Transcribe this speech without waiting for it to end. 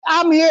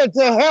I'm here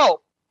to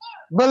help.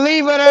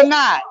 Believe it or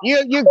not,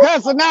 you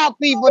cussing out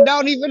people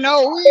don't even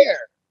know who here.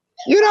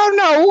 You don't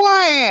know who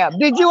I am.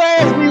 Did you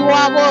ask me who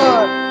I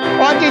was?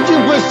 Or did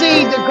you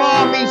proceed to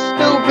call me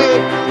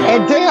stupid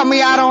and tell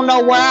me I don't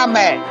know where I'm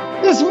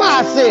at? This is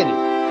my city.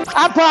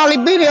 I've probably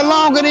been here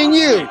longer than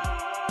you.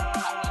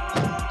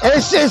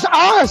 It's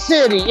our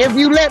city. If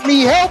you let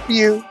me help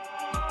you,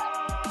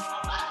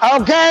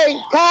 okay,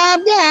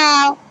 calm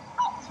down.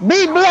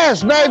 Be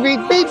blessed, baby.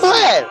 Be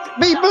blessed.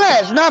 Be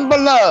blessed. Nothing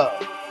but love.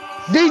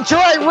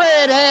 Detroit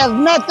Red has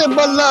nothing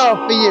but love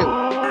for you.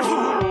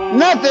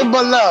 Nothing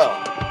but love.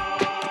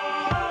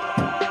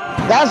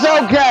 That's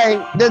okay.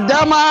 The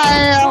dumber I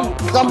am,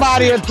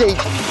 somebody will teach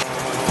me.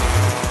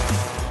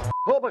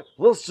 Oh my,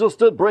 let's just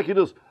do breaking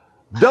news.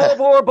 No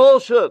more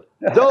bullshit.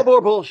 No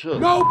more bullshit.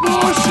 No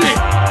bullshit.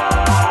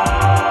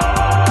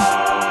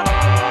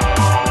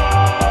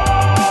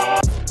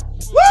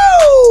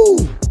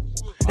 Woo!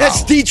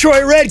 That's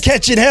Detroit Red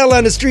catching hell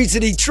on the streets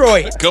of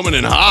Detroit. Coming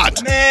in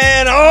hot.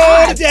 Man,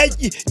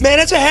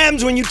 that's what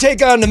happens when you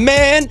take on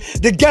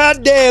the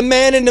goddamn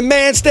man, and the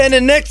man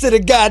standing next to the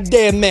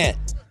goddamn man.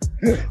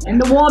 And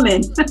the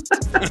woman.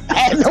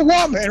 And the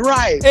woman,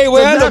 right. Hey,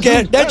 well, I look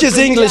at it, that's just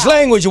English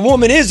language. A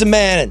woman is a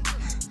man.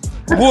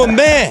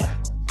 Woman.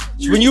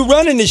 So when you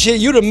running the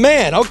shit, you the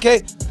man.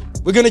 Okay,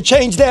 we're going to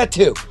change that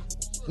too.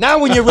 Now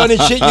when you're running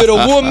shit, you're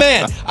the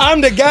woman.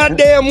 I'm the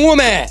goddamn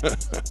woman.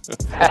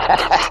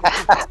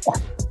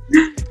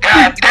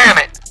 God damn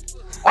it.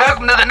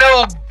 Welcome to the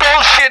No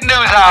Bullshit News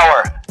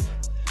Hour.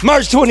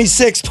 March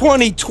 26,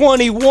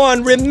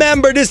 2021.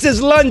 Remember, this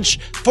is lunch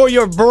for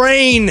your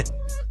brain.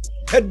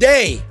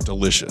 Today,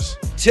 delicious.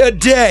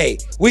 Today,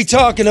 we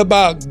talking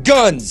about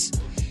guns,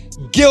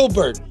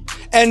 Gilbert,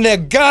 and the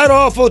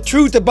god-awful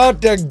truth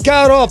about the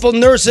god-awful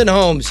nursing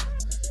homes.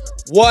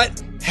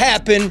 What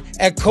happened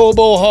at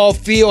Cobo Hall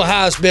Field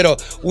Hospital?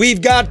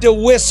 We've got the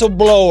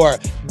whistleblower,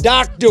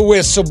 Dr.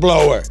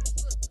 Whistleblower.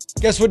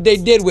 Guess what they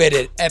did with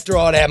it after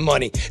all that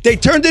money? They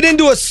turned it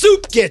into a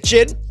soup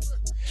kitchen.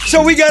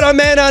 So we got our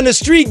man on the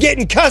street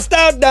getting cussed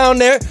out down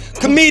there.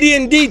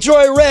 Comedian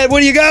Detroit Red.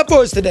 What do you got for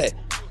us today?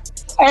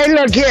 Hey,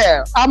 look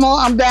here.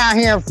 I'm down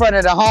here in front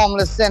of the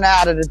homeless center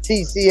out of the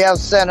TCF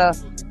Center.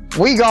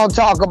 We gonna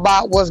talk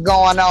about what's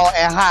going on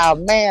and how a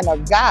man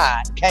of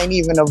God can't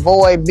even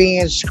avoid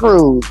being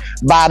screwed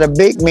by the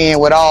big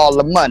men with all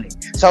the money.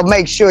 So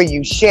make sure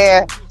you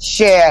share,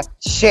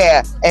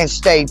 and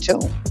stay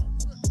tuned.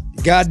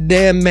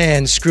 Goddamn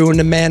man screwing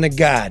the man of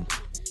God.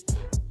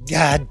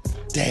 God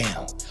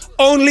damn.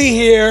 Only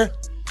here,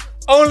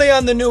 only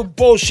on the New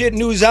Bullshit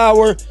News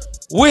Hour,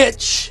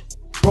 which...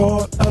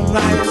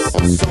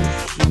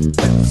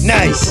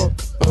 Nice.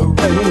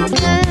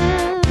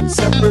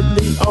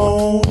 Separately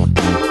owned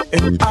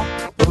and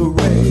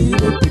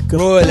operated.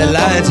 Royal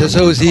Alliance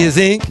Associates,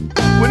 Inc.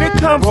 When it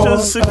comes to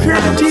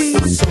security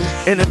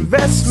and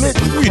investment,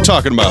 Who are you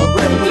talking about?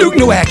 Luke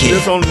Nowacki.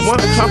 There's only one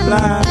company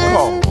I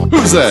call.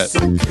 Who's that?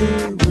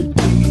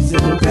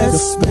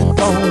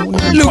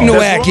 Luke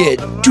Nowacki,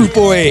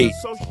 248.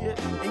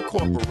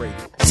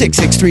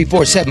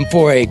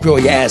 663-4748. Grow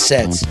your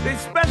assets. They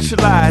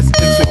specialize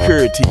in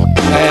security.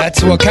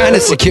 That's what kind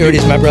of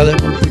securities, my brother?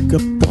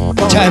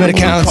 Retirement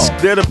accounts.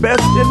 They're the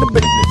best in the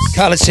business.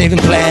 College saving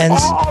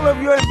plans. All of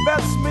your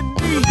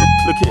investment needs.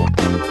 Look here.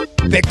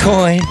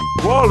 Bitcoin.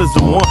 Wall is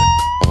the one.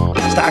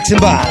 Stocks and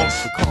bonds.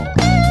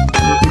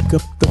 Pick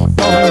up the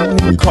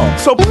phone. Call.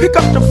 So pick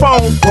up the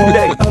phone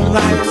today.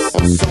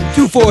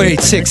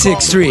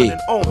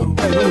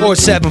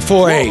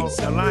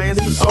 248-663-4748. Alliance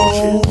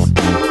Associates.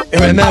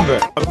 And remember,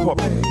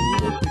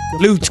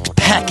 Luke's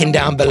packing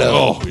down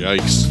below. Oh,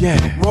 yikes. Yeah.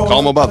 Call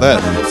him about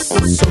that.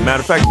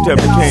 Matter of fact, tell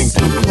me King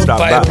to stop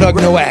by. Fireplug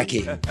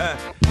Nowacki.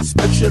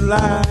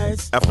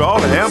 Specialize. After all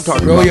that, I'm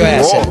talking Grow about your Royal.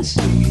 assets.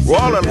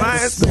 Royal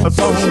Alliance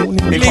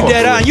Associates. Leave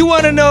that on. You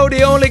want to know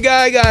the only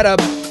guy got a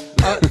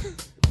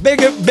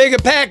bigger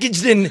package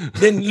than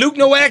Luke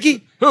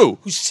Nowacki? Who?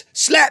 Who's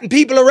slapping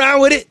people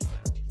around with it?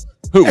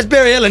 Who? That's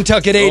Barry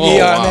Ellentuck at ADR,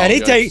 wow, man.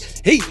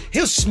 yes.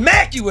 He'll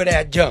smack you with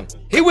that junk.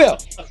 He will.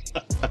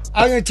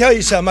 I'm going to tell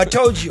you something. I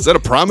told you. Is that a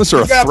promise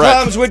or a You got threat?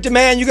 problems with the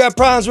man. You got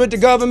problems with the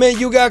government.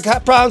 You got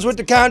problems with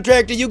the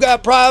contractor. You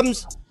got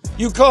problems.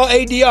 You call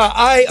ADR.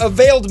 I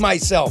availed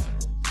myself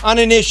on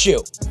an issue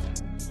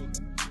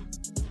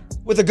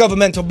with a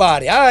governmental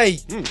body. I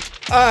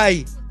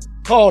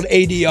called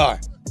ADR.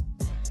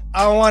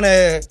 I want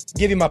to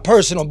give you my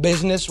personal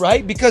business,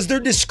 right? Because they're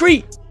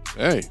discreet.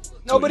 Hey.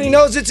 Nobody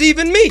knows it's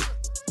even me.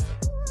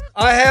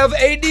 I have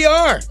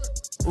ADR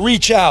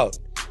reach out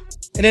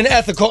in an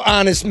ethical,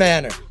 honest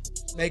manner.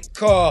 Make a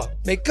call,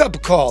 make a couple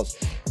calls.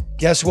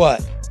 Guess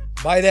what?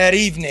 By that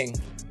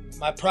evening,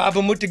 my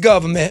problem with the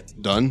government.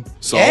 Done.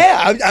 Solved.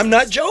 Yeah, I'm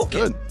not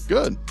joking.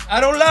 Good. I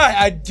don't lie.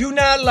 I do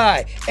not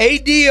lie.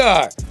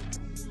 ADR.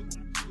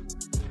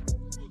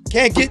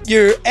 Can't get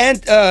your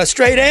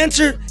straight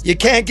answer. You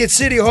can't get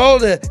City Hall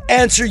to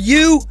answer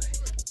you.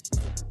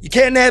 You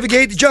can't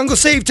navigate the jungle,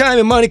 save time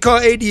and money. Call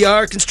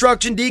ADR.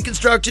 Construction,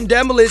 deconstruction,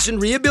 demolition,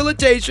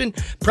 rehabilitation,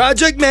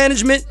 project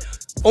management,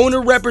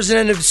 Owner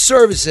representative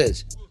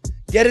services.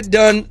 Get it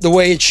done the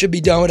way it should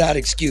be done without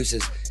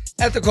excuses.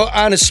 Ethical,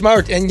 honest,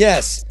 smart, and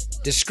yes,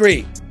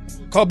 discreet.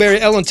 Call Barry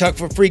Ellentuck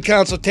for free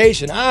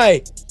consultation.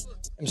 I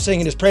am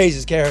singing his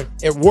praises, Karen.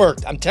 It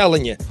worked, I'm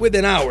telling you,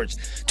 within hours.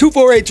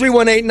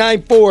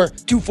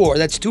 248-318-9424.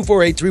 That's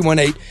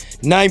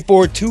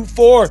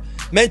 248-318-9424.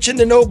 Mention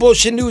the No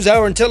Bullshit News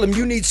Hour and tell them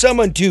you need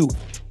someone to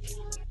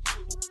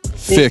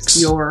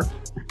Fix your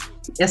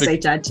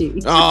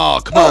SHIT. Oh,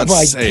 come on,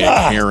 my say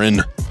God. it,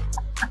 Karen.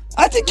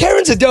 I think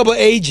Karen's a double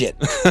agent.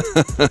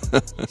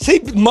 See,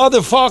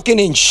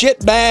 motherfucking and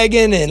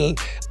shitbagging and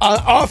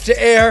off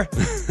the air.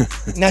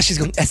 Now she's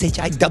going,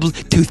 SHI double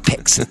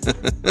toothpicks. Hey,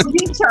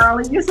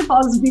 Charlie, you're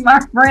supposed to be my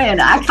friend.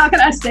 How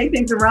can I say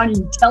things around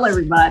you and tell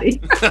everybody?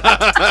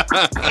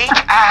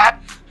 H.I.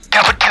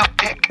 double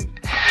toothpick.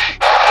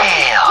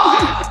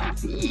 Hell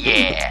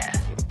yeah.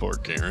 Poor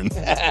Karen.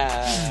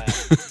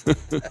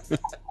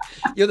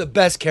 You're the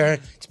best, Karen.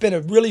 It's been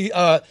a really,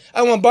 I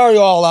won't borrow you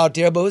all out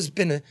there, but it's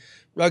been a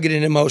rugged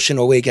and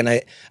emotional week, and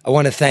I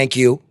want to thank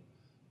you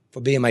for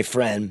being my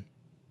friend,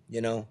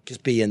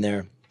 just being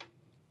there.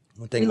 I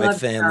want to thank my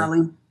family. Charlie.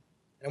 And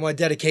I want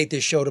to dedicate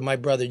this show to my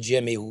brother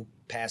Jimmy, who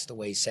passed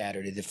away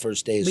Saturday, the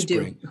first day of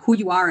spring. Do. Who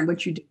you are and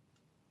what you do.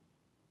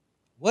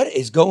 What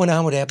is going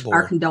on with that boy?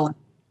 Our condolences.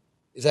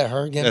 Is that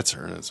her again? That's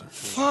her.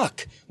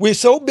 Fuck. We're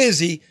so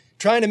busy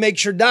trying to make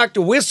sure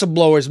Dr.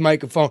 Whistleblower's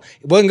microphone,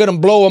 it wasn't going to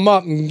blow him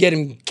up and get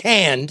him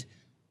canned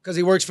because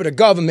he works for the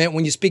government.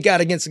 When you speak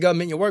out against the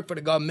government, you work for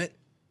the government.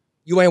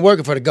 You ain't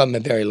working for the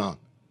government very long.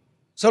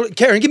 So,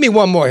 Karen, give me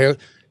one more here.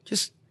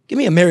 Just give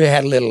me a Mary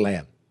Had a Little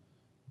Lamb.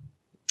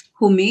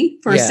 Who, me?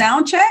 For a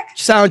sound check?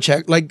 Sound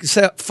check. Like,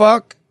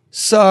 fuck,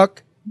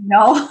 suck.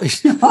 No.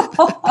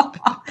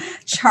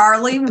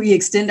 Charlie, we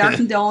extend our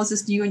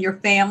condolences to you and your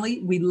family.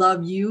 We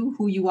love you,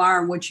 who you are,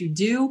 and what you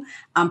do.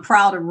 I'm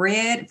proud of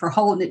Red for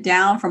holding it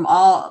down from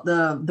all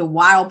the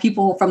wild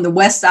people from the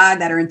West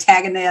Side that are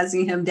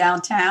antagonizing him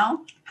downtown.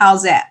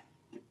 How's that?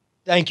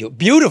 Thank you.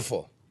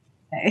 Beautiful.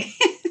 Okay.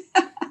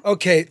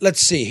 Okay,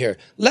 let's see here.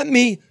 Let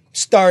me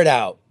start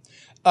out.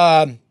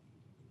 I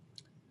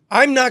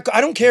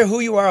don't care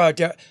who you are out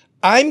there.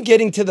 I'm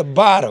getting to the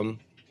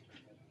bottom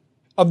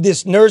of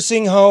this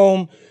nursing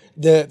home,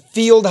 the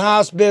field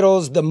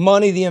hospitals, the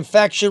money, the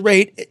infection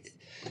rate.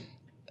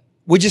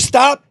 Would you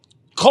stop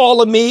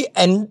calling me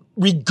and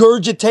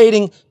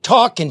regurgitating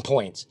talking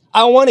points?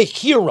 I want to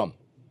hear them.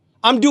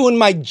 I'm doing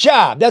my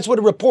job. That's what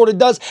a reporter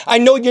does. I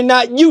know you're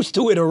not used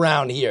to it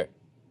around here.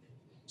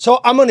 So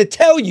I'm going to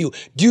tell you,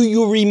 do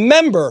you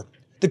remember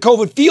the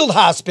COVID field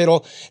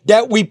hospital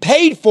that we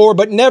paid for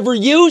but never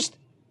used?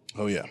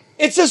 Oh, yeah.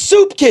 It's a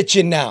soup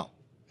kitchen now.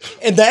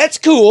 And that's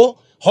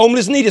cool.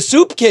 Homeless need a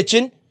soup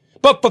kitchen.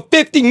 But for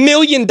 $50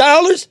 million,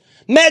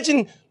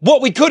 imagine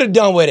what we could have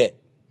done with it.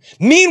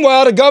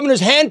 Meanwhile, the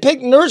governor's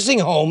handpicked nursing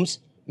homes,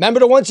 remember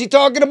the ones he's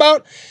talking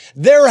about?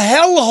 They're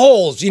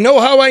hellholes. You know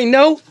how I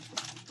know?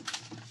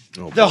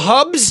 The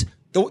hubs,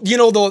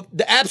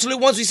 the absolute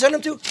ones we sent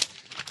them to?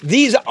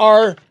 These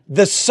are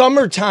the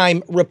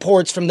summertime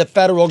reports from the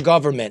federal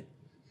government.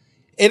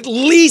 At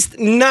least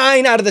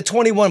 9 out of the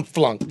 21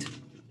 flunked.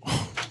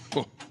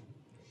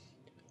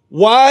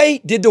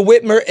 Why did the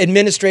Whitmer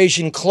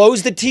administration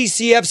close the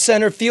TCF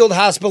Center Field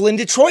Hospital in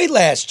Detroit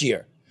last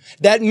year?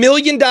 That $1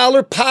 million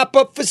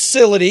pop-up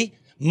facility,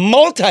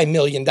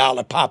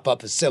 multi-million-dollar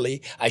pop-up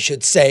facility, I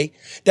should say,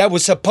 that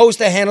was supposed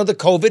to handle the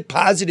COVID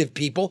positive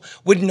people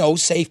with no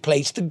safe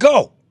place to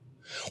go.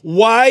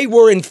 Why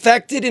were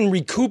infected and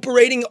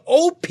recuperating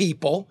old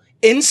people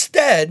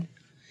instead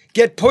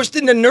get pushed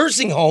into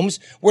nursing homes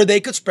where they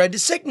could spread the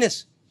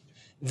sickness?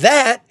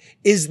 That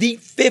is the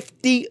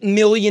 $50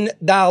 million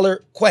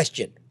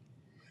question.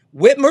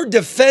 Whitmer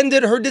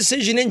defended her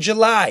decision in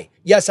July.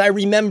 Yes, I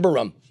remember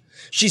him.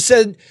 She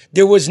said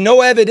there was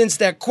no evidence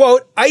that,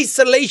 quote,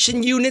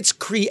 isolation units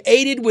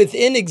created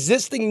within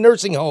existing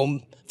nursing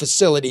home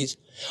facilities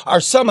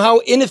are somehow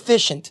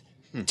inefficient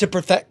to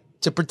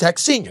protect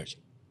seniors.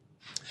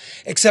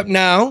 Except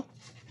now,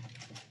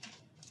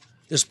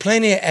 there's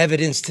plenty of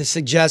evidence to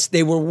suggest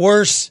they were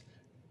worse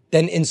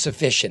than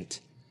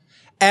insufficient.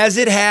 As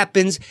it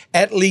happens,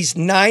 at least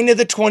 9 of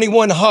the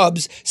 21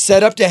 hubs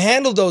set up to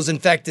handle those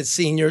infected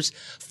seniors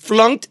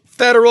flunked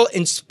federal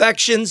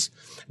inspections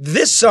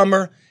this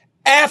summer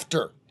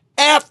after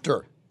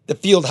the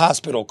field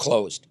hospital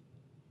closed,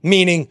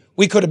 meaning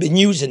we could have been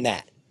using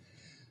that.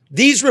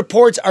 These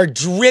reports are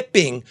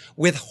dripping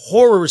with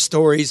horror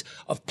stories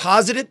of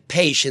positive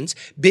patients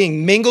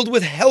being mingled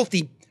with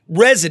healthy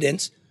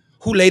residents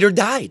who later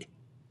died.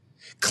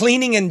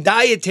 Cleaning and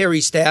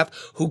dietary staff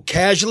who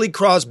casually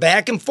cross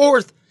back and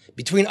forth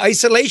between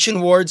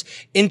isolation wards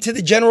into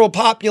the general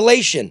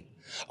population.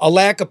 A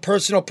lack of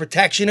personal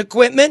protection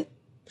equipment.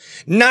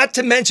 Not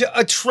to mention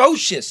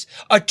atrocious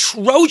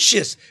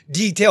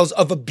details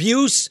of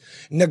abuse,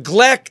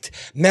 neglect,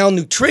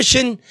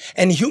 malnutrition,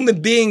 and human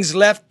beings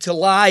left to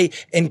lie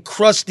in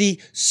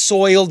crusty,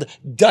 soiled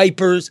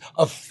diapers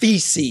of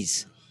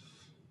feces.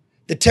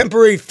 The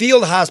temporary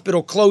field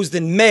hospital closed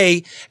in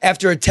May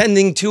after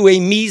attending to a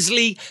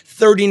measly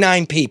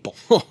 39 people.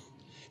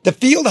 The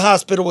field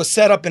hospital was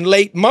set up in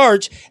late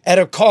March at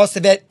a cost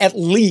of at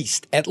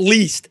least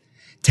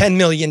 $10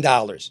 million.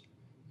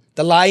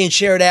 The lion's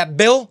share of that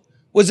bill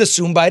was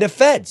assumed by the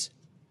feds.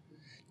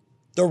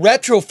 The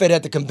retrofit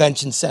at the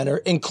convention center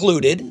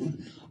included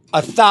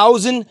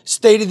 1,000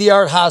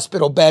 state-of-the-art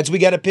hospital beds. We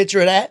got a picture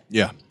of that?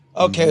 Yeah.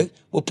 Okay,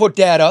 we'll put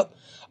that up.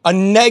 A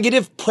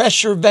negative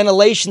pressure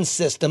ventilation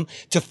system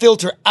to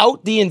filter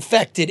out the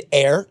infected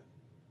air.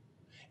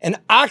 An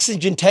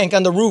oxygen tank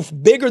on the roof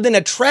bigger than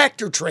a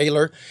tractor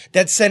trailer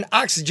that sent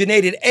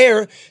oxygenated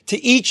air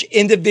to each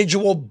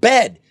individual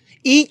bed.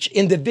 Each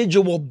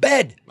individual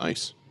bed.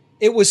 Nice.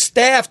 It was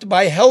staffed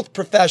by health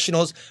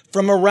professionals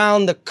from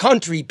around the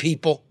country,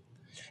 people.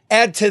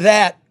 Add to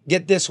that,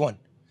 get this one,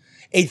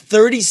 a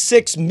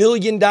 $36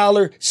 million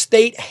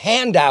state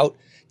handout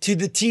to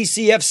the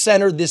TCF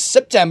Center this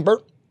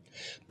September,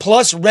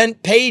 plus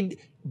rent paid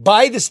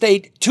by the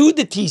state to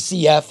the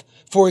TCF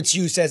for its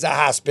use as a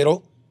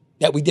hospital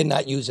that we did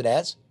not use it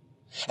as.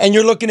 And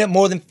you're looking at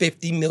more than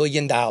 $50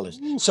 million.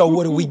 So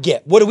what do we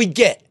get? What do we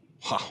get?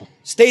 Wow.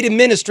 State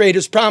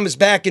administrators promised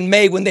back in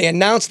May when they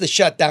announced the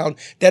shutdown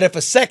that if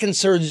a second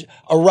surge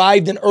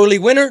arrived in early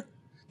winter,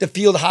 the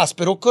field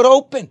hospital could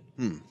open.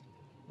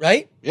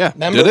 Right? Yeah.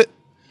 Remember? Did it?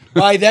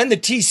 By then, the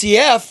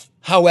TCF,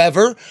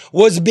 however,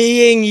 was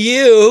being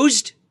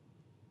used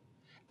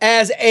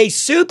as a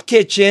soup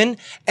kitchen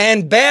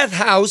and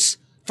bathhouse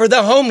for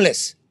the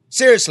homeless.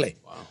 Seriously.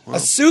 Wow. A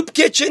soup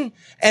kitchen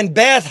and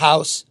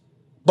bathhouse,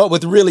 but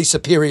with really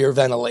superior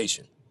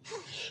ventilation.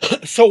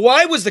 So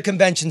why was the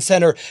convention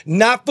center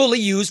not fully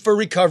used for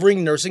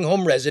recovering nursing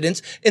home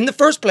residents in the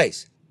first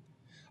place?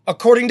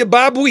 According to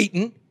Bob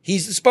Wheaton,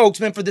 he's the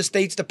spokesman for the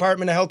state's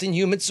Department of Health and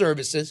Human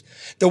Services,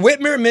 the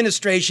Whitmer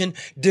administration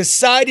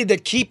decided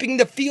that keeping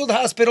the field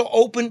hospital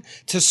open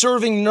to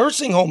serving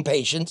nursing home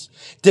patients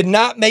did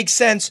not make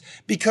sense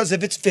because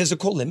of its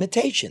physical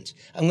limitations.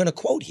 I'm going to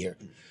quote here.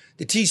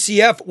 The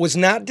TCF was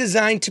not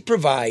designed to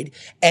provide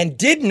and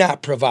did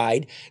not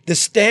provide the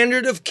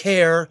standard of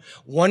care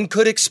one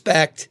could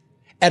expect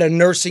at a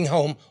nursing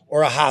home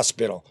or a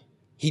hospital,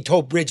 he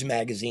told Bridge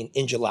Magazine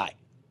in July.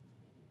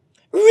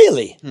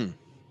 Really?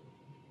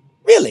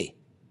 Really?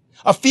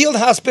 A field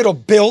hospital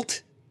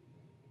built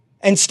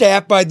and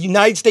staffed by the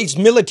United States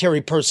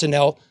military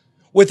personnel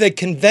with a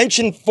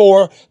convention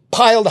floor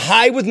piled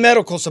high with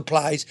medical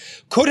supplies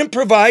couldn't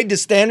provide the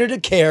standard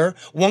of care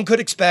one could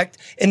expect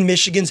in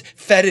Michigan's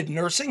fetid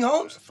nursing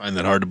homes? I find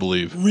that hard to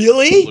believe.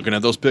 Really? Looking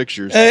at those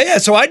pictures. Yeah,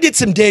 so I did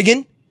some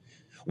digging.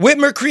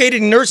 Whitmer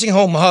created nursing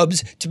home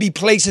hubs to be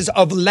places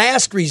of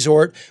last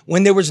resort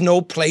when there was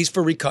no place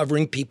for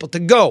recovering people to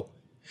go.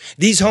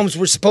 These homes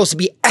were supposed to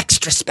be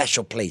extra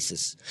special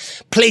places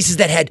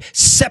that had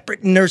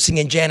separate nursing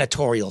and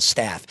janitorial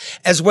staff,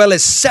 as well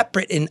as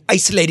separate and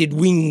isolated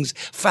wings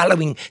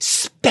following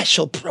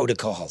special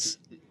protocols.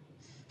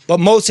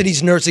 But most of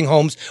these nursing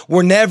homes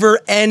were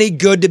never any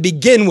good to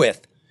begin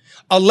with.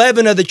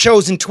 11 of the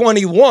chosen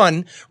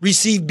 21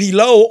 received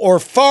below or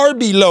far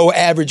below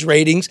average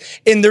ratings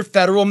in their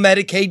federal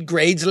Medicaid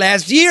grades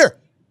last year.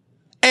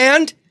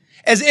 And,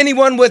 as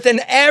anyone with an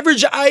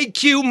average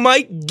IQ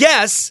might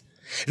guess,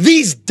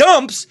 these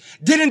dumps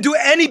didn't do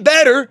any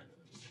better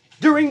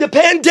during the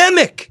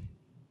pandemic.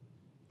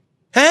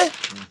 Huh?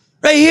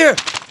 Right here.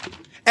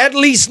 At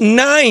least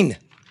 9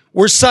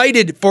 were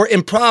cited for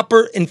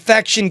improper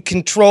infection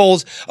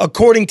controls,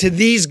 according to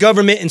these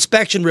government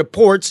inspection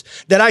reports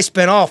that I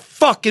spent all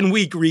fucking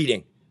week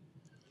reading.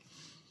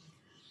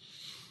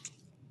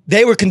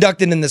 They were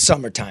conducted in the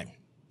summertime,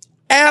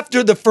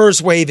 after the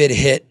first wave had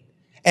hit,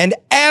 and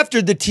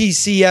after the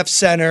TCF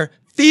Center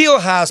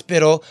field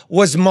hospital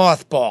was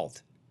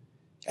mothballed.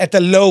 At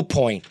the low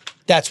point,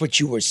 that's what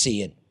you were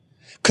seeing.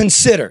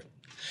 Consider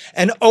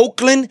an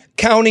Oakland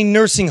County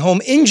nursing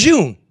home in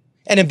June.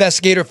 An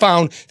investigator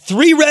found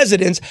 3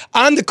 residents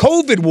on the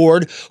COVID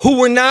ward who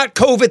were not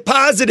COVID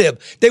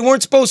positive. They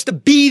weren't supposed to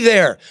be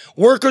there.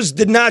 Workers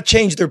did not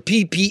change their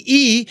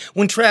PPE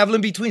when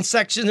traveling between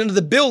sections of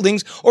the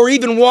buildings or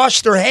even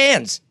wash their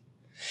hands.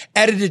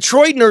 At a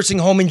Detroit nursing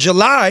home in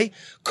July,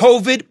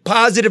 COVID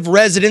positive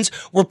residents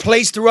were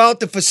placed throughout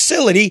the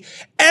facility,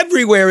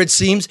 everywhere it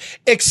seems,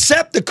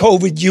 except the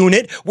COVID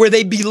unit where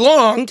they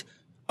belonged,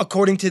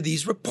 according to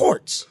these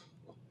reports.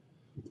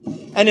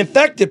 An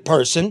infected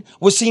person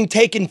was seen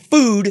taking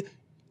food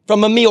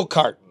from a meal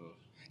cart.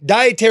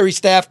 Dietary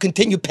staff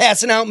continued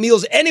passing out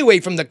meals anyway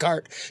from the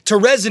cart to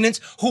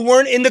residents who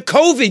weren't in the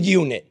COVID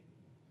unit.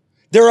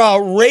 There are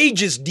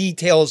outrageous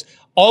details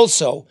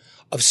also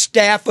of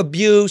staff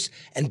abuse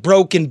and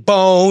broken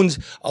bones,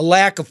 a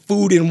lack of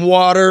food and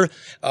water,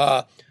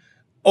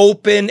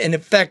 open and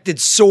infected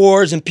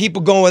sores, and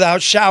people going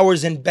without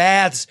showers and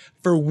baths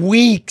for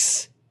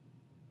weeks.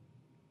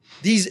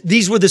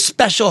 These were the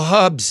special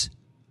hubs.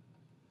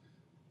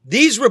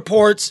 These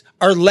reports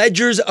are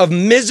ledgers of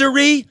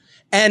misery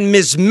and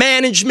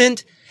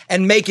mismanagement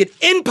and make it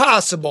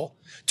impossible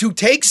to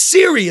take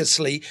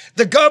seriously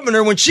the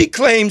governor when she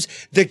claims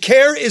the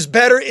care is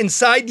better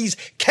inside these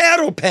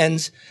cattle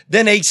pens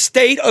than a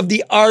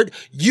state-of-the-art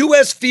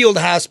U.S. field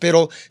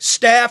hospital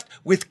staffed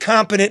with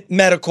competent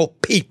medical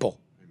people.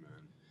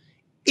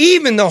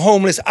 Even the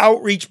homeless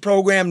outreach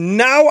program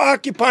now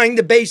occupying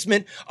the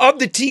basement of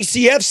the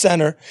TCF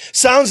Center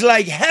sounds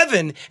like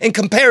heaven in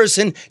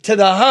comparison to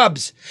the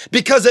hubs,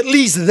 because at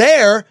least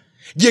there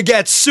you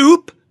get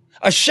soup,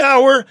 a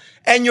shower,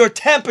 and your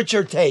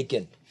temperature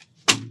taken.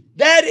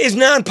 That is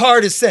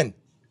nonpartisan.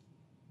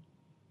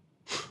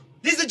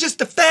 These are just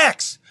the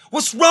facts.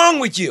 What's wrong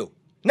with you?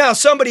 Now,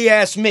 somebody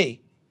asked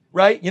me,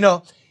 right?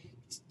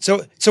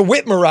 So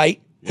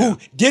Whitmerite, who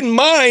didn't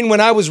mind when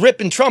I was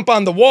ripping Trump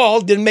on the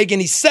wall, didn't make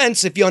any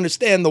sense if you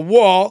understand the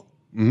wall,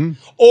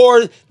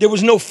 or there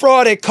was no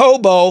fraud at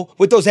Cobo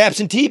with those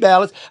absentee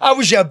ballots. I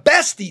was your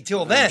bestie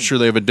till then. I'm sure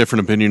they have a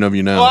different opinion of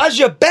you now. Oh, I was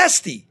your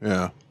bestie.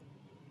 Yeah.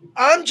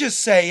 I'm just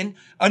saying,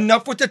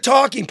 enough with the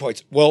talking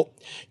points. Well,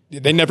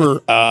 they never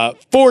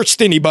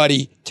forced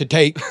anybody to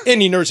take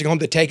any nursing home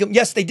to take them.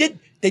 Yes, they did.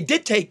 They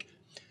did take.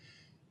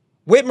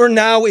 Whitmer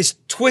now is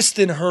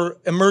twisting her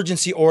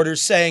emergency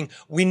orders, saying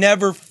we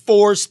never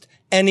forced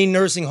any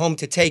nursing home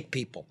to take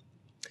people.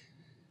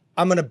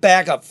 I'm going to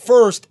back up.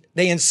 First,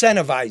 they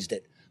incentivized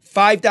it.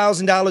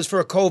 $5,000 for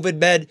a COVID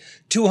bed,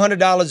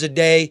 $200 a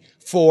day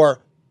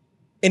for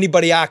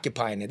anybody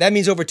occupying it. That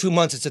means over 2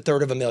 months, it's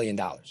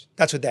 $250,000.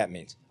 That's what that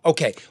means.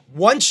 Okay.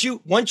 Once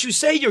you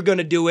say you're going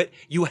to do it,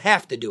 you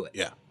have to do it.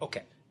 Yeah.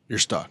 Okay. You're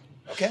stuck.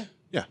 Okay.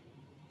 Yeah.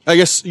 I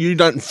guess you're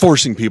not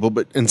forcing people,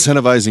 but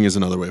incentivizing is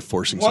another way of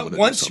forcing someone to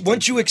do something.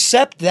 Once you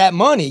accept that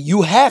money,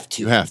 you have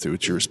to. You have to.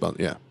 It's your response.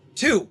 Yeah.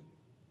 2,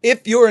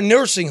 if you're a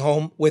nursing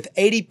home with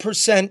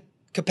 80%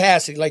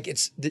 capacity, like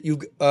it's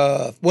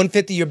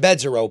 150 of your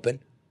beds are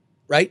open,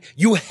 right?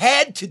 You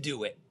had to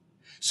do it.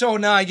 So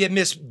now I get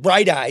Miss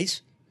Bright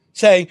Eyes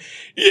saying,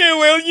 yeah,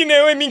 well,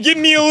 give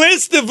me a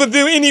list of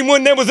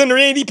anyone that was under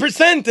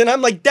 80%. And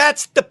I'm like,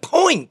 that's the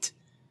point.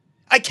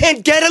 I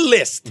can't get a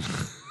list.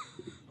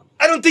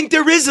 I don't think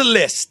there is a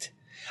list.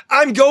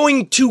 I'm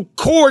going to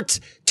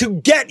court to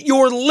get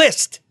your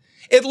list.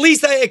 At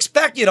least I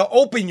expect you to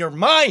open your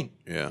mind.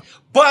 Yeah.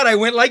 But I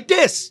went like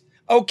this.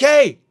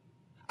 Okay.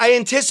 I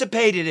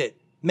anticipated it.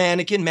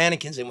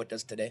 Mannequin's in with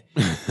us today.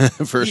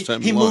 First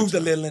time. He moved a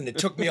little and it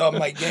took me off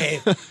my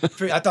game.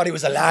 I thought he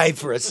was alive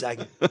for a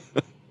second.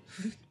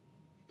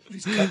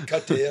 Please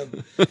cut to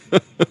him.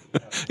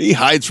 He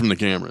hides from the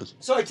cameras.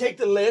 So I take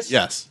the list.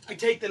 Yes. I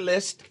take the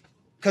list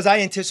because I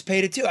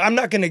anticipated too. I'm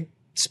not going to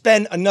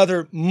spend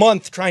another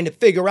month trying to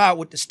figure out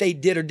what the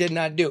state did or did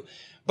not do.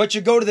 But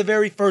you go to the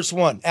very first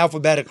one,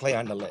 alphabetically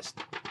on the list.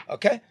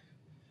 Okay?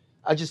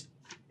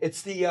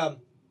 It's the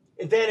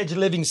Advantage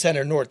Living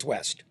Center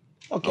Northwest.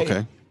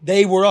 Okay.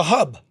 They were a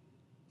hub.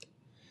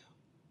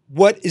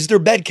 What is their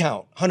bed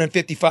count?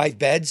 155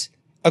 beds.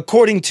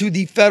 According to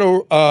the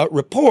federal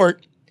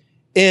report,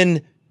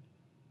 in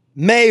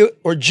May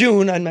or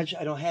June, I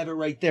don't have it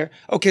right there.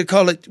 Okay,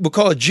 we'll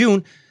call it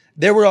June.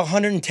 There were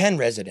 110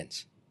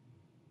 residents.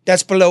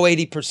 That's below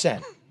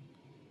 80%.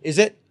 Is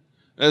it?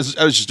 I was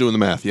just doing the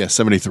math. Yeah,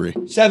 73.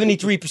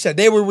 73%.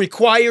 They were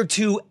required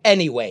to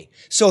anyway.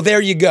 So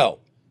there you go.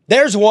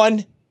 There's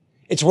one.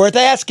 It's worth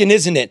asking,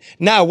 isn't it?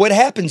 Now, what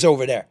happens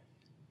over there?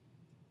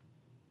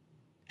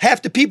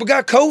 Half the people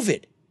got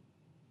COVID.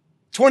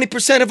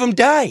 20% of them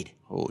died.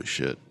 Holy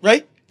shit.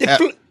 Right?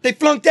 They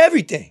flunked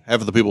everything. Half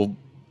of the people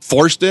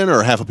forced in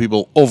or half of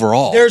people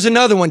overall? There's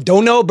another one.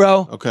 Don't know,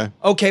 bro. Okay.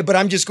 Okay, but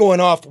I'm just going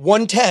off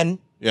 110.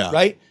 Yeah.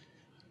 Right?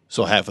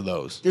 So half of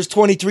those. There's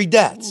 23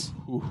 deaths.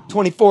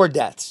 24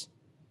 deaths.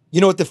 You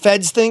know what the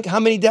feds think?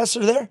 How many deaths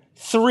are there?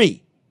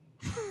 3.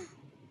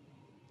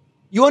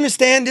 You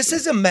understand? This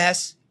is a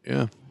mess.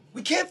 Yeah.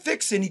 We can't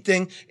fix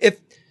anything if...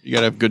 You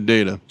got to have good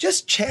data.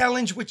 Just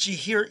challenge what you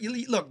hear.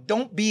 Look,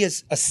 don't be a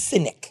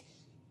cynic.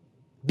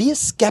 Be a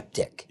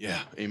skeptic.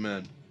 Yeah,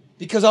 amen.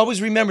 Because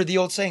always remember the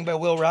old saying by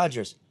Will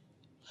Rogers,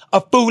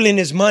 a fool and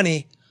his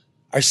money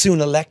are soon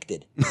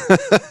elected.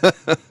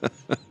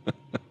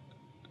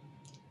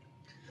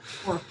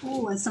 Or a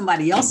fool and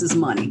somebody else's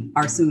money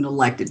are soon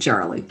elected,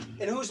 Charlie.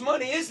 And whose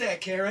money is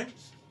that, Karen?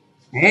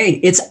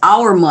 Hey, it's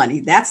our money.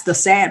 That's the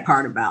sad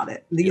part about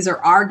it. These are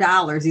our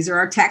dollars. These are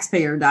our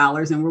taxpayer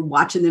dollars, and we're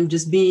watching them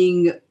just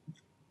being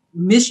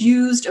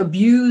misused,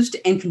 abused,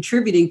 and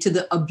contributing to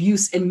the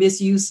abuse and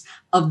misuse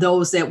of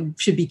those that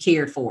should be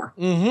cared for.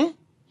 Mm-hmm.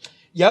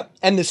 Yep.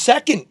 And the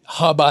second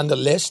hub on the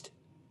list,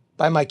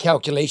 by my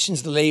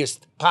calculations, the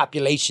latest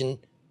population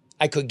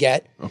I could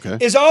get,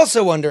 is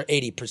also under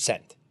 80%.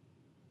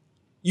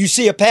 You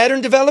see a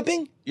pattern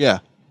developing? Yeah.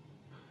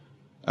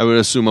 I would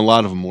assume a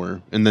lot of them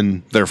were, and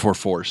then therefore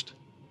forced.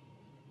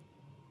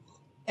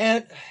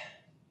 And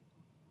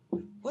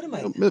what am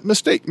I?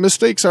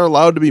 Mistakes are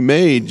allowed to be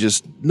made.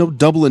 Just no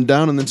doubling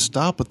down and then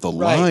stop at the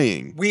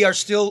lying. We are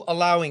still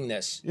allowing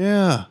this.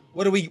 Yeah.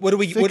 What do we?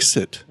 Fix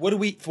it. What do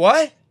we?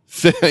 What?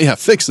 Yeah,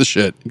 fix the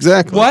shit.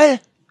 Exactly.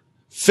 What?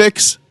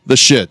 Fix the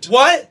shit.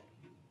 What?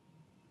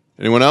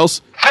 Anyone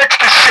else? Fix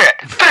the shit.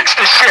 Fix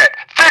the shit.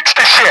 Fix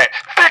the shit.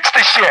 Fix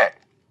the shit.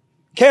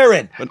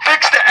 Karen.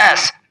 Fix the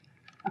S.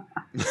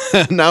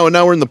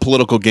 now we're in the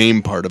political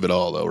game part of it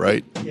all, though,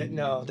 right? Yeah,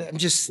 no, I'm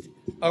just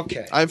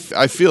okay. I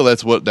feel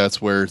that's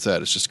where it's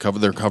at. It's just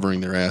they're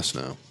covering their ass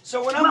now.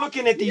 So when I'm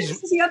looking at these,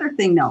 this is the other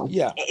thing, though.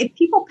 Yeah. If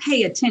people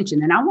pay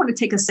attention, and I want to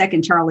take a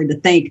second, Charlie, to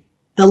thank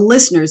the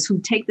listeners who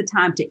take the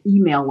time to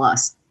email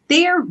us.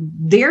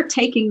 They're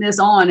taking this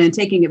on and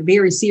taking it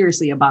very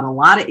seriously about a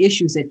lot of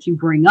issues that you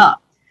bring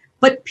up.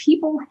 But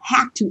people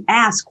have to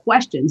ask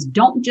questions.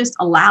 Don't just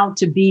allow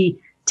to be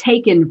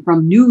taken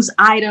from news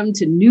item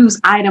to news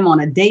item on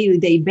a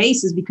day-to-day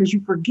basis because you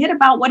forget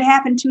about what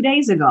happened 2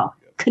 days ago.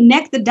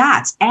 Connect the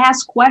dots,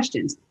 ask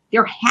questions.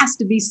 There has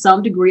to be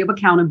some degree of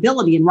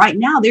accountability. And right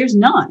now there's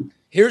none.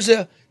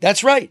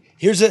 That's right.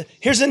 Here's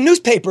a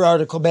newspaper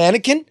article,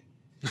 mannequin.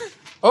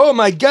 Oh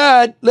my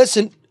God.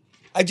 Listen,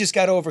 I just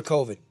got over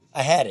COVID.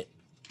 I had it.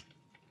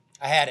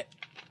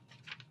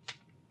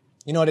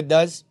 You know what it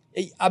does?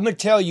 I'm going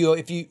to tell you,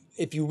 if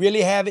you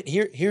really have it,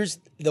 here's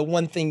the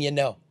one thing you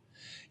know.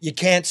 You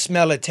can't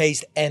smell or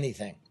taste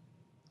anything.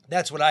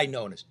 That's what I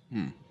noticed.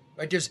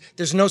 Right?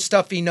 There's no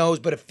stuffy nose,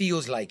 but it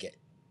feels like it.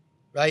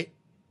 Right?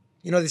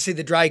 You know, they say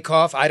the dry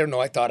cough. I don't know.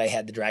 I thought I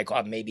had the dry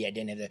cough. Maybe I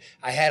didn't have it.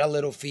 I had a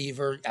little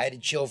fever. I had to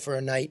chill for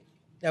a night.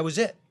 That was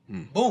it.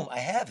 Boom, I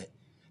have it.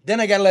 Then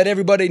I got to let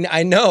everybody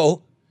I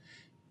know,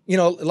 you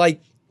know,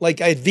 like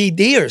I had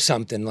VD or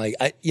something. Like,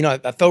 I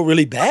felt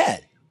really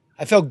bad.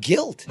 I felt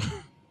guilt.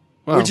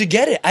 Wow. Where'd you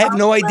get it? I have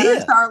no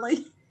idea.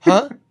 Charlie.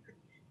 Huh?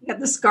 You got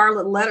the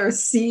scarlet letter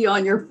C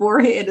on your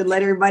forehead and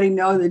let everybody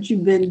know that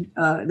you've been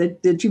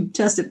that you've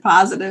tested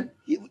positive.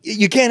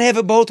 You can't have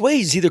it both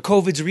ways. Either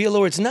COVID's real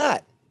or it's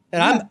not.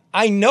 And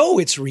I know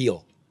it's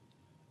real.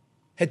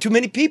 Had too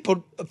many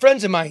people,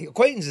 friends of mine,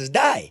 acquaintances,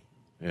 die.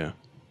 Yeah.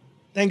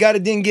 Thank God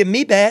it didn't get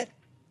me bad.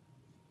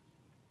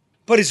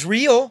 But it's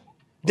real.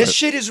 This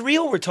shit is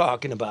real we're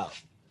talking about.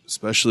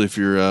 Especially if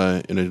you're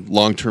in a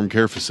long-term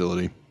care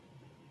facility.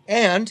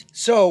 And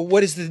so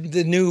what is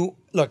the new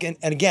look? And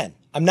again,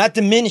 I'm not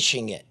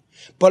diminishing it,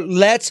 but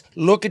let's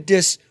look at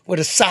this with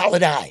a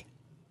solid eye.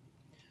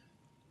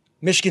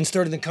 Michigan's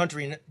third in the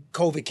country in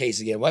COVID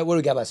cases again. What do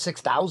we got, about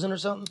 6,000 or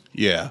something?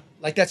 Yeah.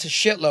 Like that's a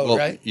shitload,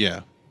 right?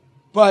 Yeah.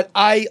 But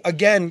I,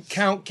 again,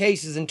 count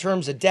cases in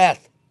terms of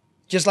death,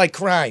 just like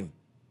crime.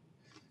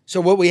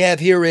 So what we have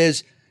here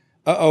is,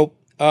 an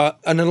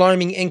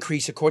alarming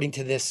increase according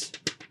to this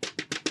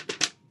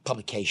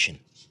publication.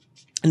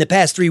 In the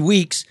past 3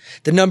 weeks,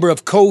 the number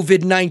of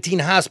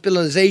COVID-19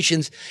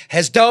 hospitalizations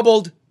has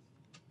doubled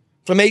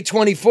from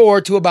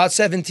 824 to about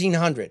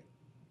 1,700.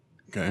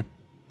 Okay.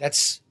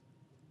 That's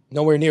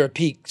nowhere near a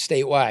peak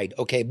statewide.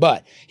 Okay,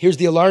 but here's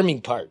the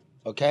alarming part,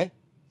 okay?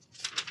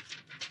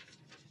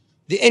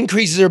 The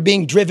increases are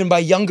being driven by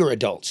younger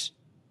adults.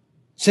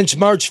 Since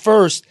March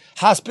 1st,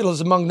 hospitals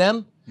among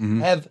them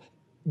have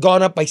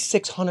gone up by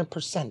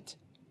 600%.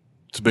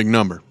 It's a big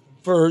number.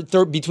 For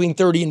between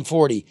 30 and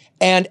 40,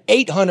 and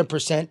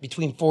 800%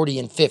 between 40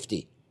 and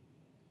 50.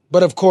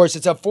 But of course,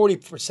 it's up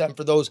 40%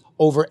 for those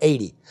over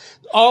 80.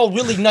 All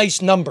really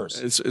nice numbers.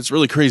 It's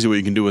really crazy what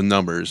you can do with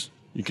numbers.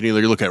 You can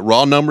either look at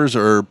raw numbers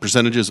or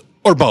percentages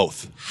or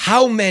both.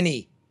 How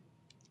many,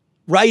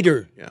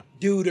 writer,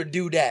 dude or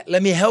dudette,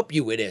 let me help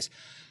you with this.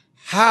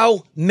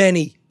 How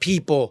many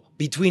people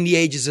between the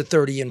ages of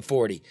 30 and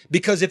 40?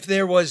 Because if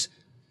there was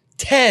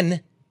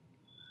 10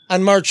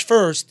 on March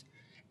 1st,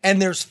 and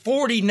there's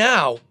 40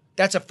 now,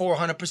 that's a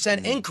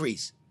 400%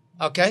 increase,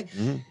 okay?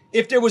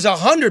 If there was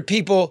 100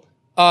 people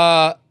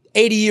 80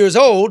 years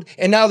old,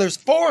 and now there's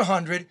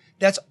 400,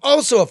 that's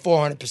also a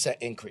 400%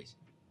 increase.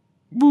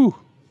 Woo.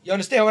 You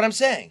understand what I'm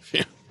saying?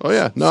 Yeah. Oh,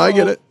 yeah. No, I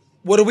get it.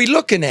 What are we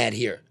looking at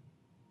here?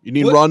 You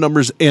need raw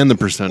numbers and the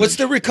percentage. What's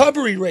the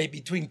recovery rate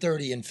between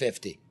 30 and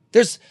 50?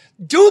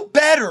 Do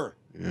better.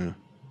 Yeah.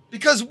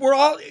 Because we're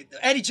all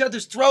at each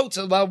other's throats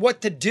about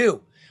what to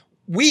do.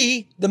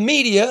 We, the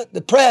media,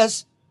 the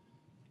press,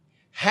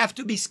 have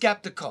to be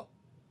skeptical.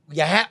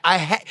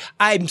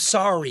 I'm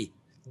sorry.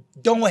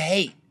 Don't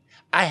hate.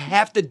 I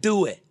have to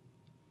do it.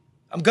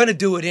 I'm going to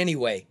do it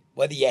anyway,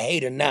 whether you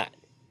hate or not.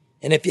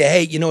 And if you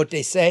hate, you know what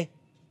they say?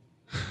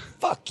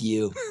 Fuck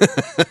you.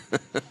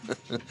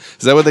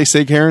 Is that what they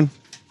say, Karen?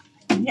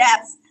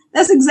 Yes,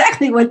 that's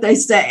exactly what they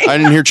say. I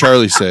didn't hear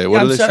Charlie say it. What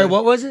did they say?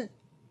 What was it?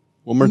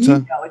 One more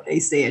time. You know what they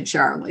said,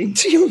 Charlie.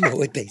 You know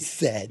what they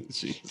said.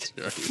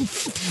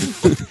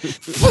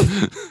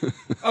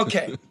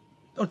 Okay.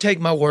 Don't take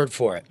my word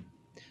for it.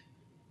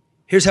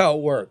 Here's how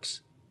it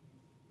works.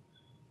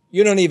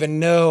 You don't even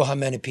know how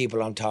many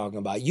people I'm talking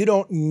about. You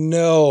don't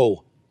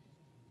know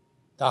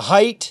the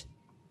height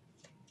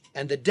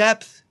and the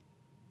depth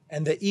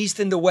and the east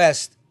and the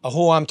west of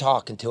who I'm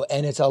talking to.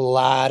 And it's a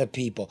lot of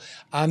people.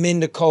 I'm in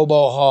the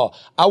Cobo Hall.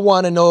 I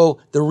want to know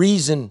the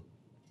reason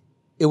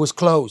it was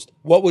closed.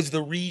 What was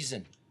the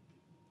reason?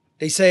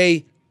 They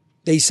say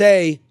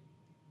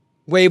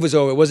wave was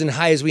over. It wasn't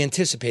high as we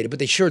anticipated, but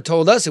they sure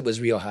told us it was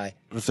real high.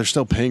 But if they're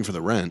still paying for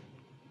the rent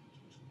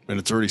and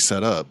it's already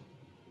set up.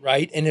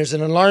 Right, and there's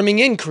an alarming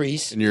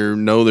increase. And you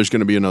know there's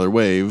going to be another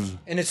wave.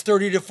 And it's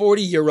 30 to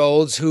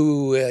 40-year-olds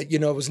who,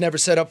 was never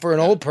set up for an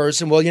old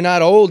person. Well, you're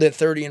not old at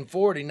 30 and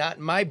 40, not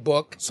in my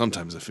book.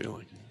 Sometimes I feel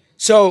like.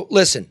 So,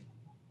 listen,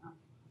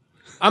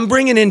 I'm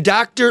bringing in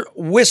Dr.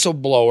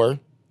 Whistleblower,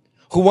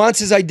 who wants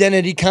his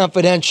identity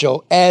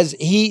confidential as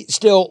he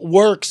still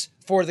works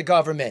for the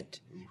government.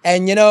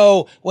 And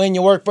when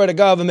you work for the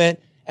government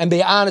and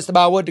be honest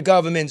about what the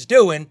government's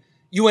doing,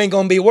 you ain't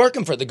going to be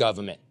working for the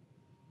government.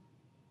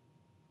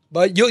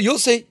 But you'll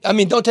see. I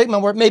mean, don't take my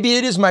word. Maybe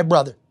it is my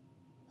brother.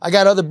 I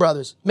got other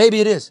brothers. Maybe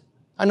it is.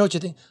 I know what you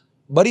think.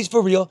 But he's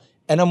for real,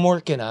 and I'm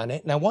working on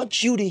it. And I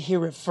want you to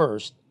hear it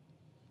first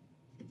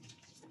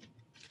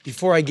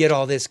before I get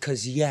all this,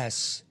 because,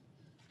 yes,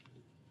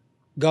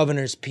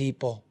 governors,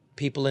 people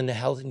in the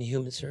Health and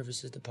Human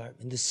Services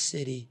Department, the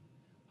city,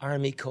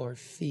 Army Corps,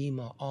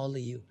 FEMA, all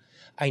of you.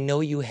 I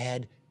know you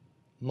had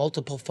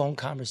multiple phone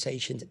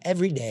conversations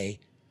every day,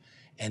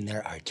 and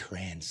there are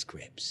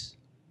transcripts.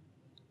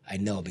 I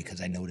know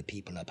because I know the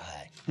people up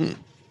high.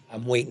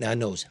 I'm waiting on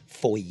those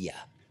FOIA,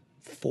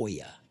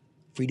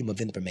 Freedom of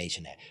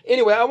Information Act.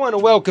 Anyway, I want to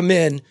welcome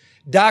in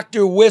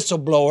Dr.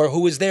 Whistleblower,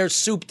 who is there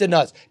soup to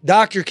nuts.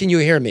 Doctor, can you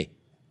hear me?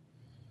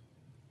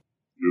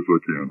 Yes, I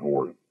can. How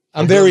are you?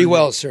 I'm very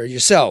well, sir.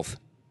 Yourself?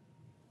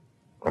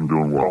 I'm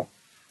doing well.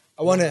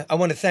 I want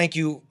to thank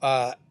you,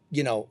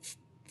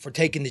 for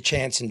taking the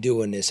chance and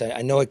doing this.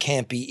 I know it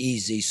can't be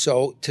easy.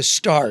 So to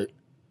start,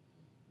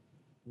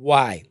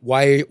 why?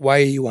 Why are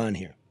you on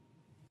here?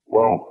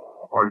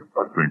 Well, I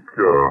think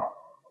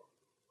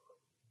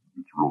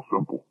it's real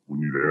simple. We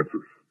need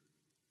answers,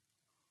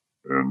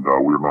 and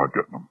we're not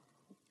getting them.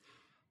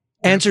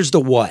 Answers to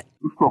what?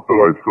 The stuff that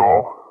I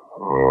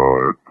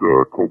saw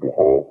at Coble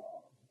Hall,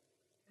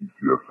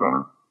 TCF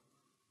Center.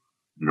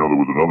 There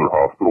was another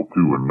hospital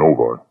too in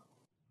Novi.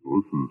 So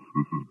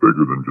this is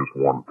bigger than just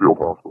one field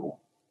hospital.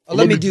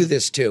 Let me do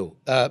this too,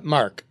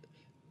 Mark.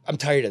 I'm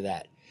tired of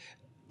that,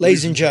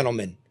 ladies and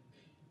gentlemen.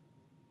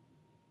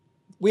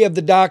 We have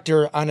the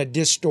doctor on a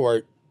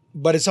distort,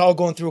 but it's all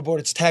going through a board.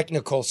 It's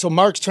technical. So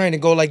Mark's trying to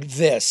go like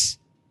this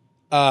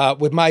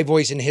with my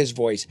voice and his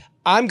voice.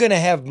 I'm going to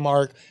have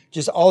Mark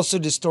just also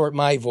distort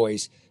my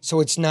voice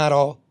so it's not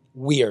all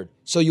weird.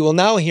 So you will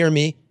now hear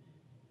me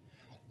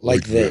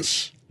like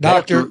this.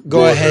 Doctor,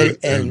 go ahead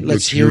and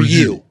let's hear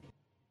you.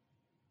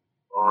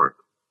 All right.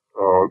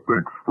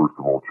 Thanks, first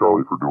of all,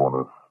 Charlie, for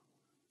doing this.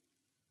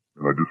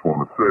 And I just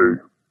want to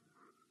say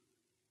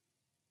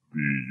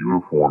the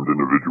uniformed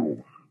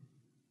individuals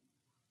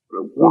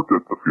that worked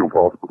at the field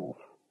hospitals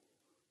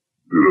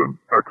did an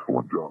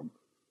excellent job.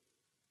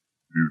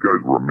 These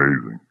guys were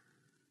amazing.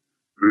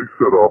 They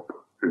set up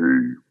a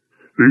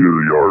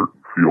state-of-the-art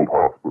field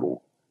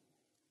hospital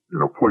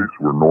in a place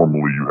where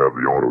normally you have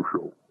the auto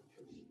show.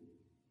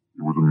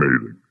 It was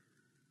amazing.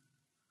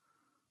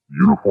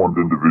 Uniformed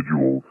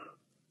individuals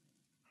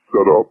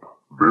set up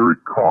very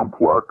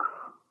complex,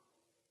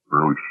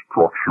 very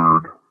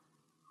structured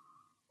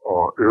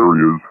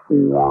areas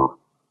for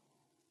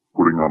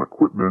putting on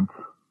equipment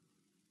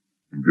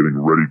and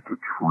getting ready to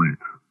treat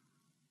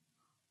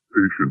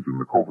patients in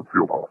the COVID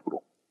field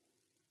hospital.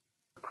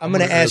 I'm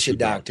going to ask you,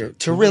 doctor,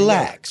 to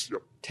relax.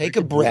 Yep. Take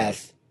a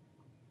breath.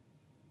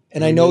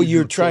 And I know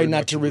you're trying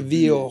not to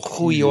reveal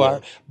who you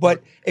are,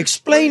 but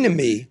explain to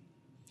me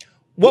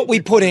what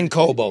we put in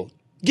Cobo.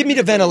 Give me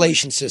the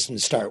ventilation system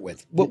to start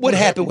with. What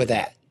happened with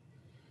that?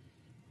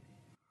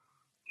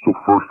 So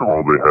first of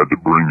all, they had to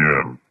bring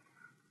in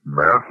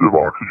massive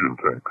oxygen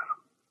tanks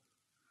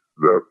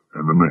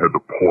and then they had to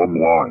plumb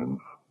lines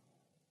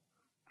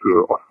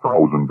to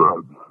 1,000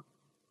 beds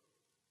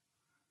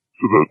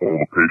so that all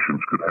the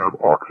patients could have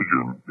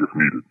oxygen if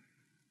needed.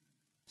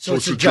 So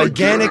it's a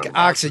gigantic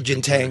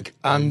oxygen tank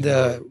on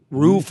the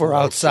roof or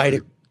outside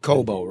of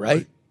Cobo,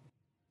 right?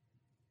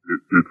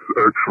 It's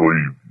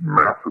actually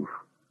massive.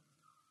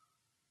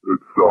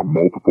 It's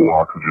multiple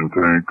oxygen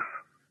tanks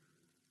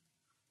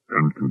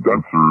and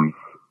condensers,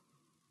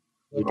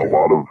 and a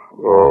lot of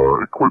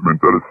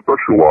equipment that is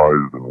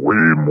specialized and way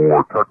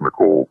more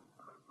technical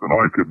than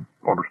I could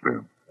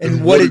understand.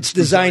 And what it's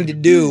designed to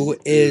do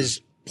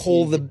is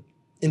pull the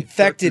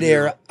infected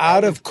air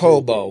out of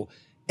Cobo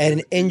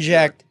and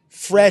inject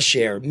fresh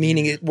air,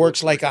 meaning it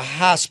works like a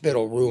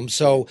hospital room.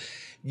 So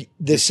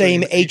the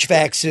same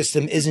HVAC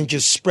system isn't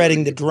just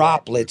spreading the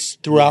droplets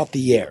throughout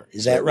the air.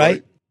 Is that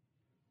right?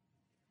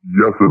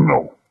 Yes and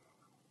no.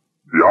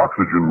 The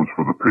oxygen was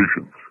for the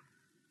patients.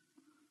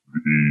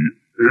 The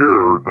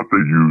air that they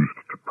used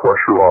to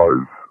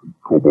pressurize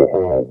Cobo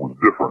Hall was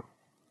different.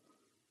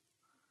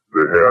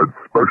 They had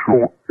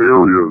special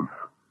areas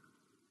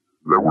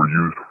that were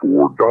used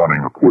for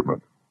donning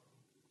equipment.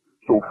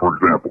 So, for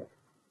example,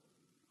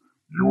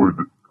 you would,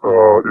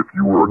 if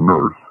you were a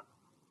nurse,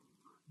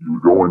 you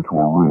would go into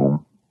a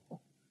room,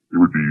 it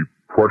would be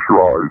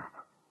pressurized,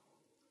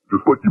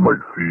 just like you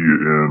might see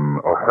in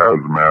a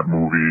hazmat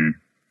movie,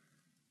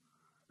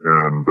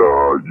 and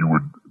you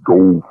would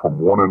go from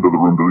one end of the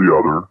room to the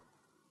other,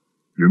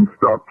 in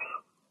steps,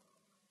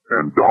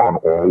 and don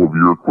all of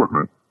your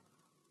equipment.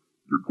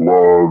 your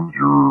gloves,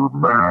 your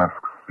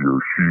masks,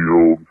 your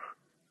shields.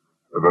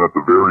 And then at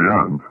the very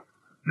end,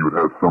 you would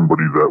have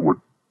somebody that would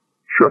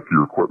check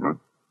your equipment,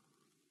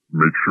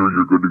 make sure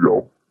you're good to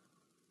go.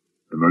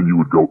 And then you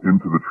would go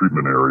into the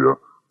treatment area,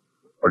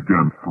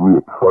 again, through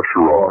a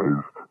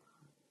pressurized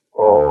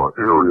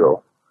area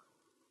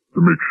to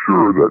make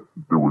sure that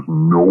there was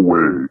no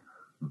way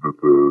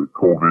that the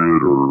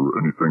COVID or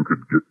anything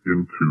could get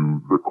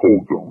into the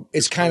cold zone.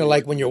 It's kind of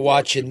like when you're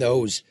watching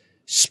those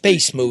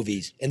space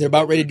movies and they're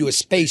about ready to do a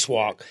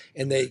spacewalk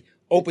and they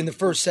open the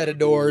first set of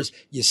doors,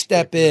 you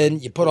step in,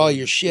 you put all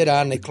your shit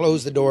on, they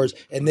close the doors,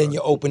 and then you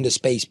open the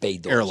space bay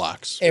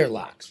doors.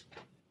 Airlocks.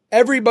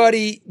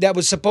 Everybody that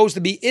was supposed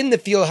to be in the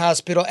field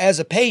hospital as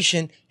a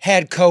patient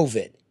had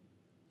COVID.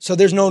 So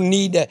there's no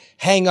need to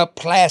hang up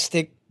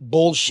plastic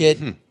bullshit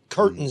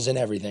curtains and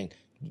everything.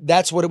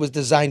 That's what it was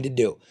designed to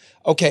do.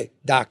 Okay,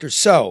 doctor,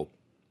 so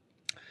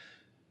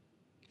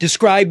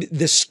describe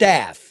the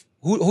staff.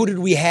 Who did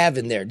we have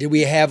in there? Did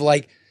we have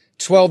like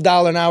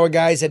 $12 an hour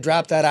guys that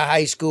dropped out of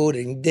high school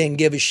and didn't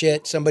give a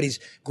shit? Somebody's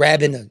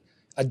grabbing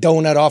a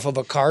donut off of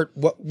a cart.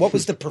 What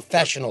was the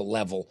professional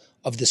level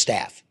of the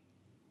staff?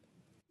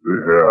 They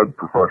had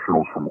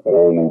professionals from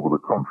all over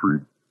the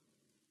country.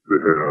 They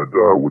had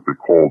what they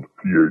called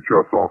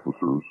PHS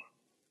officers,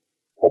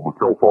 public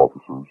health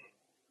officers,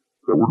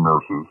 that were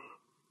nurses.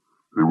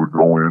 They would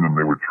go in and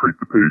they would treat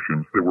the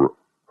patients. They were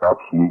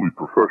absolutely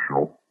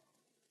professional,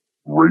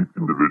 great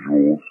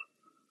individuals,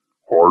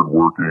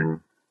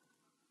 hardworking.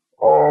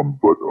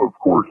 But of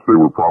course, they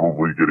were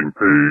probably getting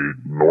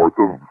paid north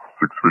of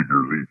 6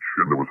 figures each,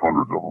 and there was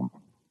hundreds of them.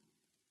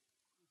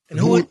 And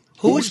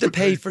who was to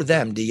pay for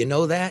them? Do you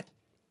know that?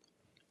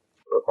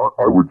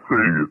 I would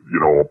say,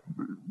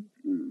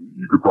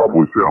 you could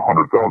probably say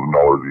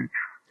 $100,000 each.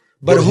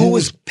 But who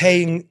was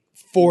paying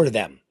for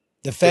them?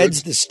 The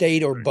feds, the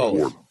state, or both?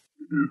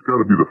 It's got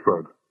to be the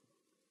Fed.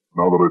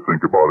 Now that I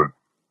think about it,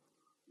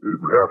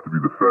 it would have to be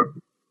the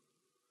Fed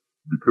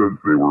because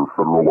they were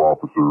federal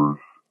officers,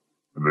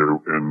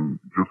 and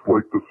just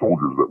like the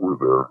soldiers that were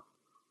there,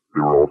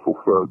 they were also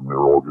fed, and they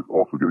were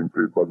also getting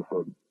paid by the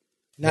Fed.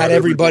 Not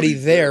everybody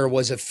there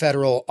was a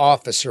federal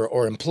officer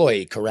or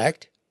employee,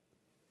 correct?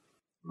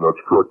 That's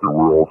correct. There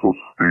were also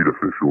state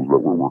officials that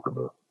were working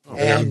there.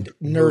 And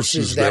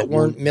nurses that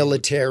weren't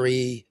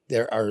military,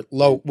 there are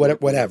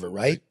whatever,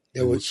 right?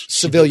 There was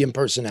civilian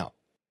personnel.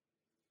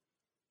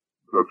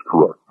 That's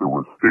correct. There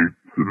was state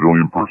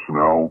civilian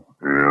personnel,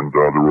 and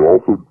there were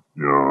also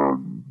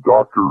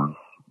doctors.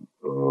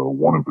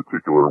 One in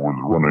particular was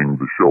running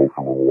the show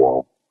for a little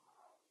while.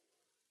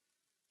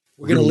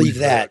 We're going to leave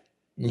that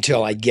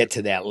until I get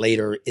to that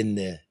later in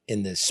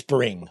the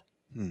spring.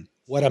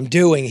 What I'm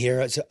doing here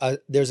is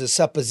there's a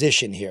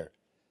supposition here.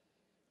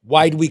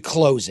 Why'd we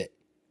close it?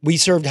 We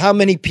served how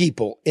many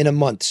people in a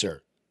month,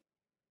 sir?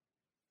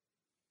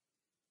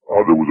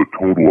 There was a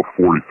total of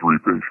 43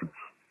 patients.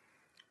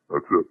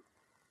 That's it.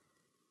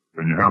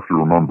 And you have to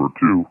remember,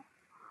 too,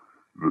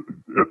 that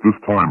at this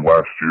time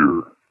last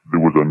year, there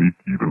was an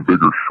even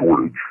bigger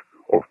shortage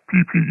of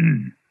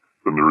PPE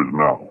than there is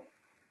now.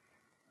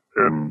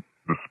 And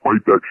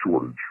despite that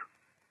shortage,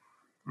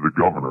 the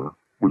governor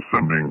was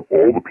sending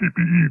all the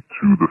PPE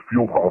to the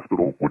field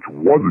hospital, which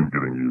wasn't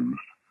getting used,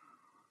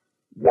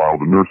 while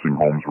the nursing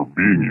homes were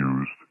being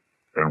used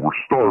and were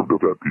starved of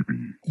that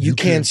PPE. You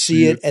can't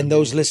see it, and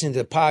those listening to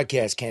the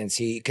podcast can't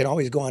see it. You can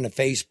always go on to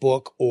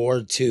Facebook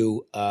or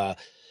to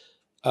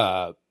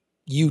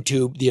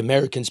YouTube, the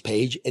Americans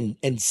page,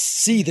 and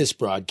see this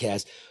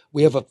broadcast.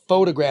 We have a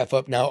photograph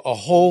up now, a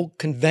whole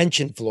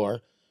convention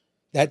floor.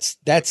 That's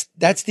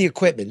the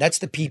equipment. That's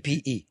the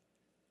PPE,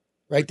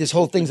 right? This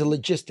whole thing's a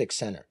logistics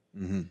center.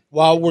 Mm-hmm.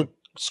 While we're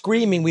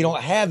screaming we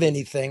don't have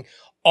anything,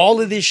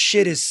 all of this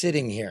shit is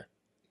sitting here.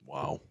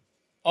 Wow.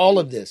 All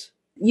of this.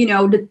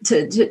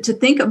 To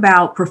think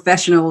about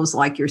professionals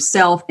like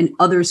yourself and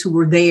others who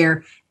were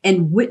there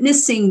and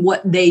witnessing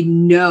what they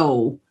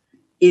know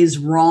is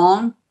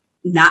wrong,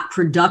 not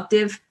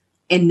productive,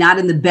 and not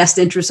in the best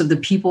interest of the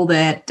people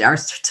that are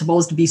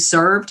supposed to be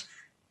served.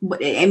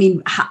 I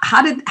mean,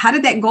 how did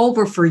that go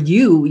over for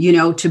you,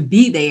 to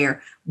be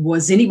there?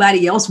 Was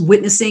anybody else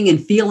witnessing and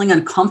feeling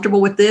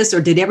uncomfortable with this? Or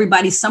did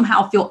everybody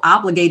somehow feel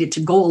obligated to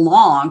go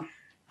along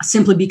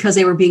simply because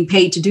they were being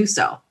paid to do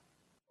so?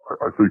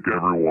 I think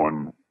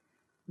everyone,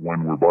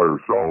 when we're by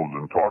ourselves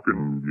and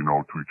talking,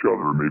 to each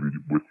other, maybe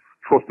with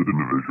trusted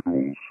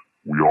individuals,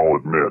 we all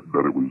admit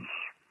that it was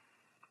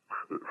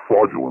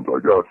fraudulent, I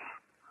guess.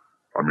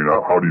 I mean,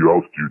 how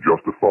else do you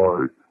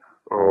justify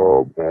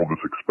all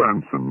this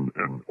expense and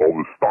all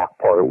this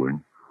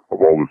stockpiling of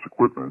all this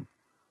equipment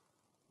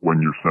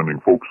when you're sending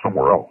folks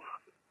somewhere else?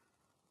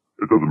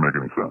 It doesn't make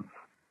any sense.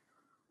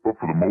 But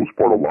for the most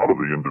part, a lot of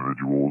the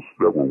individuals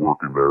that were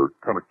working there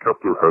kind of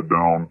kept their head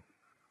down,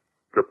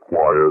 kept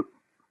quiet,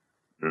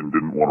 and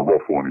didn't want to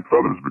ruffle any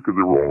feathers because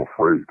they were all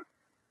afraid.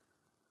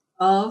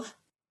 Of?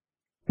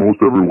 Most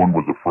everyone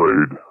was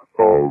afraid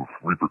of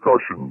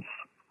repercussions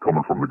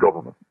coming from the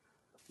government.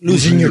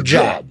 Losing your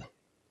job.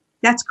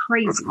 That's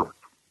crazy. That's correct.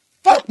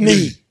 Fuck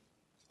me.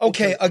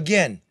 Okay,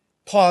 again,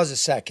 pause a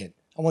second.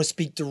 I want to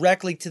speak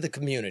directly to the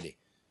community.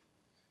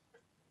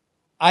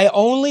 I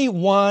only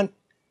want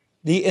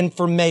the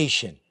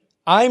information.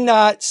 I'm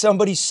not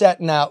somebody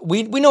setting out.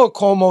 We know what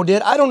Cuomo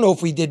did. I don't know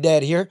if we did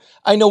that here.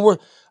 I know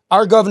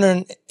our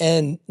governor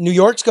and New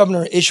York's governor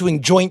are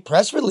issuing joint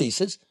press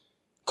releases,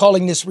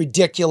 calling this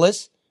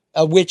ridiculous,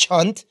 a witch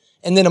hunt,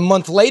 and then a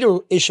month later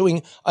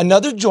issuing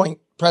another joint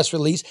press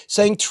release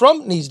saying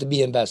Trump needs to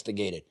be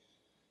investigated.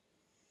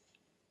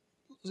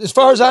 As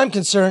far as I'm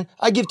concerned,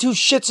 I give two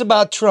shits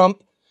about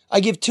Trump. I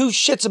give two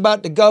shits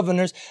about the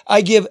governors.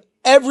 I give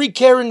every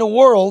care in the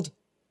world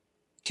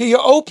to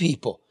your old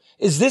people.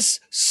 Is this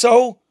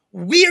so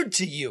weird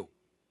to you?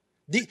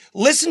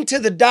 Listen to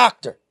the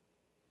doctor.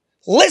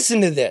 Listen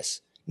to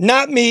this.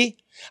 Not me.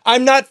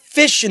 I'm not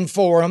fishing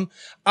for him.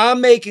 I'm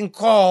making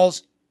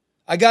calls.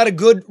 I got a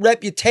good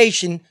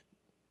reputation.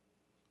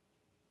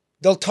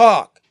 They'll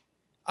talk.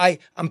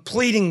 I'm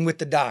pleading with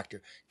the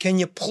doctor. Can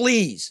you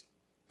please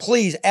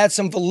add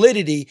some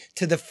validity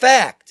to the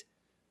fact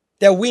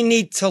that we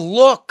need to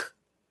look.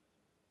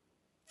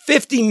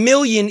 50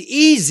 million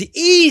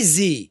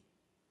easy.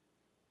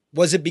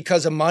 Was it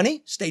because of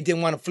money? State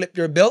didn't want to flip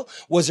their bill.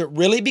 Was it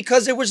really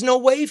because there was no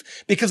wave?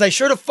 Because I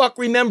sure the fuck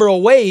remember a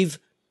wave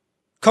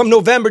come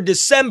November,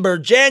 December,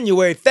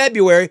 January,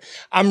 February.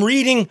 I'm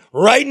reading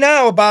right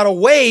now about a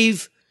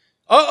wave.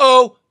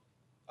 Uh-oh,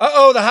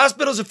 the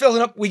hospitals are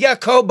filling up. We got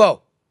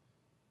Kobo.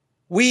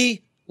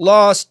 We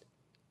lost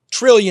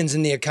trillions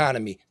in the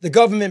economy. The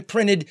government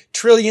printed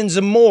trillions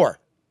and more.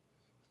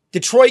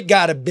 Detroit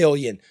got $1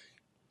 billion.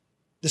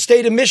 The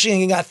state of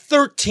Michigan got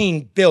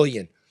 $13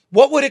 billion.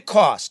 What would it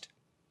cost?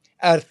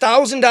 At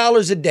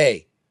 $1,000 a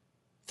day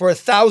for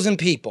 1,000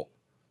 people.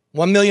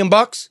 $1 million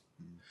bucks?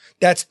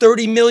 That's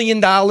 $30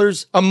 million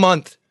a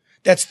month.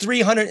 That's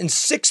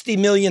 $360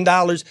 million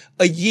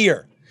a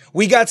year.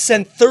 We got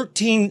sent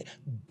 $13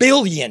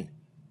 billion.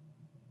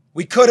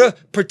 We could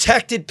have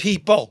protected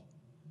people.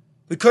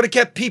 We could have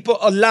kept people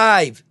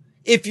alive.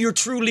 If you're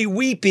truly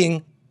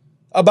weeping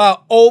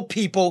about old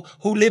people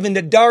who live in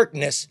the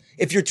darkness,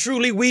 if you're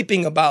truly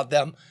weeping about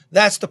them,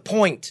 that's the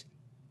point.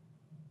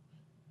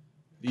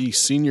 The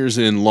seniors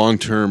in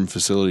long-term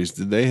facilities,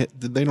 did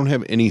they don't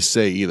have any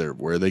say either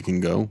where they can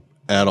go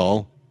at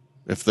all?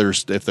 If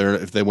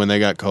they when they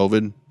got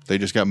COVID, they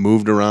just got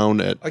moved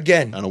around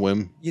on a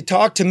whim. You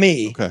talk to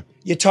me. Okay.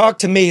 You talk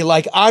to me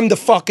like I'm the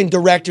fucking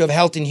director of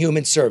Health and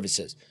Human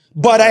Services.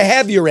 But I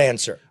have your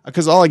answer.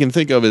 Because all I can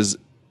think of is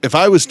if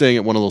I was staying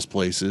at one of those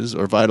places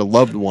or if I had a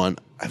loved one,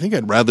 I think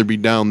I'd rather be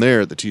down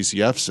there at the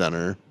TCF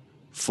Center,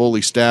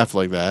 fully staffed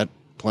like that,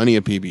 plenty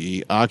of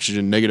PPE,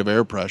 oxygen, negative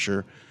air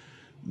pressure,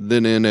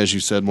 than in, as you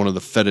said, one of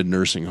the fetid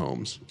nursing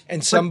homes.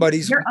 And there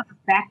are other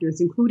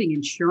factors, including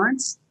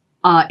insurance,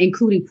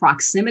 including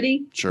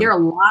proximity. Sure. There are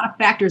a lot of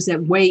factors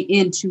that weigh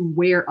into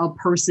where a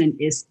person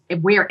is,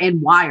 where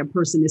and why a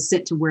person is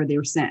sent to where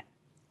they're sent.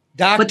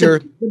 Doctor.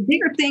 But the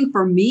bigger thing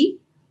for me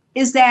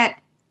is that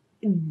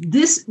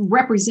this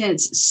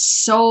represents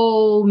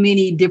so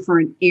many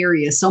different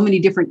areas, so many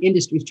different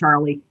industries,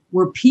 Charlie,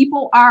 where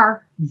people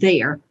are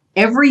there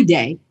every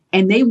day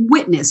and they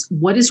witness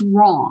what is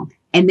wrong.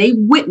 And they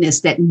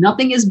witness that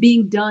nothing is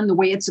being done the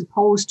way it's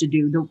supposed to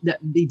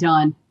be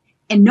done.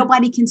 And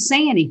nobody can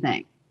say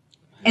anything.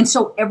 And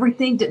so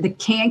everything, the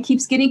can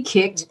keeps getting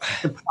kicked.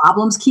 The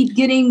problems keep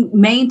getting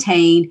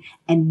maintained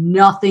and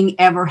nothing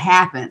ever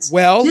happens.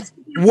 Well,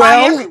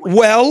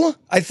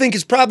 I think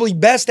it's probably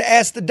best to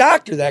ask the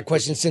doctor that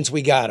question since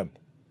we got him.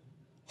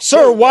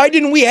 Sir, why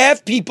didn't we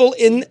have people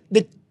in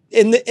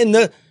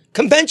the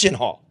convention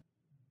hall?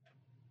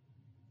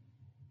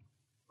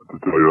 To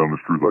tell you the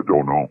honest truth, I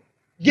don't know.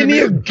 Give me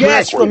a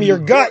guess from your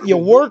gut. You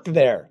work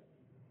there.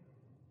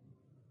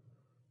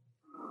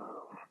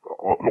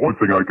 The only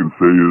thing I can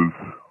say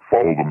is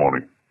follow the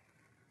money.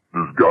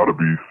 There's got to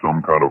be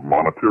some kind of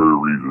monetary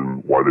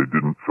reason why they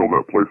didn't fill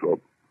that place up.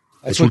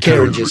 That's what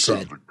Karen just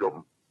said.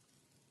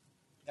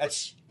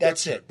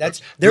 That's it.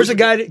 There's a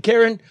guy,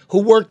 Karen,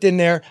 who worked in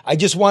there. I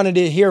just wanted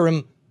to hear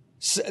him.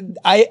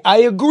 I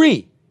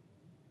agree.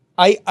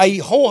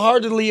 I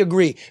wholeheartedly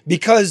agree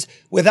because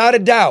without a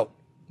doubt,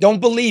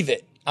 don't believe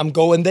it. I'm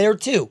going there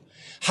too.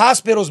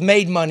 Hospitals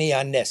made money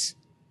on this.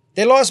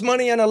 They lost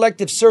money on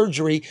elective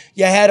surgery.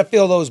 You had to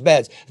fill those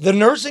beds. The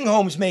nursing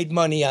homes made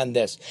money on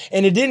this.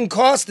 And it didn't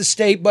cost the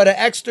state but an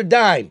extra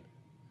dime.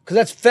 Because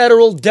that's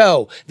federal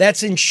dough.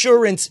 That's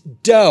insurance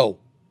dough.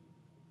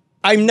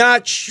 I'm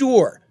not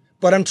sure.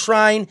 But I'm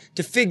trying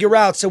to figure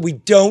out so we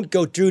don't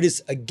go through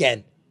this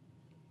again.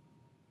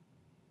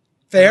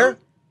 Fair?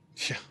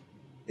 Yeah.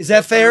 Is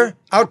that fair?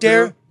 Out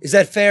there? Is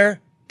that fair?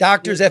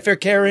 Doctor, is that fair?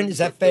 Karen, is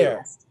that fair?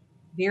 Yes,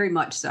 very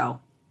much so.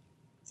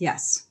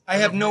 Yes. I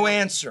have no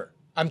answer.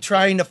 I'm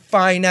trying to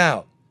find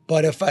out.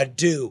 But if I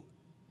do,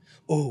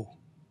 ooh.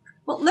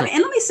 Well, let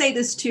me say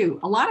this too.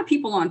 A lot of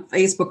people on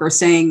Facebook are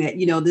saying that,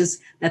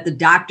 that the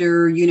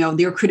doctor,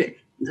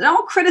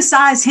 don't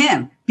criticize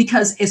him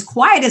because as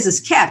quiet as it's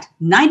kept,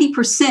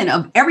 90%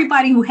 of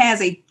everybody who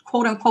has a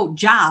quote unquote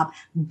job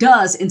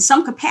does in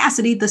some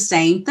capacity the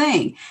same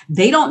thing.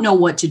 They don't know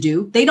what to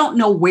do. They don't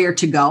know where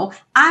to go.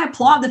 I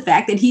applaud the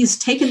fact that he's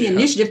taken the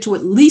initiative to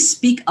at least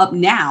speak up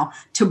now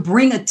to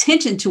bring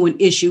attention to an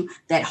issue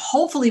that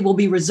hopefully will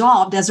be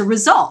resolved as a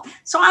result.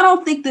 So I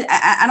don't think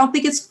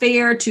it's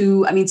fair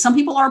to, I mean, some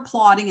people are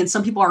applauding and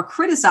some people are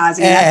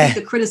criticizing. And I think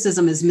the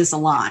criticism is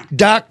misaligned.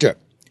 Doctor,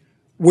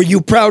 were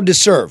you proud to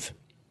serve?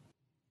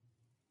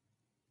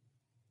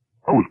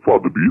 I was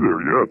proud to be there,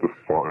 yeah,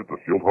 at the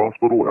field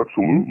hospital,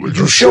 absolutely. Did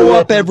you show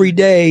up every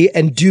day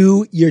and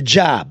do your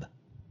job?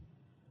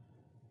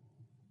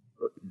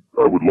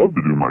 I would love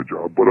to do my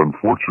job, but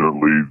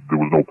unfortunately, there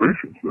was no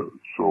patients there.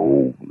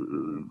 So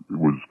it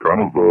was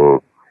kind of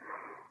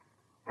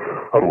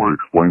how do I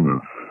explain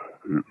this?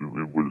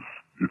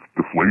 It's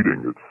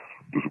deflating. It's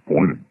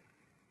disappointing.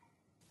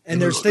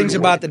 And there's things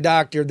about the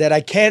doctor that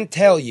I can't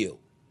tell you.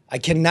 I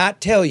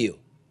cannot tell you.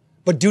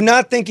 But do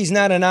not think he's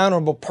not an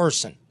honorable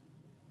person.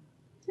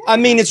 I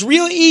mean, it's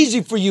real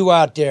easy for you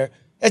out there.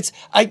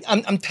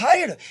 I'm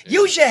tired of it.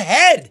 Use your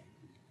head.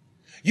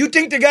 You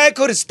think the guy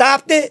could have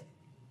stopped it?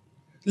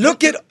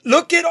 Look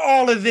at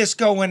all of this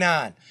going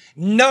on.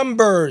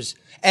 Numbers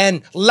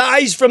and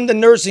lies from the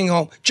nursing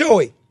home.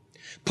 Joey,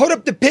 put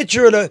up the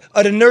picture of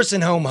the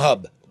nursing home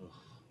hub.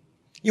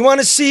 You want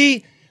to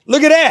see?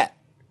 Look at that.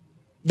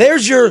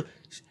 There's your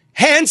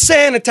hand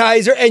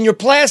sanitizer and your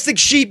plastic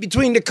sheet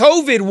between the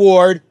COVID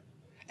ward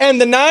and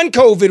the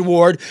non-COVID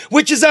ward,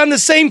 which is on the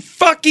same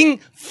fucking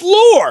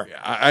floor.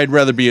 I'd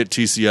rather be at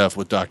TCF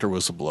with Dr.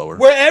 Whistleblower.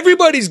 Where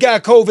everybody's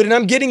got COVID and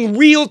I'm getting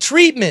real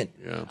treatment.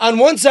 Yeah. On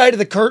one side of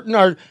the curtain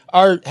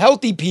are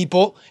healthy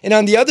people, and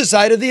on the other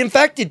side are the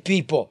infected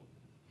people.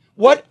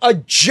 What a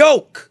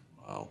joke.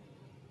 Wow.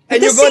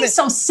 And this seems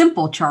so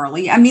simple,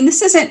 Charlie. I mean,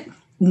 this isn't,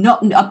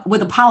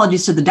 with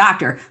apologies to the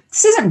doctor,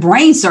 this isn't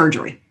brain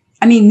surgery.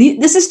 I mean,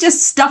 this is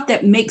just stuff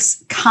that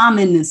makes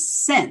common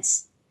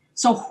sense.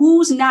 So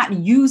who's not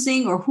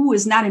using or who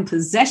is not in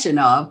possession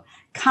of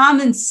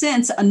common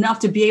sense enough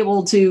to be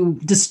able to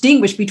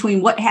distinguish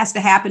between what has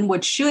to happen,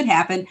 what should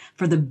happen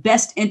for the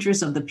best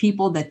interest of the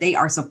people that they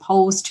are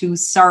supposed to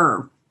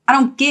serve? I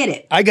don't get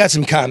it. I got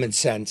some common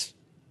sense.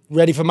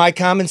 Ready for my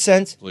common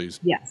sense? Please.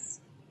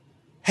 Yes.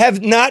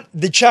 Have not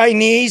the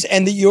Chinese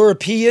and the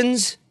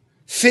Europeans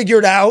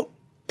figured out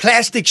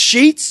plastic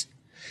sheets?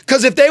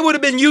 Because if they would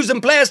have been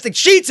using plastic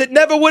sheets, it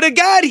never would have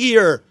got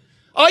here.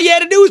 All you had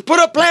to do was put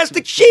up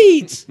plastic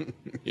sheets.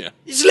 Yeah.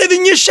 Just live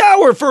in your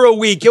shower for a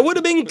week. It would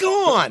have been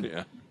gone.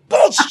 Yeah.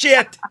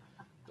 Bullshit.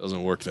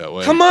 Doesn't work that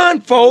way. Come on,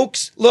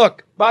 folks.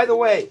 Look, by the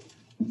way,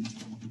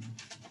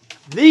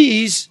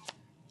 these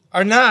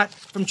are not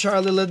from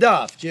Charlie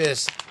LaDuff,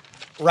 just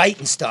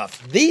writing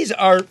stuff. These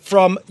are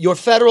from your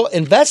federal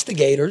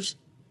investigators.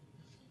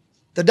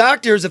 The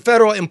doctor is a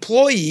federal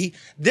employee.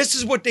 This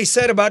is what they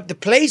said about the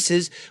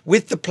places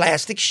with the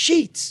plastic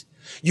sheets.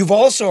 You've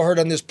also heard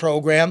on this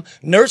program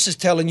nurses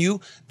telling you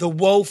the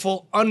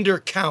woeful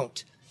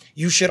undercount.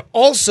 You should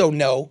also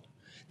know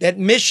that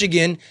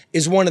Michigan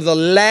is one of the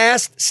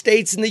last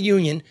states in the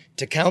union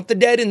to count the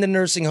dead in the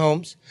nursing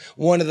homes,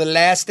 one of the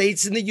last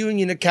states in the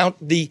union to count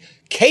the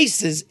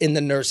cases in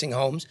the nursing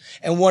homes,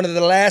 and one of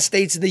the last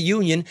states in the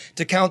union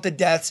to count the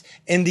deaths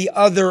in the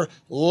other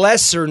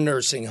lesser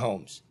nursing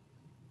homes.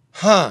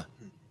 Huh.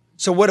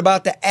 So what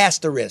about the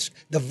asterisk,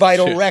 the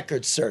vital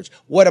records search?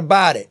 What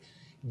about it?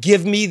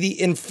 Give me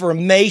the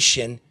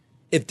information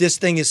if this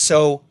thing is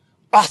so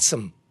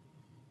awesome.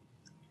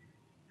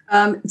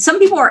 Some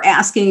people are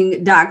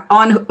asking, Doc,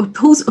 on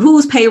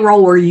whose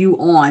payroll were you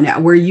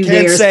on? Were you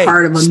there as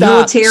part of a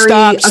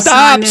military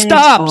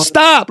assignment?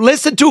 Stop.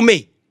 Listen to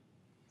me.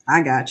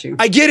 I got you.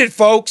 I get it,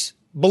 folks.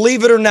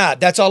 Believe it or not.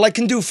 That's all I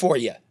can do for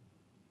you.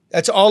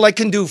 That's all I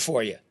can do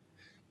for you.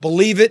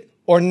 Believe it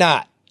or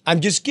not.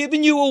 I'm just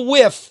giving you a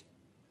whiff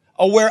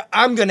of where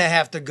I'm going to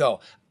have to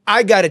go.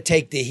 I got to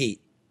take the heat.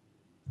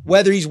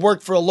 Whether he's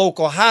worked for a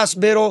local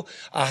hospital,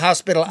 a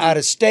hospital out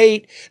of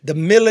state, the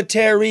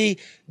military,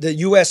 the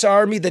U.S.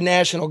 Army, the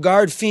National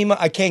Guard, FEMA,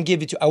 I can't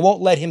give it to. I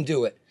won't let him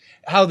do it.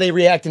 How are they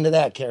reacting to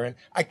that, Karen?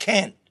 I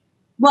can't.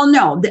 Well,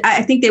 no,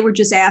 I think they were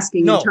just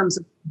asking in terms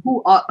of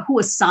who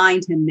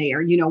assigned him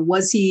there. You know,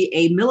 was he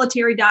a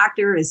military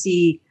doctor? Is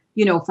he,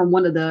 from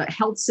one of the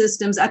health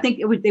systems? I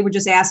think they were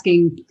just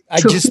asking.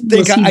 I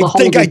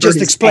think I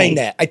just explained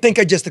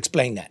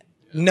that.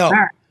 No,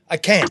 right. I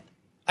can't.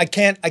 I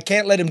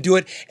can't let him do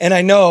it. And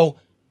I know.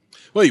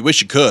 Well, you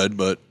wish you could,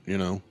 but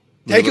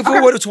take it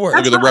for what it's worth.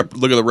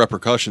 Look at the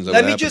repercussions.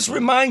 Let me just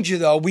remind you,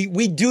 though,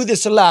 we do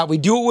this a lot. We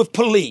do it with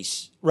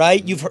police,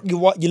 right? You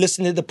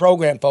listen to the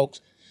program,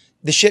 folks.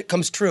 The shit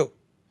comes true.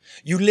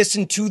 You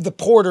listen to the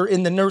porter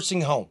in the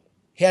nursing home.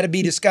 He had to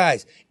be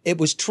disguised. It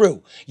was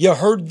true. You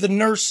heard the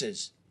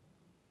nurses.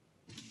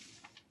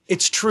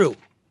 It's true.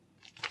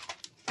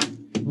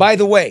 By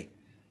the way,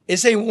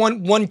 this ain't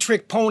one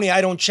trick pony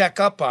I don't check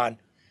up on.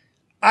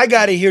 I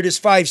got to hear this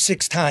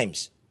 5-6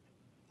 times.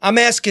 I'm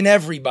asking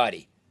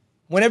everybody.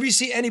 Whenever you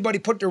see anybody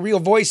put their real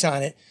voice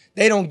on it,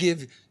 they don't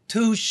give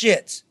two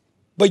shits.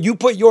 But you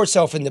put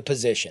yourself in the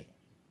position.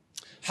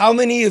 How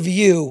many of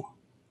you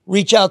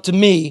reach out to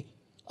me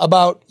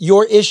about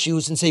your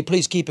issues and say,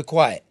 please keep it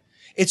quiet.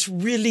 It's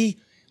really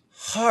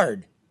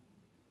hard.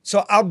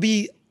 So I'll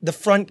be the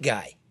front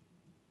guy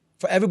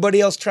for everybody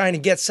else trying to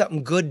get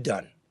something good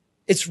done.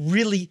 It's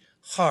really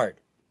hard.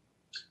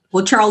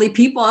 Well, Charlie,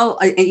 people,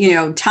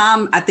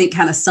 Tom, I think,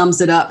 kind of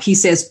sums it up. He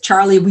says,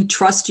 Charlie, we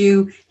trust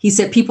you. He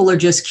said people are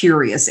just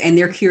curious and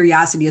their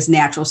curiosity is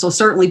natural. So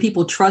certainly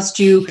people trust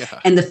you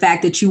and the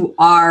fact that you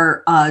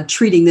are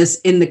treating this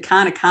in the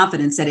kind of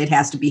confidence that it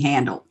has to be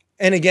handled.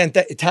 And again,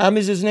 Tom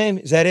is his name.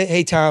 Is that it?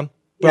 Hey, Tom,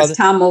 brother. Yes,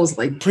 Tom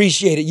Mosley.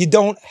 Appreciate it. You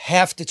don't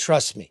have to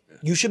trust me.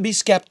 You should be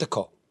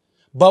skeptical.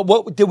 But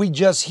what did we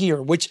just hear?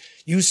 Which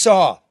you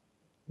saw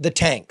the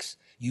tanks.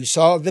 You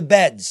saw the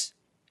beds.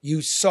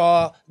 You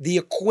saw the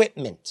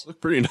equipment.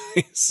 Look pretty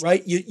nice.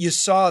 Right? You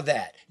saw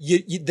that.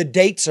 The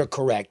dates are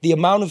correct. The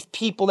amount of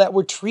people that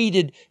were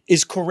treated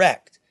is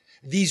correct.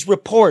 These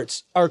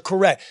reports are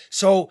correct.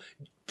 So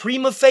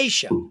prima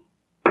facie,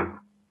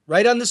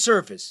 right on the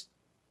surface,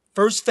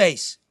 first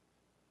face,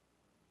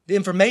 the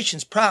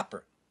information's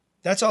proper.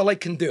 That's all I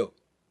can do.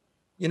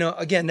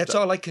 Again, that's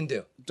all I can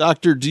do.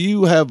 Doctor, do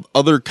you have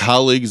other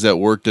colleagues that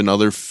worked in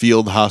other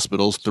field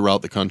hospitals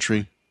throughout the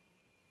country?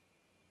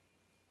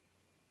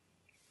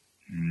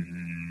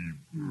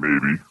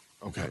 Maybe.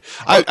 Okay.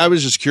 I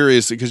was just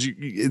curious because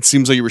it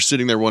seems like you were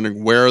sitting there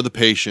wondering, where are the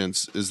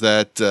patients? Is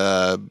that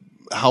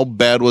how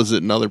bad was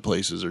it in other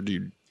places, or do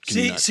you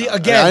see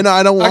again?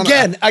 I don't want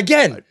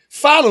again.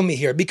 Follow me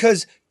here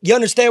because you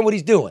understand what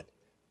he's doing.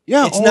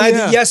 Yeah, it's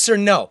neither yes or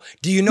no.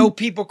 Do you know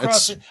people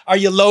crossing? Are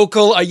you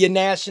local? Are you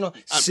national?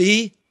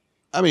 See,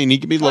 I mean, he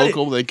could be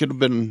local. They could have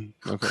been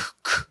okay.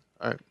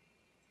 All right,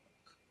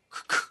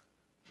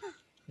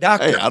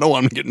 doctor. Hey, I don't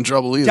want to get in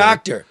trouble either.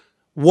 Doctor,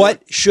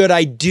 what should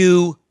I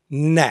do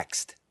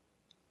next?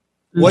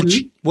 What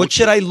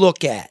should I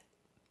look at?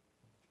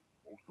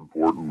 Most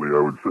importantly, I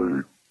would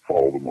say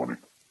follow the money.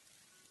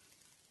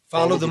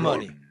 Follow the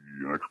money.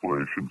 An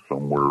explanation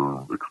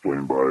somewhere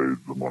explained by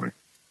the money.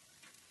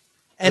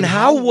 And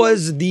how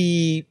was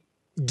the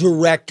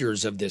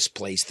directors of this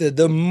place, the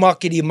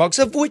muckety mucks,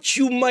 of which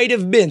you might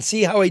have been?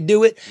 See how I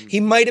do it? He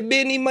might have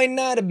been, he might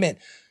not have been.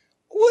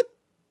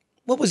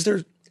 What was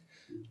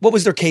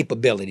their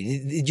capability?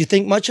 Did you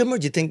think much of them, or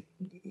did you think,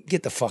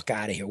 get the fuck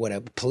out of here? What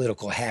a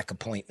political hack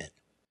appointment.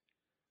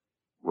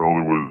 Well,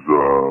 it was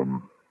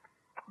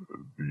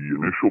the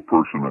initial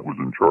person that was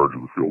in charge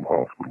of the field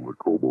hospital at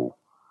Cobo.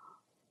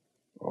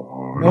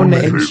 No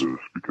names. I say this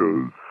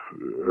because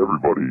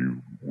everybody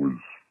was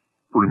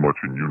pretty much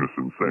in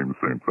unison saying the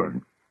same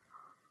thing.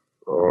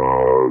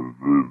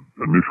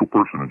 The initial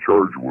person in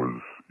charge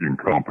was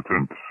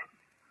incompetent,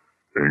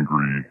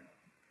 angry,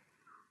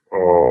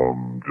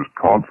 just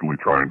constantly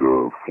trying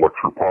to flex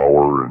her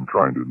power and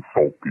trying to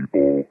insult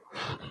people,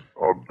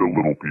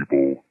 belittle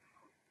people.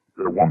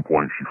 At one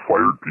point, she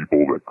fired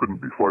people that couldn't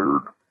be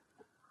fired.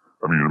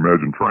 I mean,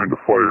 imagine trying to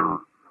fire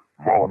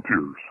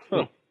volunteers.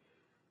 Huh.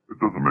 It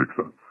doesn't make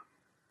sense.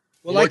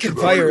 Well,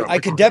 I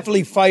could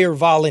definitely fire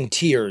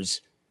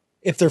volunteers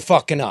if they're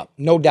fucking up.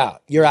 No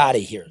doubt. You're out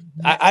of here.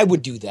 I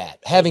would do that.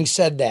 Having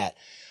said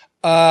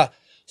that,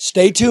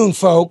 stay tuned,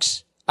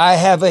 folks. I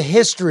have a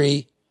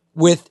history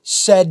with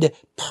said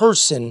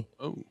person.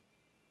 Oh.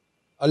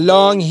 A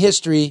long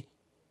history,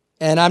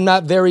 and I'm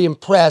not very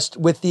impressed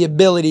with the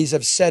abilities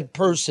of said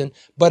person.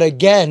 But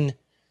again,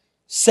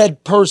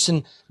 said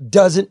person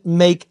doesn't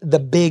make the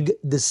big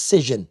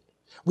decision.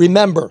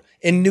 Remember,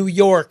 in New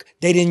York,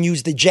 they didn't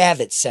use the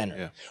Javits Center.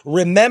 Yeah.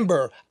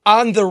 Remember,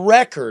 on the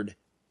record,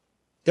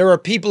 there are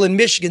people in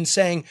Michigan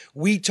saying,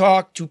 we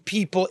talk to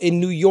people in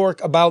New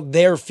York about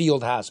their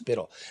field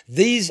hospital.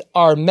 These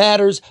are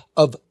matters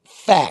of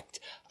fact.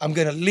 I'm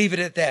going to leave it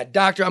at that.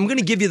 Doctor, I'm going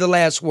to give you the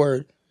last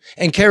word.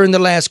 And Karen, the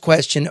last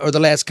question or the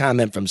last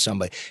comment from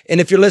somebody. And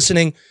if you're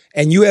listening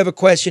and you have a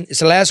question, it's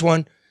the last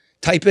one.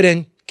 Type it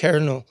in.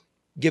 Karen will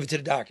give it to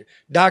the doctor.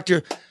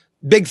 Doctor,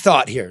 big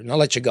thought here, and I'll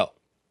let you go.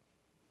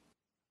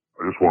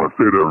 I just want to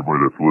say to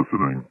everybody that's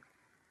listening,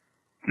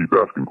 keep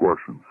asking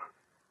questions.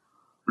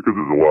 Because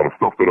there's a lot of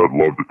stuff that I'd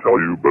love to tell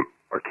you, but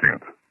I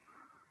can't.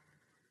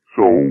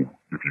 So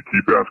if you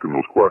keep asking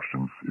those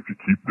questions, if you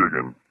keep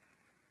digging,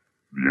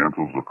 the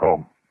answers will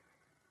come.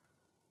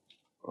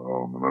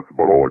 And that's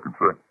about all I can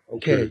say.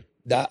 Okay.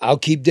 I'll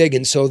keep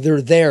digging. So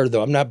they're there,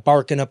 though. I'm not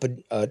barking up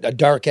a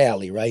dark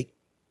alley, right?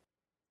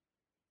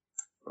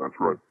 That's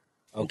right.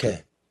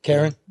 Okay.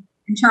 Karen?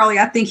 And Charlie,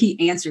 I think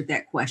he answered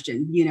that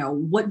question.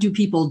 What do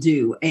people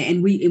do?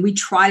 And we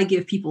try to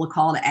give people a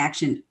call to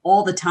action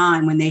all the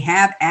time when they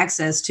have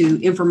access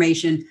to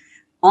information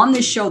on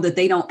this show that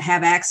they don't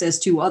have access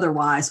to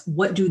otherwise.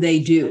 What do they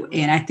do?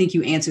 And I think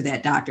you answered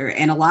that, Doctor.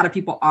 And a lot of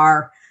people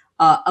are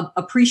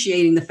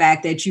appreciating the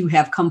fact that you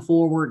have come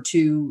forward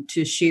to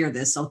share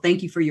this. So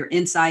thank you for your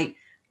insight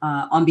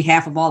on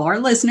behalf of all our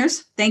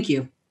listeners. Thank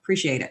you.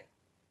 Appreciate it.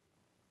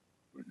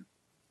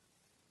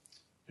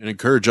 And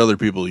encourage other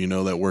people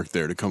that work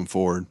there to come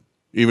forward,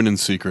 even in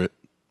secret.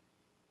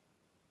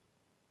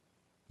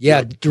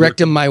 Yeah, direct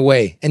them my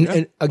way.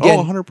 And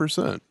again,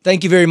 100%.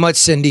 Thank you very much,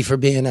 Cindy, for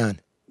being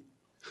on.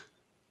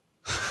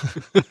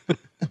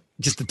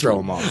 Just to throw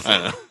him off. I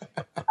know.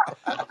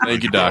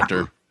 Thank you,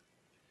 doctor.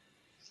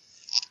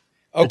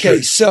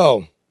 Okay,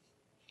 so.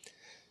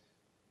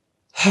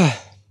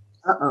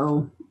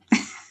 Uh-oh.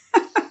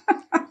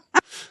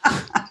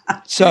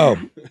 So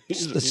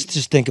let's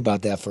just think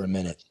about that for a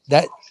minute.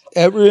 That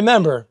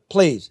remember,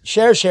 please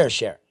share.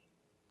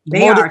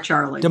 They are,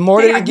 Charlie. The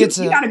more that it gets,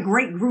 you got a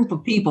great group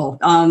of people.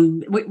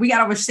 We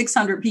got over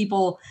 600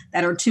 people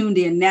that are tuned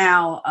in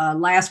now.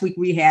 Last week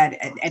we had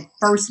at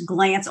first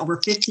glance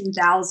over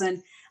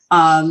 15,000.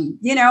 And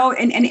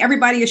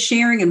everybody is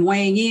sharing and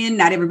weighing in.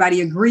 Not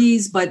everybody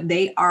agrees, but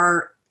they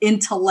are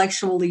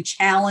intellectually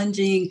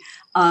challenging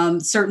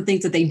certain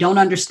things that they don't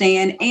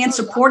understand and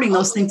supporting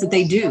those things that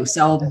they do.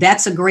 So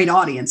that's a great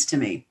audience to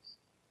me.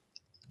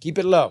 Keep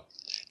it low.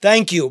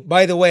 Thank you.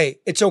 By the way,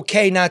 it's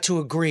okay not to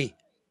agree.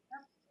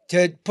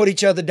 To put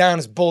each other down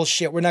is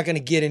bullshit. We're not going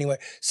to get anywhere.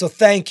 So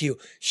thank you.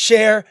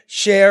 Share.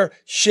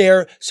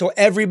 So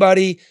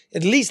everybody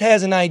at least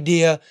has an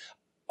idea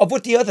of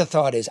what the other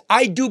thought is.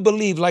 I do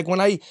believe, like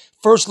when I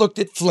first looked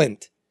at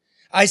Flint,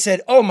 I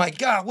said, oh my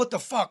God, what the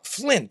fuck,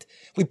 Flint?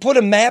 We put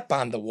a map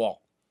on the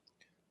wall.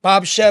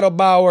 Bob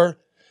Schettelbauer,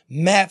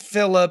 Matt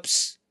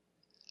Phillips,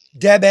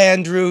 Deb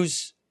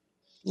Andrews,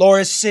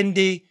 Laura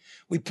Cindy.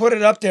 We put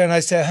it up there and I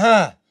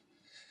said,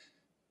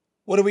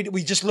 what do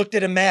we just looked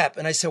at a map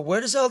and I said,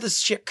 where does all this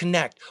shit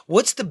connect?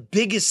 What's the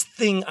biggest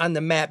thing on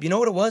the map? You know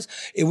what it was?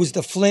 It was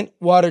the Flint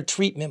water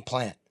treatment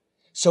plant.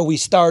 So we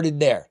started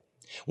there.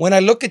 When I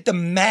look at the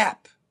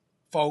map,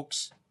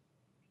 folks,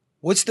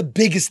 what's the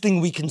biggest thing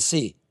we can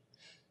see?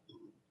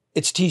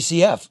 It's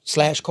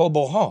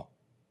TCF/Cobo Hall.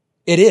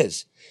 It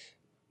is.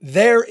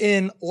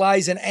 Therein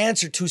lies an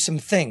answer to some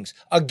things.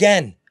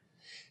 Again,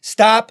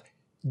 stop,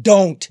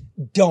 don't.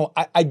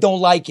 I don't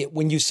like it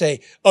when you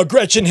say,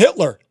 Gretchen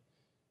Hitler.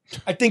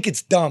 I think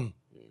it's dumb.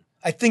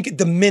 I think it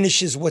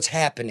diminishes what's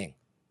happening.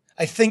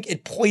 I think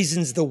it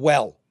poisons the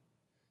well.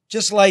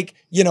 Just like,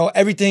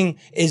 everything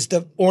is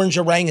the orange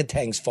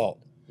orangutan's fault.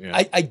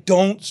 Yeah. I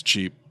don't. It's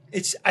cheap.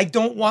 I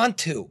don't want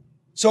to.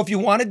 So if you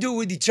want to do it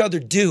with each other,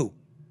 do.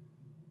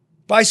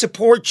 But I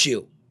support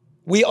you.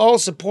 We all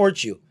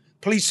support you.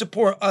 Please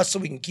support us so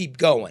we can keep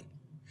going.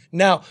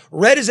 Now,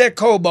 Red is at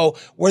Cobo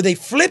where they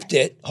flipped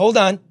it, hold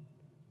on,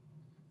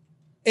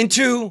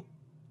 into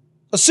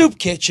a soup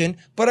kitchen,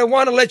 but I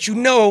want to let you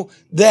know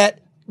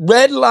that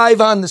Red Live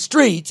on the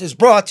Streets is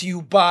brought to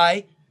you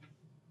by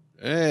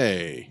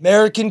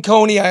American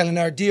Coney Island,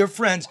 our dear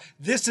friends.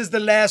 This is the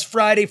last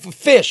Friday for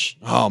fish.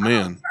 Oh,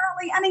 man.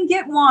 Charlie, I didn't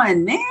get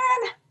one, man.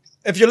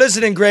 If you're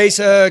listening, Grace,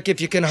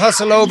 if you can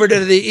hustle over to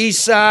the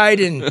east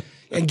side and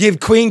give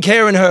Queen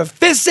Karen her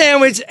fish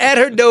sandwich at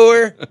her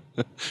door.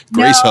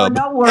 Grace Hub.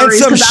 No worries.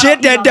 And some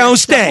shit that don't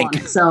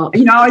stink. So,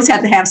 I always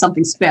have to have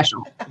something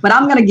special. But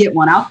I'm going to get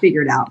one. I'll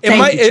figure it out.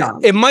 Thank you,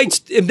 Charlie.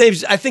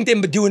 I think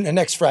they've been doing it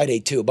next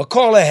Friday, too. But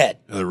call ahead.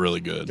 They're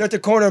really good. They're at the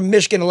corner of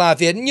Michigan and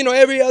Lafayette. And,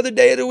 every other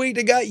day of the week,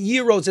 they got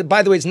gyros. And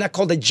by the way, it's not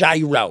called a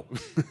gyro.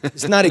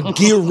 It's not a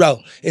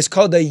gyro. It's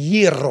called a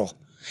gyro.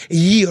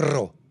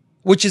 Gyro,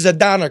 which is a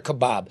doner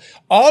kebab.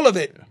 All of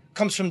it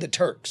comes from the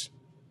Turks.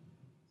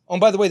 Oh,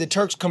 and by the way, the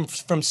Turks come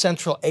from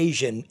Central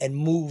Asia and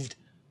moved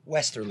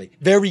westerly.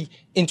 Very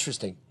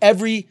interesting.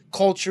 Every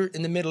culture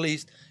in the Middle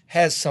East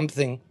has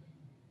something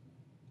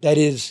that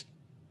is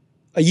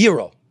a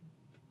gyro.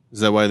 Is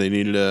that why they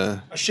needed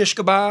a shish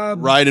kebab?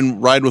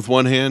 Ride with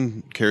one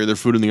hand, carry their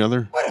food in the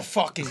other? What a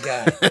fucking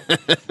guy.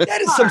 That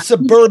is some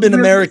suburban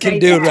American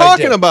dude right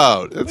talking there.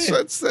 about.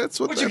 That's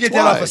what. Would you get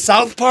that off of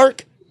South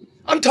Park?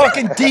 I'm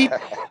talking deep.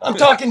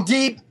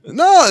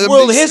 No,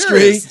 world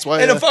history. That's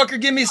why, and a fucker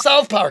give me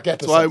South Park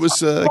episode. That's why it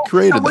was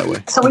created that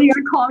way. So what are you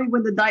going to call me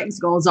when the dice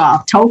goes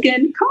off?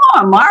 Token? Come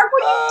on, Mark.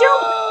 What are you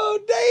doing? Oh,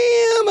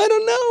 damn. I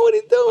don't know what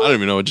he's doing. I don't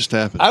even know what just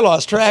happened. I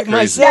lost track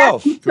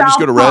myself. Can we just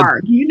go to Red?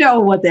 Park. You know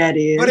what that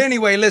is. But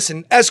anyway,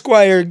 listen.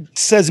 Esquire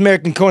says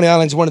American Coney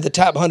Island is one of the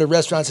top 100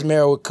 restaurants in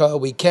America.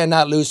 We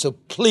cannot lose, so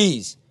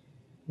please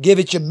give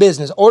it your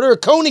business. Order a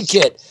Coney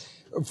kit.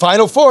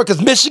 Final Four,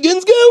 because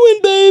Michigan's going,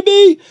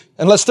 baby.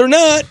 Unless they're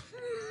not.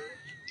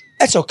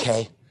 That's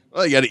okay.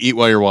 Well, you got to eat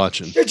while you're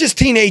watching. They're just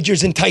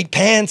teenagers in tight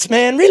pants,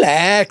 man.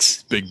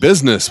 Relax. Big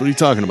business. What are you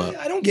talking about?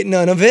 I don't get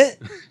none of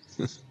it.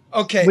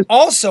 Okay.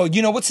 Also,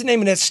 what's the name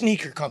of that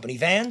sneaker company?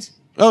 Vans?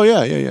 Oh,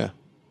 yeah.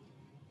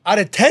 Out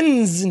of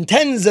tens and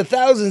tens of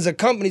thousands of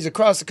companies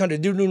across the country,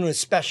 they're doing a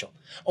special.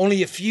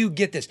 Only a few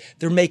get this.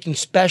 They're making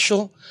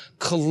special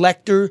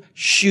collector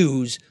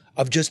shoes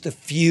of just a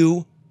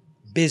few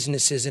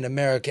businesses in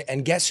America,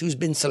 and guess who's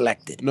been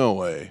selected? No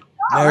way.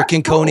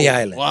 American Coney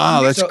Island.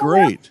 Wow, that's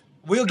great.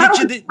 We'll get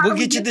you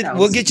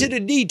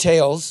the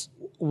details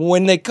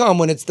when they come,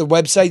 when the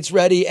website's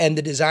ready and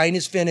the design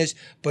is finished.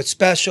 But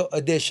special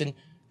edition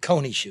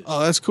Coney shoes. Oh,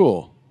 that's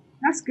cool.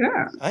 That's good.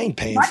 I ain't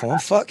paying for them.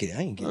 Fuck it.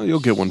 I ain't getting. You'll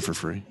get one for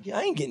free. Yeah,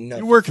 I ain't getting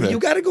nothing. You work there. You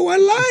got to go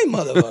online,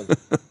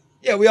 motherfucker.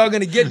 Yeah, we all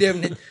gonna get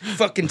them and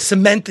fucking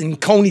cement and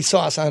Coney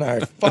sauce on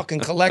our fucking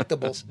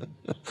collectibles.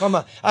 Come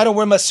on, I don't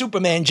wear my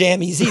Superman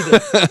jammies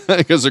either.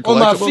 Because they're Or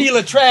my collectible.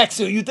 Fila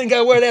tracksuit. You think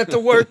I wear that to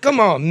work? Come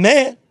on,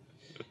 man.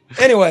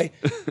 Anyway,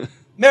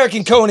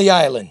 American Coney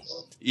Island.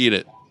 Eat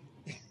it.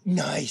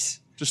 Nice.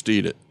 Just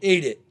eat it.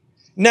 Eat it.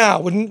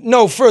 Now, with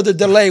no further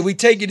delay, we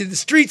take you to the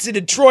streets of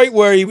Detroit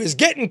where he was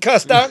getting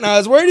cussed out, and I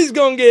was worried he's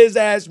going to get his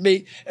ass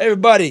beat.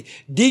 Everybody,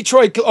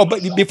 Detroit. Oh,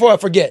 but before I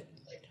forget,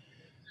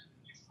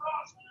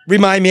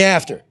 remind me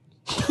after.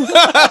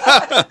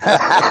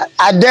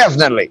 I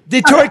definitely.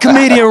 Detroit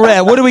comedian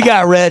Red. What do we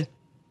got, Red?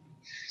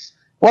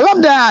 Well,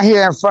 I'm down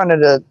here in front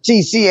of the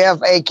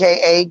TCF,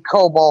 aka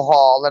Cobo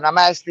Hall, and I'm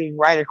actually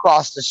right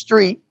across the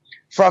street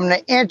from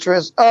the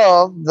entrance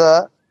of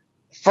the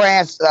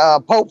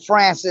Pope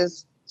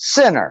Francis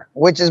Center,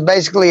 which is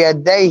basically a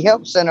day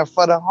help center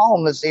for the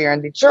homeless here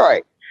in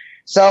Detroit.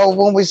 So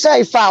when we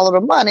say follow the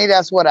money,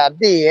 that's what I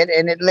did,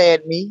 and it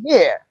led me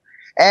here.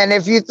 And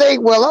if you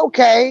think, well,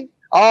 okay,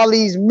 all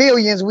these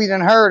millions we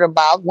done heard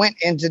about went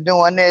into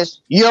doing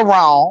this, you're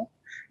wrong.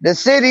 The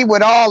city,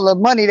 with all the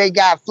money they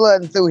got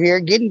flooding through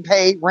here, getting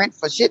paid rent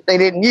for shit they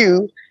didn't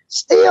use,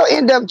 still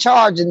end up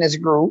charging this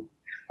group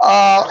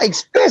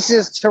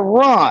expenses to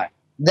run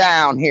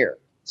down here.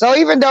 So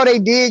even though they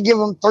did give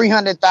them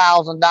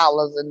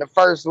 $300,000 in the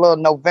first little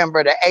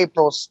November to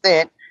April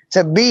stint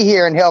to be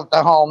here and help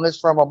the homeless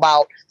from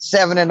about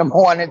 7 in the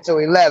morning to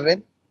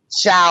 11,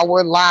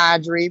 shower,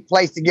 laundry,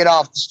 place to get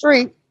off the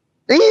street,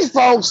 these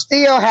folks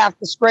still have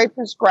to scrape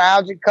and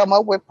scrounge and come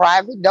up with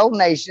private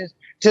donations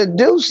to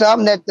do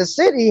something that the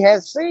city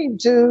has seemed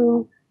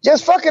to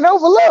just fucking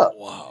overlook.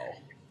 Wow.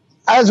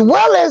 As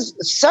well as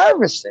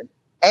servicing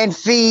and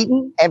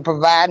feeding and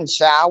providing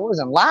showers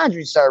and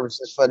laundry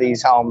services for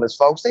these homeless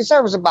folks. They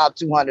service about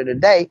 200 a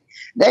day.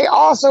 They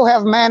also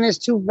have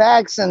managed to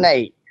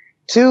vaccinate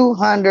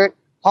 200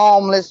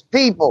 homeless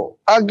people.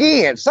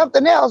 Again,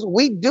 something else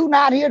we do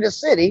not hear the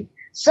city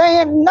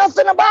saying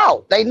nothing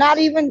about. They not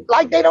even,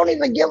 like they don't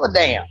even give a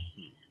damn.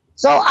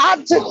 So I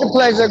took the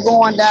pleasure of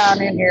going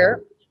down in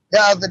here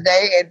the other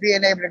day and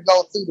being able to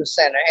go through the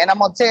center. And I'm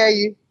going to tell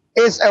you,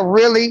 it's a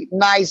really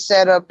nice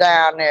setup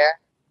down there.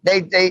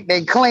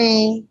 They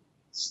clean,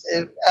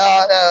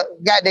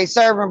 they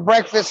serving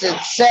breakfast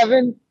at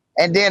 7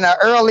 and then an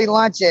early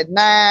lunch at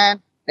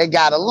 9. They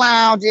got a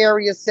lounge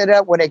area set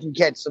up where they can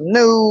catch some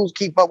news,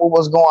 keep up with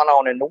what's going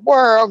on in the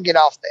world, get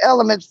off the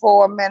elements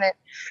for a minute.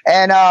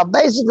 And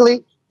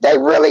basically, they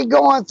really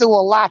going through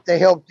a lot to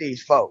help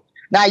these folks.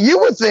 Now, you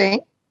would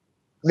think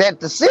that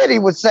the city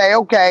would say,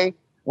 okay,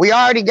 we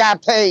already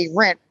got paid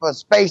rent for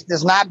space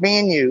that's not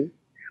being used.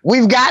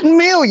 We've gotten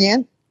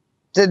millions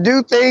to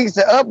do things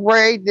to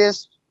upgrade the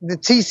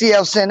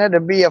TCF Center to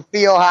be a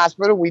field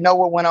hospital. We know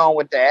what went on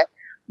with that.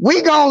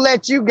 We gonna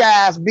let you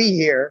guys be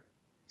here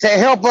to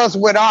help us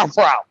with our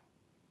problem.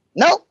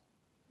 Nope.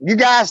 You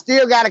guys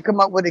still got to come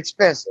up with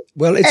expenses.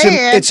 Well,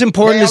 it's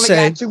important to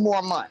say. Got 2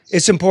 more months.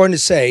 It's important to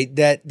say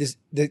that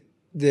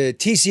the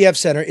TCF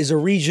Center is a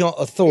regional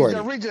authority.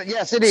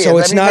 Yes, it is. So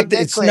it's not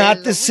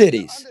the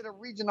cities. Under the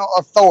regional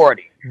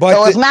authority. But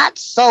so it's not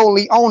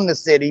solely on the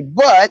city,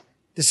 but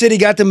the city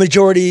got the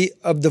majority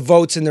of the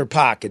votes in their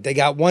pocket. They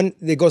got one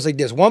that goes like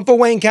this: one for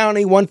Wayne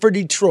County, one for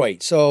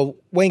Detroit. So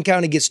Wayne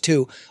County gets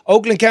 2,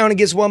 Oakland County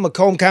gets 1,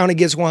 Macomb County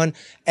gets 1,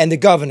 and the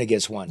governor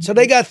gets 1. So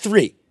they got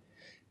 3.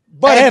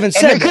 But having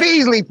said they could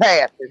easily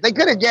pass it. They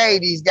could have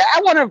gave these guys.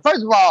 I want to,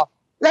 first of all,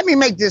 let me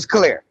make this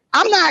clear.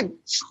 I'm not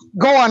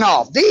going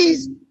off.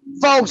 These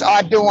folks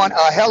are doing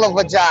a hell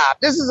of a job.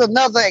 This is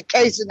another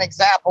case and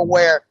example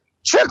where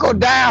trickle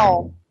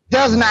down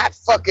does not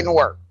fucking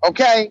work.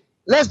 Okay?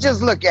 Let's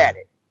just look at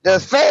it. The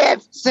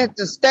Fed sent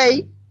the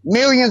state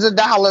millions of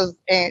dollars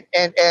and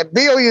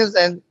billions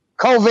in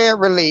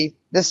COVID relief.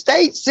 The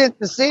state sent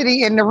the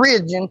city and the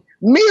region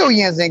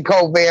millions in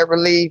COVID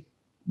relief.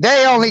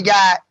 They only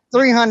got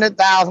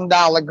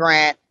 $300,000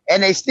 grant,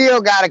 and they still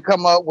got to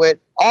come up with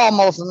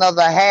almost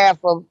another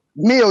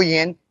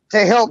 $500,000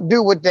 to help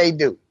do what they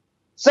do.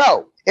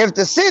 So if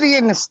the city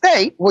and the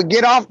state would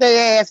get off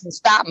their ass and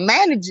stop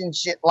managing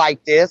shit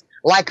like this,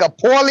 like a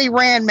poorly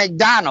ran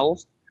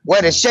McDonald's,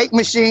 where the shake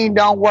machine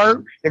don't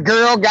work, the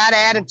girl got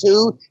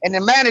attitude, and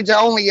the manager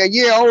only a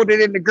year older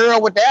than the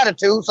girl with the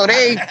attitude, so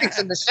they ain't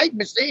fixing the shake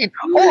machine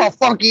or a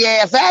funky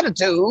ass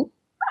attitude,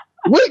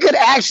 we could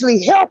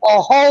actually help a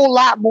whole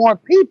lot more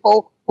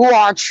people who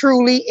are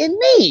truly in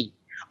need.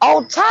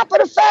 On top of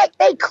the fact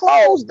they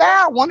closed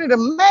down one of the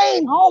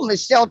main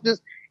homeless shelters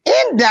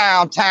in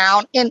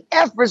downtown in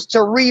efforts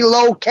to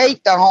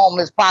relocate the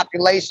homeless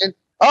population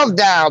of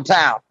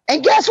downtown.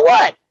 And guess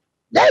what?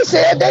 They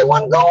said they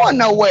wasn't going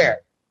nowhere.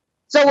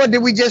 So what,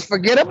 did we just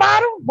forget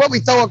about them? What,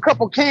 we throw a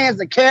couple cans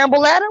of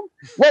Campbell at them?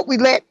 What, we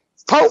let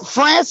Pope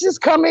Francis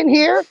come in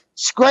here,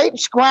 scrape,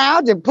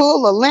 scrounge, and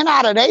pull the lint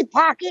out of their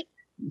pocket?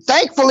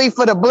 Thankfully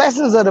for the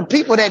blessings of the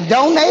people that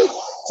donate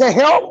to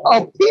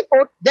help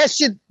people that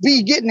should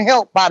be getting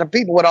help by the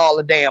people with all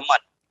the damn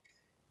money.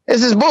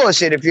 This is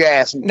bullshit if you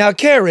ask me. Now,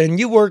 Karen,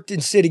 you worked in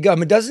city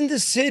government. Doesn't the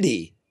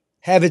city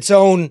have its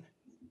own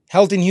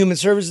Health and Human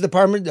Services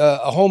Department,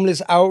 a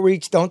homeless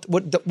outreach? Don't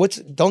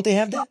they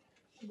have that?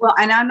 Well,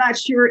 and I'm not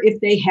sure if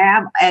they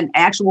have an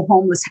actual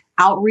homeless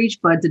outreach,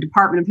 but the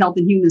Department of Health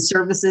and Human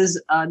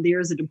Services,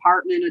 there's a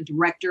department, a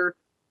director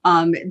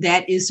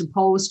that is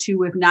supposed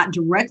to, if not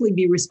directly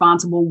be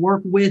responsible,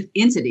 work with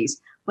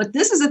entities. But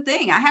this is a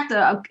thing. I have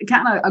to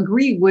kind of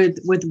agree with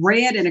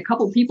Red and a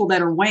couple of people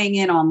that are weighing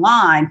in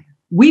online.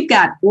 We've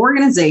got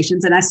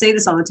organizations, and I say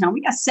this all the time,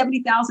 we got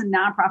 70,000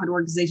 nonprofit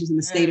organizations in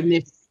the state of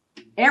Michigan.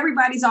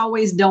 Everybody's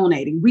always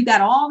donating. We got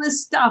all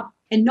this stuff,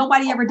 and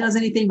nobody ever does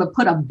anything but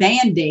put a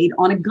Band-Aid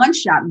on a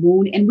gunshot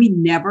wound, and we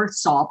never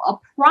solve a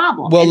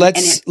problem. Well,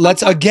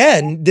 let's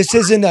again, this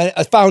isn't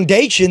a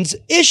foundation's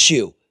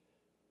issue.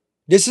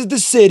 This is the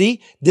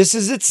city. This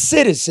is its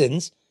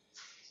citizens.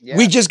 Yeah.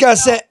 We just got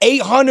sent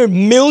 $800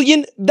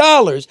 million,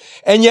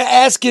 and you're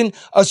asking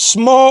a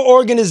small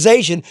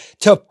organization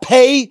to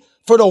pay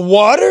for the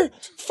water?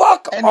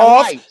 Fuck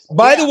off.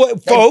 By the way,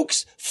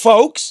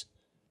 folks,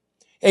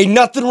 ain't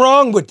nothing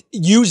wrong with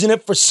using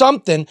it for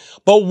something,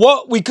 but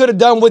what we could have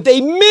done with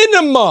a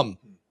minimum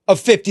of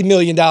 $50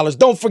 million.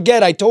 Don't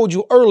forget, I told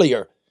you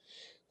earlier,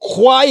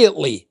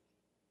 quietly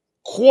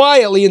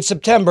in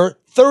September,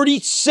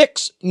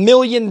 $36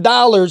 million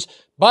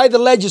by the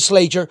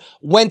legislature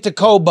went to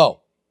Cobo.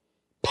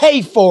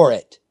 Pay for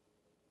it.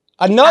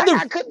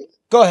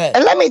 Go ahead.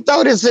 And let me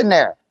throw this in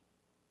there.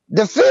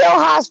 The field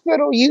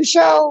hospital you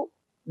showed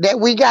that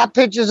we got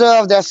pictures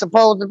of that's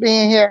supposed to be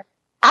in here,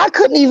 I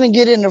couldn't even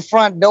get in the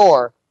front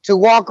door to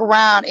walk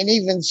around and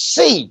even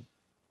see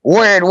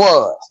where it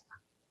was.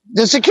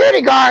 The security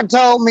guard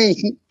told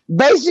me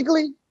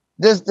basically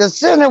the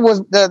center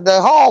was the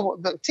hall,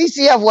 the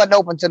TCF wasn't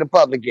open to the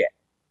public yet.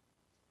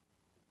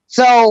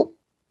 So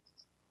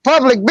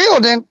public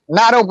building,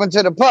 not open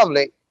to the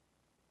public.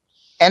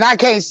 And I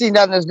can't see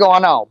nothing that's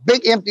going on.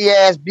 Big empty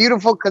ass,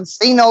 beautiful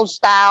casino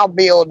style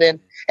building.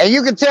 And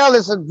you can tell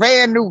it's a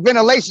brand new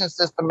ventilation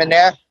system in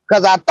there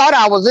because I thought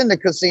I was in the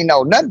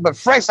casino. Nothing but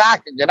fresh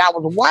oxygen. I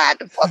was wide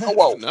the fuck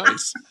awake.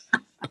 Nice.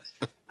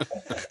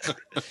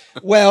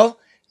 Well,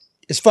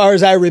 as far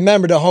as I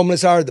remember, the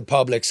homeless are the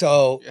public.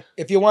 So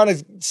if you want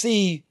to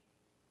see,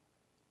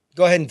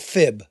 go ahead and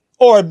fib.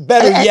 Or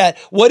better yet,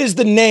 what is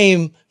the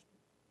name,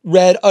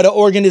 Red, of the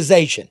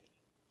organization?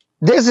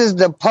 This is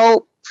the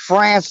Pope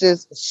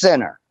Francis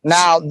Center.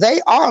 Now,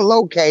 they are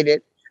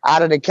located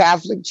out of the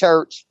Catholic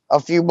Church a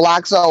few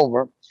blocks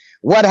over.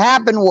 What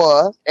happened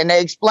was, and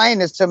they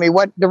explained this to me,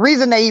 the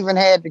reason they even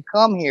had to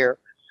come here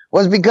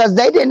was because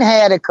they didn't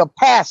have the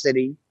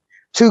capacity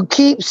to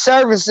keep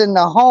servicing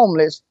the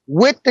homeless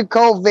with the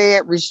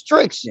COVID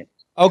restrictions.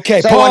 Okay,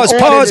 so pause.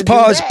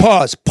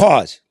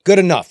 Good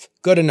enough.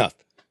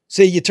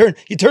 See, you turn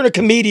a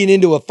comedian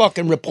into a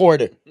fucking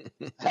reporter.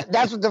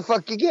 That's what the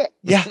fuck you get.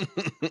 Yeah.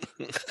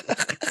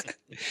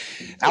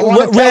 I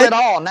want to tell it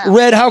all now.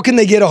 Red, how can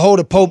they get a hold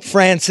of Pope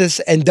Francis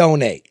and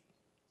donate?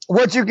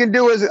 What you can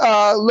do is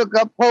look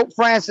up Pope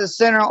Francis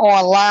Center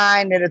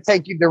online. It'll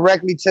take you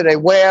directly to their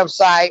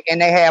website, and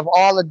they have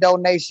all the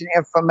donation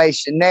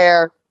information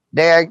there.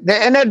 They're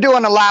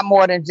doing a lot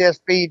more than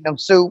just feeding them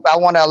soup. I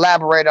want to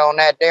elaborate on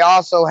that. They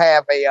also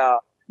have a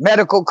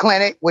medical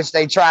clinic, which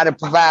they try to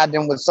provide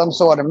them with some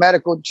sort of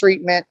medical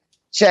treatment,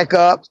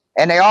 checkups.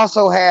 And they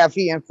also have,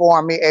 he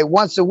informed me,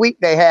 once a week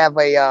they have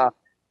a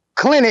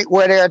clinic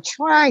where they're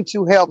trying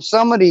to help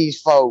some of these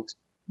folks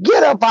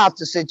get up out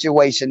the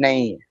situation they're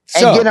in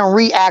and get them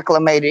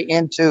reacclimated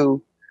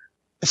into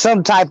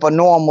some type of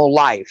normal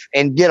life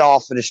and get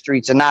off of the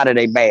streets and out of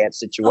a bad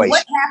situation.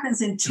 What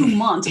happens in 2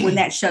 months when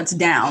that shuts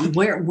down?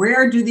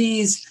 Where do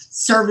these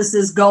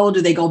services go?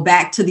 Do they go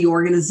back to the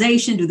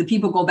organization? Do the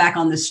people go back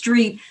on the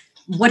street?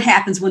 What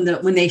happens when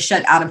they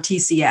shut out of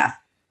TCF?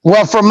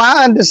 Well, from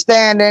my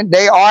understanding,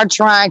 they are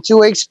trying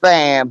to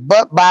expand,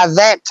 but by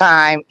that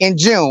time in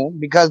June,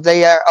 because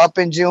they are up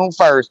in June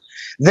 1st,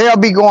 they'll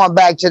be going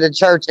back to the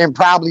church and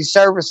probably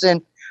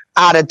servicing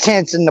out of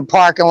tents in the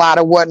parking lot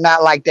or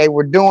whatnot like they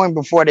were doing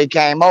before they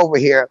came over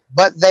here.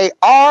 But they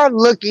are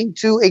looking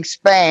to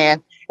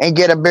expand and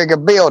get a bigger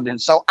building.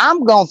 So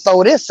I'm going to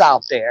throw this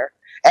out there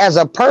as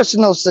a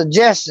personal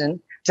suggestion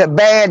to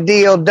Bad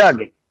Deal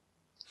Duggan.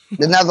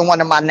 Another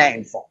one of my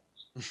name for.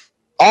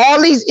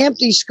 All these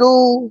empty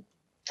school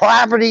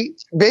property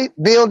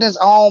buildings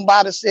owned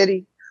by the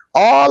city,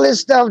 all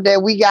this stuff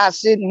that we got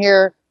sitting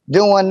here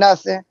doing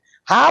nothing.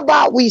 How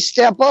about we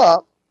step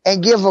up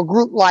and give a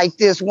group like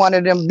this one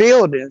of them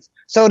buildings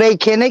so they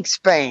can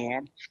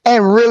expand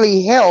and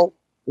really help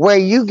where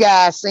you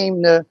guys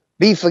seem to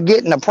be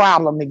forgetting the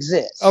problem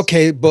exists.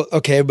 Okay,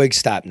 but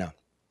stop now.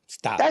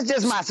 Stop. That's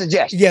just my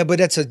suggestion. Yeah, but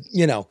that's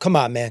come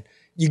on, man.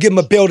 You give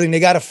them a building, they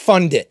got to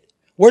fund it.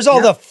 Where's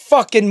all the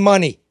fucking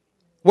money?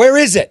 Where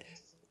is it?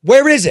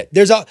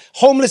 There's a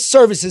homeless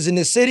services in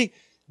this city.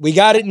 We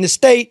got it in the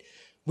state.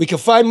 We can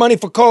find money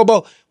for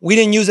Cobo. We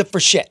didn't use it for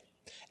shit.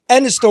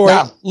 End of story.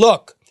 No.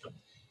 Look,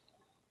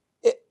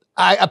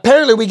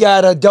 apparently we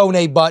got a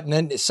donate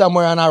button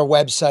somewhere on our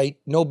website,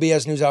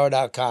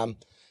 nobsnewshour.com.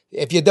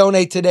 If you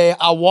donate today,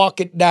 I'll walk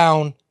it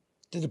down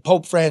to the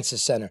Pope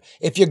Francis Center.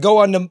 If you go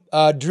on the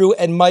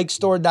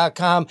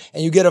drewandmikestore.com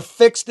and you get a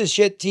Fix the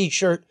Shit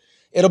t-shirt,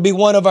 it'll be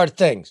one of our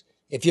things.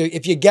 If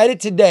you get it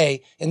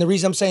today, and the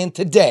reason I'm saying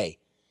today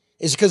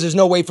is because there's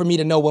no way for me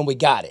to know when we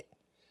got it.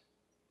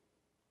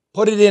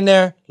 Put it in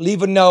there,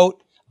 leave a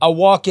note. I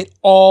walk it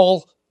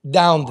all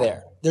down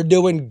there. They're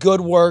doing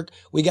good work.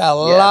 We got a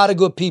lot of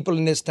good people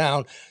in this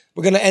town.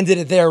 We're going to end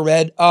it there,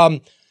 Red.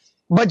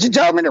 But you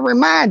told me to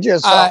remind you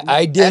of something.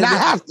 I did. And I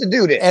have to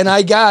do this. And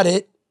I got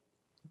it.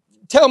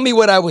 Tell me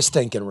what I was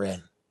thinking,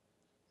 Red.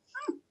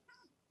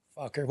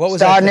 Fucker. What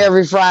was Starting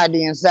every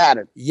Friday and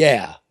Saturday.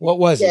 Yeah. What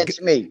was it?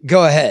 Catch me.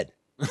 Go ahead.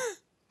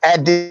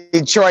 At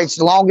Detroit's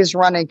longest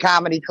running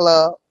comedy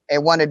club,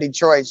 at one of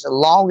Detroit's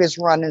longest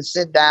running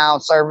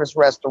sit-down service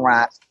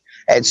restaurants,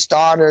 at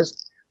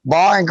Starters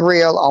Bar and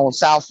Grill on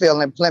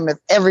Southfield and Plymouth,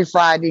 every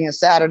Friday and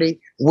Saturday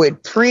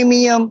with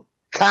premium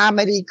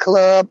comedy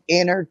club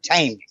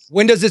entertainment.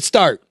 When does it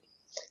start?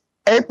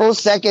 April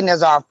 2nd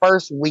is our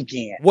first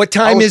weekend. What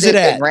time is it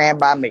at? Ran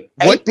by me.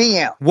 What, 8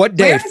 p.m. What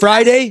day?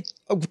 Friday?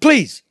 Oh,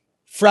 please.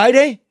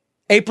 Friday,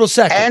 April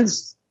 2nd. And,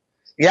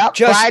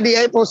 Friday,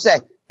 April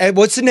 2nd. And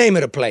what's the name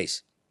of the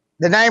place?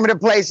 The name of the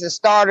place is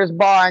Starters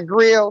Bar and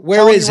Grill.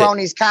 Where is it?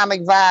 Ronnie's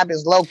Comic Vibe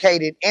is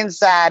located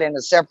inside in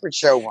a separate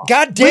showroom.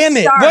 God damn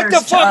it. What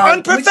the fuck?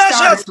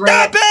 Unprofessional.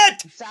 Stop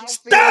it.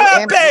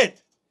 Stop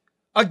it.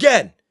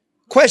 Again,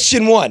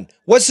 question 1.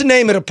 What's the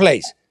name of the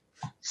place?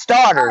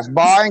 Starters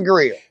Bar and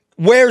Grill.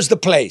 Where's the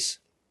place?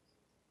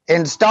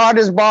 In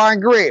Starters Bar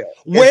and Grill.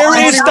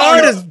 Where is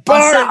Starters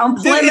Bar?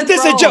 Is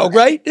this a joke,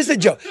 right? This is a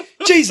joke.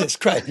 Jesus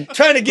Christ.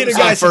 Trying to get a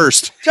guy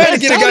first. Trying to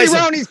get a guy.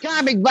 Ronnie's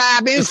Comic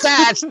Vibe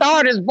inside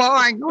Starters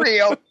Bar and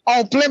Grill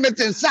on Plymouth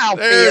and Southfield.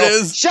 There it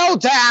is.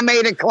 Showtime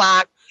 8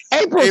 o'clock.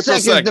 April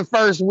 2nd is the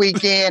first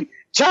weekend.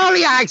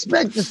 Charlie, I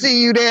expect to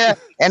see you there,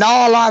 and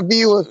all our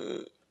viewers.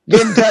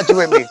 Get in touch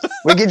with me.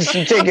 We get you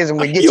some tickets and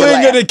we get you. You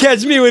ain't gonna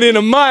catch me within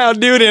a mile,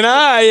 dude, and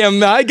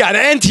I got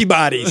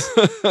antibodies.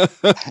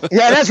 Yeah,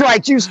 that's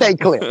right. You stay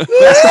clear.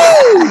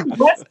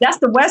 That's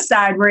the West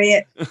Side,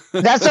 Red.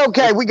 That's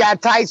okay. We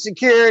got tight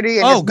security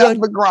and it's good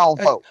for grown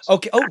folks.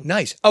 Okay. Oh,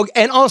 nice. Okay,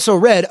 and also,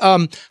 Red,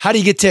 how do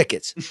you get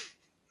tickets?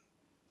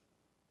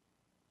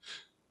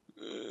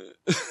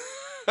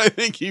 I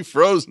think he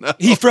froze now.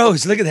 He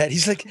froze. Look at that.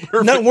 He's like,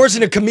 nothing worse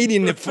than a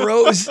comedian that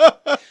froze.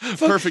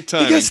 Perfect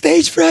timing. He got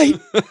stage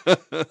fright.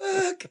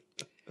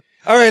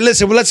 All right,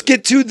 listen, well, let's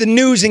get to the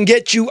news and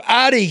get you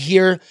out of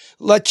here.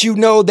 Let you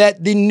know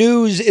that the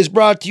news is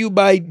brought to you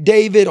by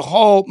David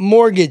Hall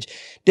Mortgage.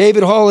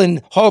 David Hall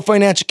and Hall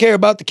Financial care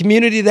about the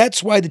community.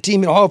 That's why the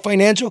team at Hall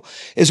Financial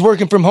is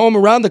working from home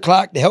around the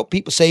clock to help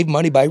people save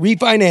money by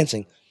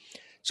refinancing.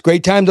 It's a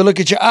great time to look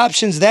at your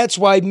options. That's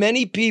why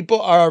many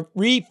people are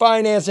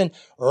refinancing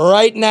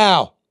right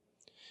now.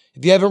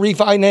 If you haven't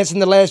refinanced in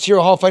the last year,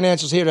 Hall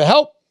Financial is here to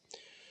help.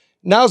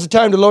 Now's the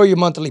time to lower your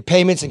monthly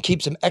payments and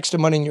keep some extra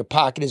money in your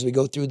pocket as we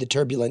go through the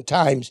turbulent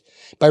times.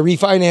 By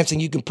refinancing,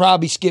 you can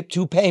probably skip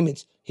 2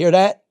 payments. Hear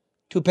that?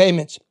 2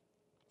 payments.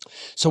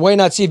 So why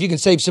not see if you can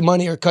save some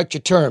money or cut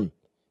your term?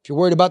 If you're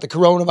worried about the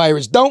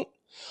coronavirus, don't.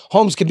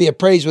 Homes can be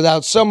appraised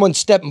without someone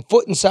stepping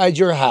foot inside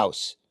your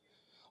house.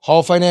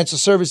 Hall Financial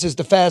Service is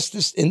the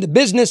fastest in the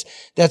business.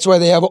 That's why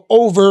they have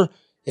over,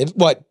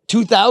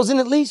 2,000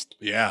 at least?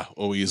 Yeah.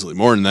 Oh, easily.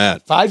 More than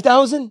that.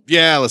 5,000?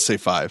 Yeah, let's say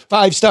 5.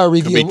 5-star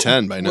review. Could be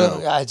 10 by now.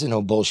 Well, it's a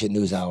no bullshit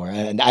news hour.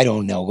 And I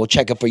don't know. Go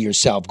check it for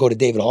yourself. Go to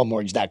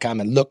davidhallmortgage.com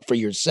and look for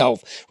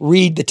yourself.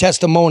 Read the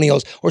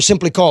testimonials or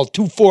simply call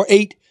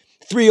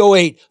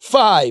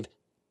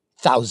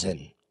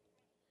 248-308-5000.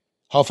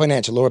 Hall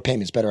Financial, lower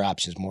payments, better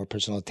options, more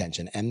personal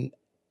attention.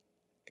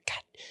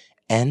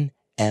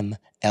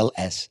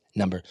 NMLS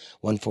number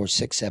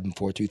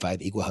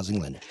 1467435, equal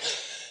housing lender.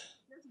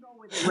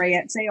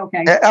 Red, say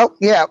okay.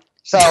 Yeah.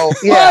 So,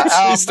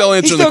 yeah. He's still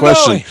answering the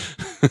question.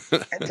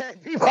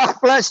 People are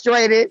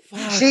frustrated.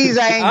 She's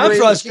angry. I'm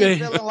frustrated.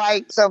 She's feeling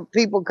like some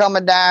people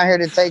coming down here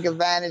to take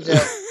advantage of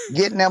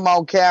getting them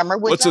on camera.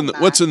 What's in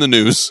the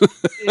news?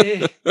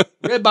 Red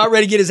about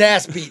ready to get his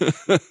ass beat.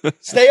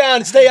 Stay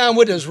on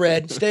with us,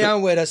 Red. Stay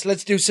on with us.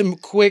 Let's do some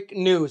quick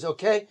news,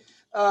 okay?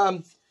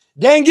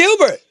 Dan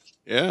Gilbert.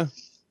 Yeah.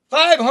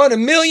 $500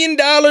 million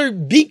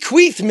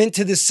bequeathment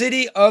to the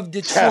city of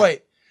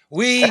Detroit.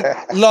 We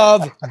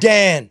love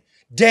Dan.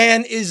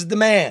 Dan is the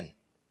man.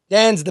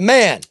 Dan's the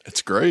man.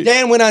 It's great.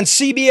 Dan went on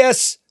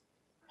CBS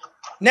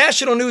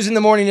National News in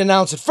the morning to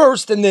announce it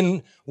first, and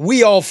then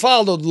we all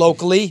followed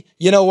locally.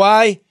 You know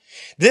why?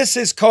 This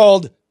is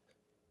called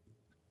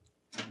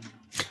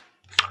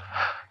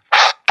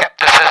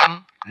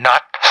Skepticism,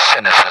 not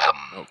cynicism.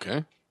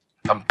 Okay.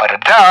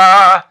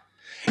 Ba-da-da.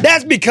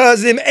 That's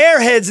because them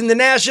airheads in the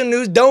national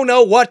news don't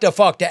know what the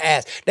fuck to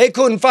ask. They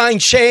couldn't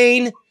find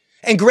Shane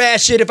and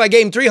grass shit if I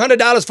gave him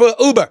 $300 for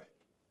Uber.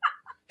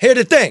 Here's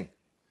the thing.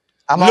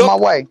 I'm on my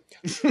way.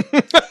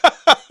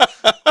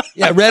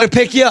 Yeah, Red will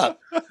pick you up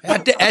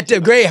at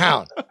the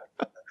Greyhound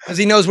because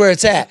he knows where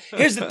it's at.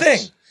 Here's the thing.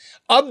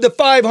 Of the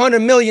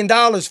 $500 million,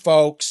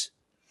 folks,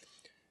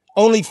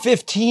 only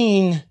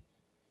 15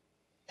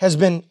 has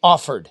been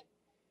offered.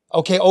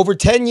 Okay, over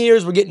 10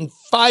 years, we're getting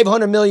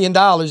 $500 million.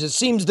 It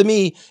seems to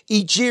me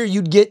each year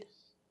you'd get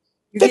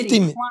 50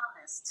 million.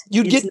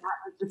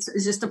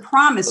 It's just a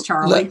promise,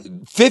 Charlie.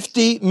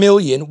 50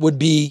 million would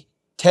be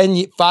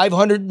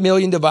 500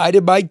 million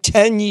divided by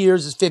 10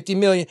 years is 50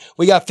 million.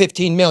 We got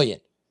 15 million.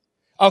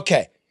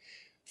 Okay.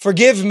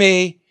 Forgive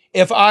me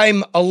if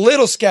I'm a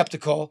little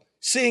skeptical,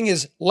 seeing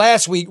as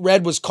last week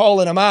Red was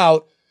calling him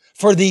out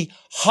for the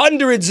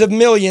hundreds of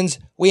millions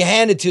we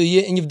handed to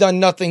you and you've done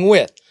nothing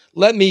with.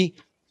 Let me,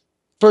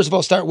 first of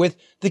all, start with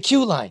the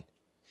Q line.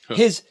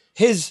 His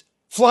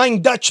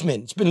Flying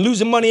Dutchman, it's been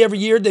losing money every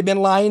year. They've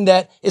been lying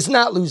that it's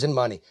not losing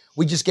money.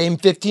 We just gave him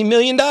 $15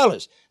 million.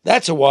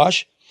 That's a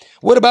wash.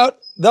 What about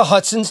the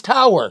Hudson's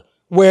Tower,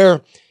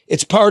 where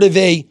it's part of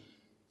a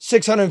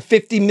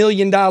 $650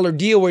 million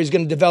deal where he's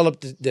going to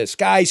develop the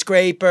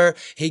skyscraper.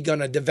 He's going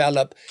to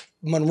develop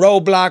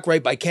Monroe Block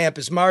right by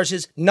Campus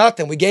Marshes.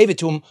 Nothing. We gave it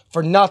to him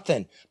for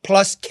nothing.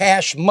 Plus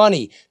cash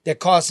money that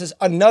costs us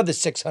another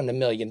 $600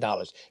 million.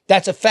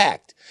 That's a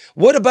fact.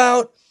 What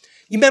about,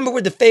 you remember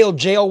where the failed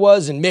jail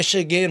was in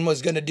Michigan,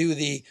 was going to do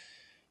the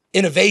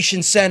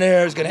Innovation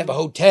Center, was going to have a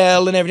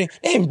hotel and everything.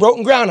 They ain't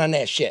broken ground on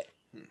that shit.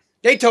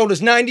 They told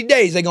us 90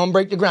 days they're going to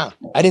break the ground.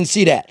 I didn't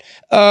see that.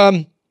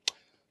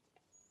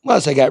 What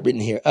else I got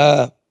written here?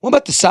 What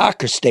about the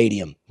soccer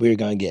stadium we were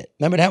going to get?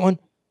 Remember that one?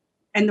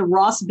 And the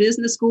Ross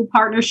Business School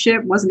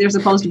partnership, wasn't there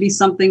supposed to be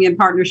something in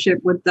partnership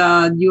with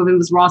U of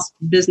M's Ross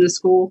Business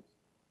School?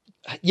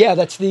 Yeah,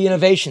 that's the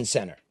Innovation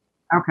Center.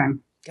 Okay.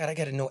 God, I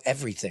got to know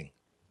everything.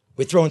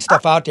 We're throwing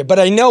stuff out there, but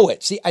I know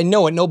it. See, I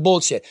know it. No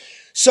bullshit.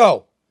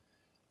 So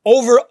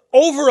over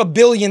 $1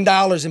 billion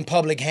in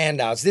public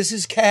handouts. This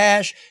is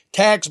cash,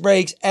 tax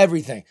breaks,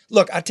 everything.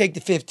 Look, I take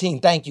the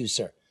 15. Thank you,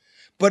 sir.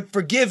 But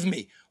forgive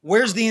me.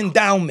 Where's the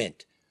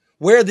endowment?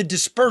 Where are the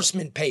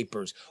disbursement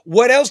papers?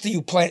 What else do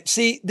you plan?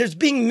 See, there's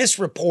being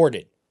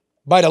misreported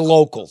by the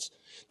locals.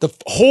 The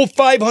whole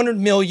 $500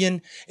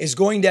 million is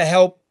going to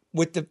help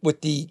with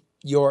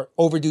your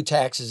overdue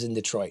taxes in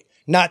Detroit.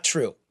 Not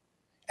true.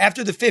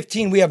 After the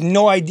 15, we have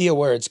no idea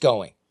where it's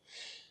going.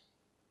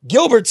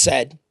 Gilbert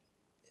said,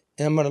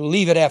 and I'm going to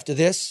leave it after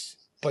this,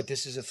 but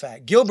this is a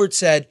fact. Gilbert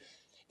said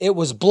it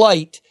was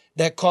blight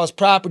that caused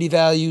property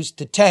values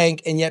to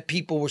tank, and yet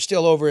people were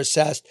still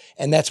overassessed,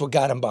 and that's what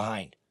got him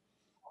behind.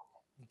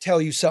 I'll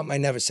tell you something I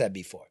never said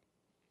before.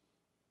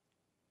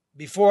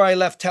 Before I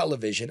left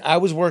television, I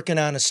was working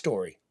on a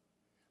story.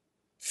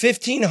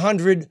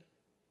 1,500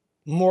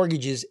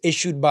 mortgages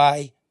issued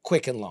by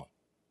Quicken Loan.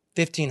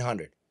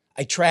 1,500.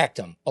 I tracked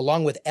them,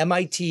 along with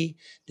MIT,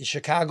 the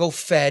Chicago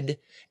Fed,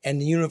 and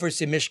the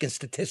University of Michigan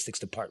Statistics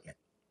Department,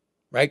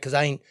 right? Because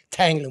I ain't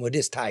tangling with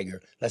this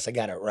tiger unless I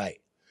got it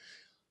right.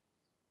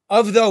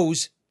 Of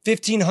those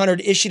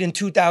 1,500 issued in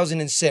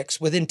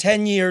 2006, within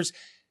 10 years,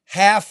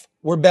 half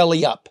were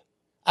belly up.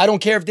 I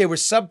don't care if they were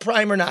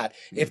subprime or not.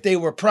 If they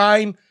were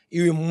prime,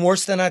 even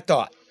worse than I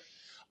thought.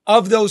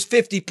 Of those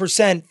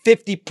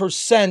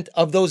 50%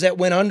 of those that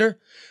went under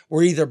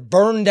were either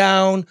burned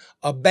down,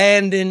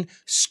 abandoned,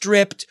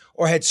 stripped,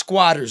 or had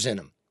squatters in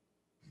them.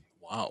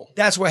 Wow.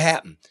 That's what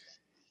happened.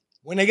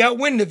 When they got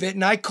wind of it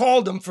and I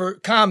called them for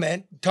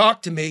comment,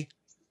 talk to me,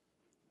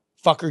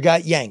 fucker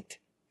got yanked,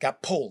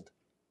 got pulled.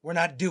 We're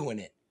not doing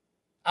it.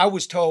 I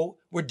was told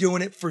we're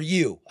doing it for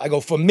you. I go,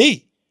 for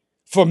me.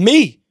 For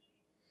me.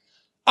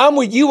 I'm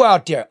with you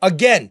out there.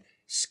 Again,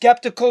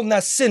 skeptical,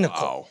 not cynical.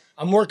 Wow.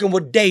 I'm working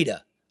with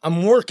data.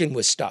 I'm working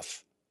with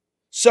stuff.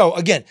 So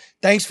again,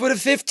 thanks for the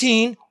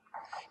 15.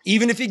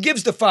 Even if he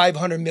gives the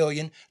 500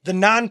 million, the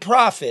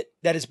nonprofit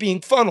that is being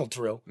funneled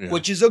through,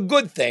 which is a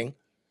good thing,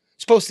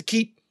 supposed to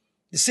keep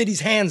the city's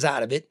hands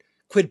out of it,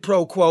 quid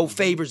pro quo,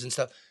 favors and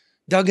stuff.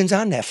 Duggan's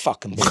on that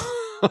fucking board.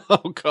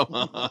 Oh, come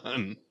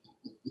on.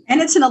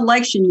 And it's an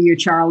election year,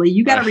 Charlie.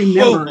 You got to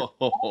remember.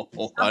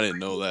 I didn't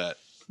know that.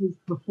 It's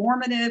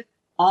performative.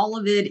 All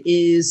of it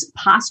is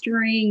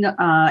posturing.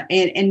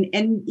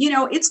 And you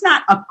know, it's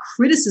not a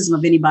criticism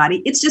of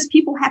anybody. It's just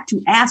people have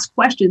to ask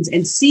questions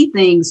and see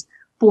things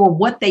for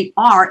what they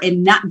are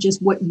and not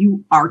just what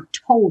you are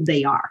told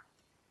they are.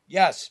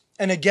 Yes.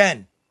 And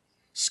again,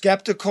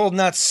 skeptical,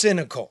 not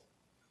cynical.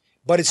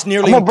 But it's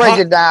nearly I'm going to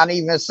break it down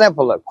even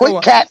simpler.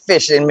 Quit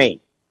catfishing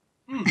me.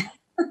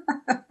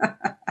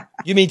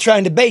 You mean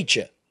trying to bait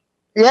you?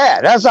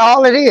 Yeah, that's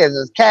all it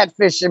is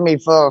catfishing me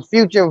for a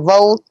future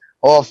vote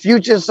or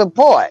future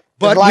support.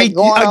 But like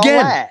going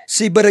online.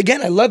 But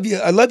again, I love you.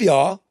 I love you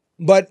all.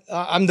 But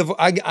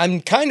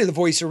I'm kind of the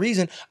voice of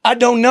reason. I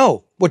don't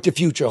know what the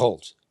future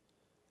holds.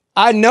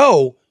 I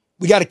know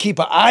we got to keep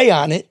an eye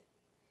on it.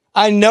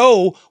 I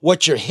know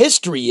what your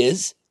history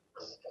is.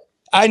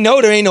 I know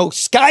there ain't no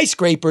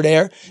skyscraper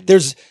there.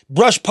 There's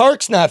Brush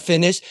Park's not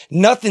finished.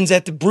 Nothing's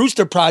at the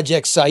Brewster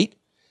Project site.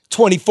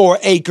 24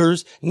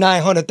 acres,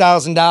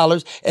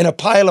 $900,000, and a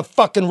pile of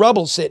fucking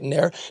rubble sitting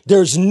there.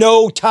 There's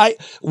no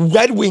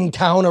Red Wing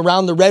town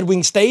around the Red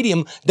Wing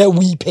Stadium that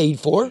we paid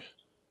for.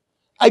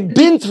 I've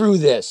been through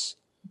this.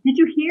 Did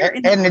you hear?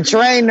 And the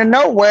train to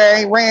nowhere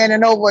ain't ran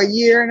in over a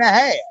year and a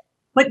half.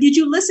 But did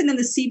you listen in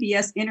the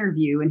CBS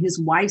interview? And his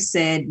wife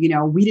said, you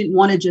know, we didn't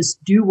want to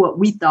just do what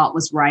we thought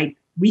was right.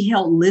 We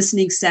held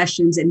listening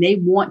sessions and they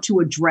want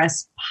to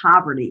address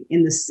poverty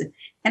in the city.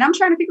 And I'm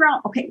trying to figure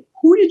out, okay,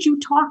 who did you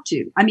talk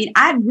to? I mean,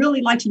 I'd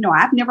really like to know.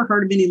 I've never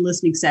heard of any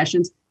listening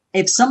sessions.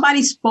 If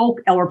somebody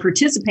spoke or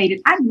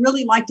participated, I'd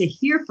really like to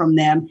hear from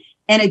them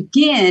And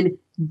again,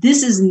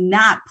 this is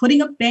not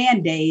putting a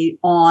Band-Aid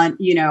on,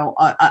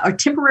 a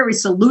temporary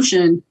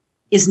solution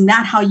is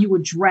not how you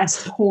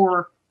address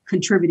core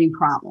contributing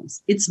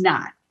problems. It's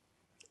not.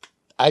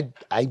 I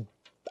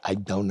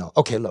don't know.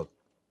 Okay, look.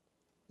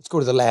 Let's go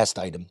to the last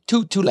item.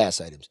 Two last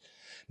items.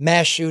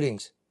 Mass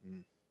shootings.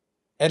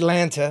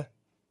 Atlanta.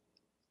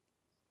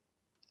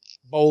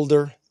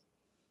 Boulder.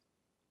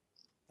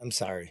 I'm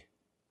sorry.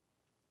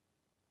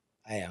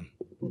 I am.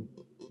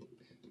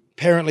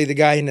 Apparently the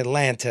guy in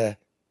Atlanta,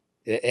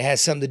 it has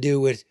something to do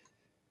with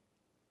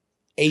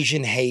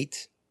Asian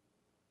hate.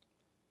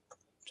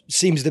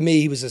 Seems to me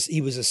he was a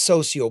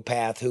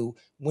sociopath who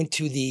went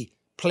to the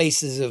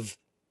places of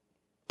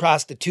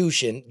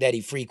prostitution that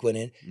he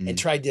frequented and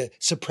tried to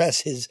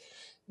suppress his,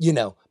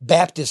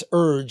 Baptist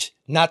urge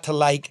not to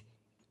like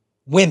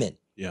women.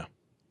 Yeah.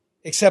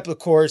 Except, of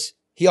course,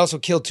 he also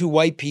killed 2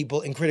 white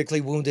people and critically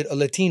wounded a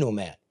Latino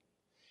man.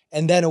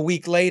 And then a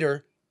week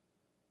later,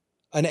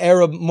 an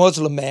Arab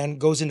Muslim man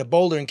goes into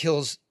Boulder and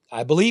kills,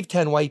 I believe,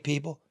 10 white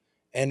people,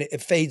 and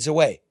it fades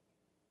away.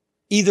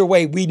 Either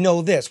way, we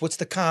know this. What's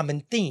the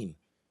common theme?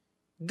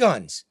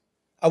 Guns.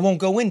 I won't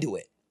go into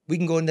it. We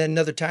can go into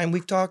another time.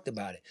 We've talked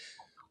about it.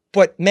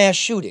 But mass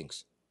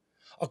shootings,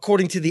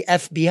 according to the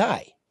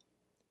FBI,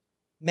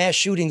 mass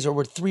shootings are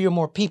where 3 or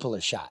more people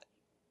are shot.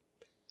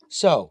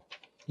 So,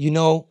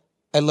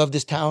 I love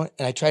this town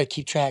and I try to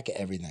keep track of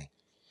everything.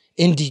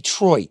 In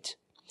Detroit,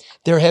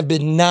 there have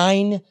been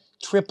 9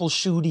 triple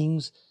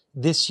shootings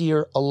this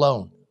year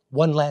alone.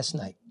 1 last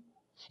night.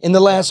 In the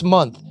last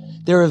month,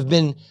 there have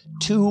been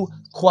 2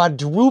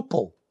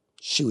 quadruple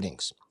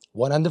shootings.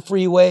 1 on the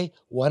freeway,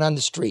 1 on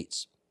the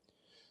streets.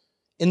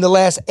 In the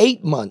last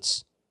 8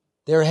 months,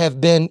 there have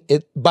been,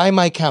 by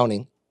my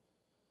counting,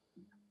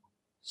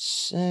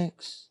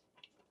 6,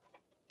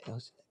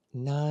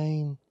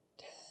 9,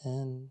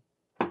 10,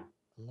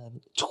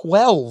 11,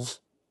 12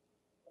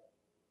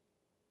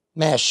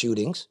 mass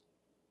shootings.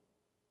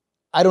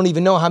 I don't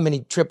even know how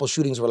many triple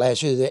shootings were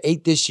last year. There were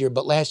 8 this year,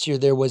 but last year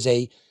there was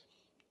a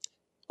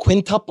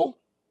quintuple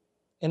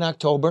in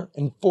October,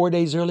 and 4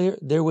 days earlier,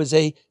 there was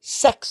a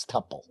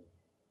sextuple.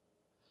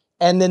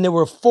 And then there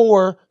were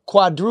 4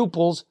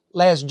 quadruples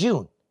last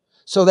June.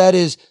 So that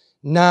is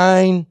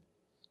 9,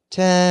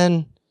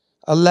 10,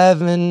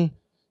 11,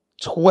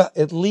 12,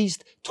 at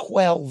least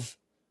 12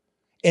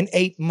 in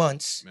 8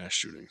 months.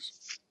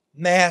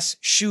 Mass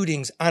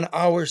shootings on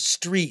our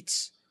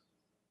streets.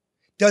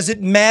 Does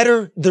it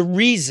matter the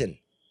reason?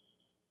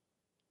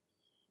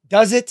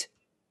 Does it?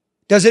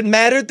 Does it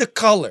matter the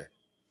color?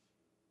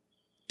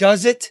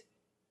 Does it?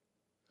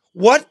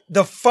 What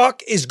the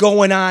fuck is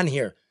going on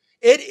here?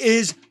 It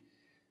is,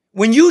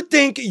 when you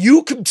think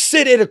you could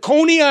sit at a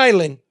Coney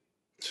Island,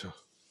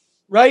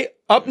 right,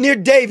 up near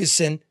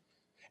Davison,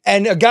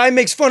 and a guy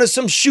makes fun of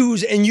some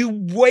shoes and you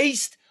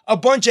waste a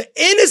bunch of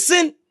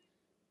innocent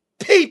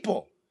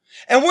people.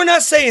 And we're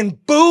not saying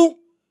boo.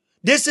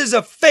 This is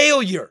a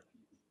failure.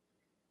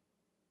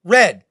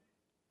 Red.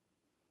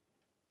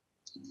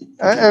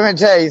 Let me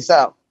tell you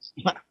something.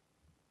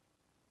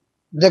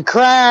 The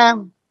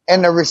crime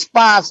and the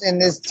response in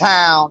this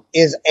town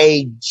is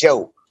a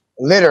joke.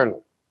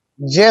 Literally.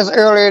 Just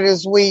earlier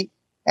this week,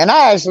 and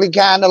I actually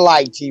kind of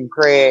like Chief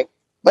Craig,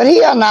 but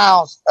he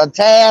announced a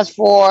task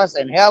force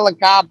and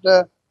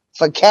helicopter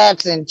for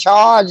cats in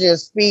charge of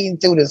speeding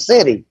through the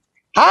city.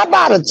 How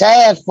about a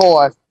task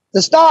force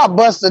to start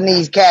busting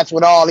these cats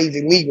with all these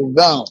illegal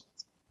guns?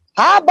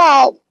 How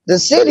about the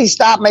city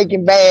stop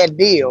making bad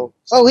deals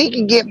so he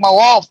can get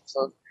more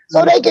officers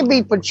so they can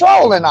be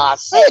patrolling our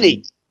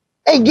city?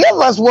 They give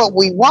us what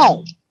we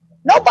want.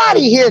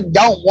 Nobody here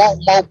don't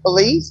want more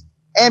police.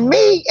 And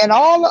me and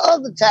all the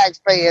other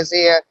taxpayers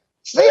here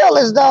feel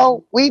as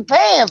though we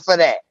paying for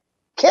that.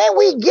 Can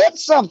we get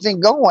something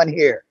going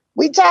here?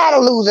 We tired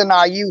of losing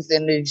our youth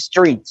in the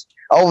streets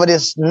over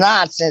this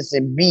nonsense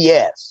and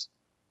BS.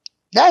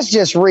 That's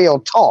just real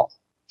talk.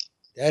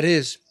 That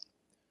is.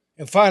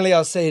 And finally,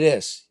 I'll say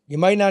this. You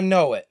might not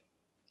know it.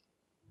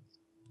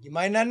 You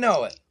might not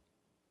know it.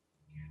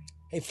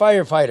 Hey,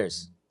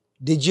 firefighters,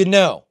 did you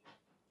know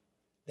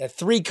that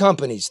 3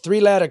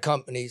 ladder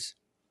companies,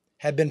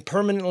 have been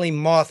permanently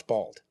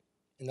mothballed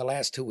in the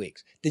last 2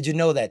 weeks? Did you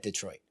know that,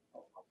 Detroit?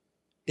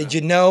 Did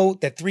you know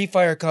that 3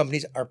 fire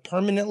companies are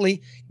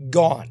permanently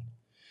gone?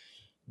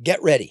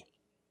 Get ready.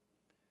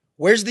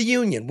 Where's the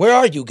union? Where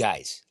are you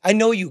guys? I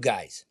know you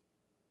guys.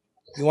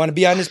 You want to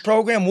be on this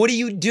program? What are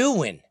you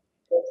doing?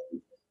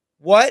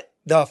 What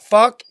the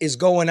fuck is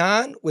going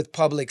on with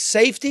public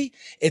safety?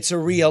 It's a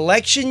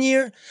re-election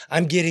year.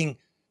 I'm getting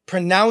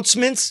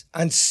pronouncements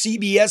on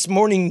CBS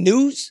Morning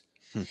News,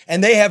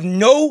 and they have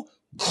no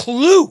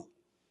clue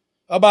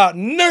about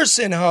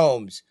nursing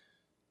homes.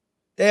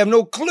 They have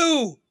no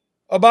clue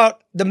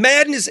about the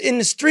madness in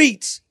the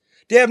streets.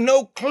 They have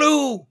no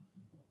clue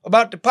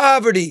about the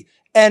poverty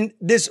and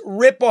this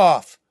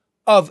ripoff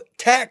of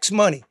tax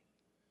money.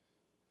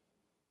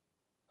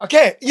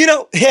 Okay,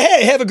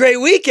 hey, have a great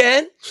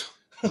weekend.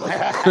 On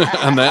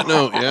that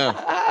note, yeah.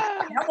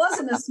 That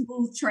wasn't a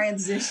smooth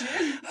transition.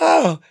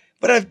 Oh,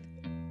 but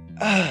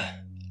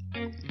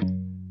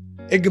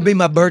It could be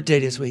my birthday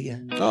this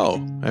weekend.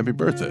 Oh, happy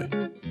birthday.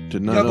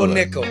 Did not Double know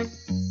that. nickel.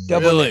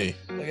 Double Really?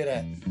 nickel. Look at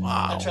that.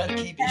 Wow. I try to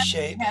keep in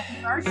shape. Happy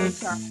birthday,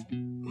 Charlie.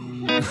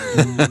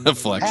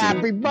 Flexing.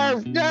 Happy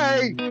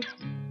birthday!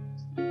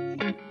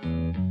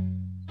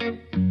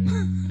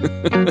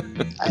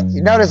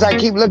 You notice I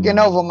keep looking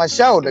over my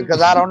shoulder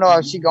because I don't know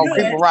if she gonna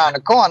creep around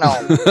the corner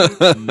on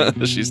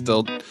me. She's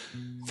still.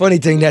 Funny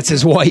thing, that's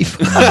his wife.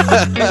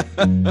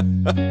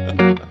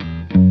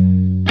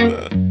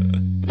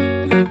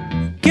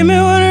 Give me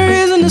one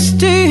reason to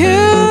stay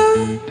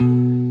here,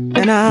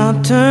 and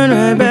I'll turn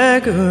right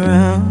back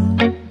around.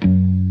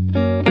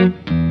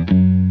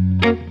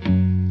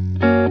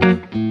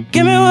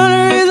 Give me one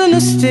reason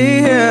to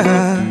stay here,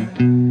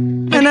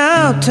 and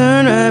I'll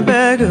turn right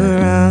back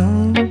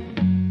around.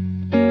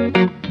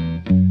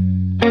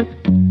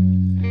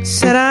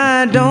 Said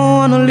I don't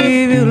wanna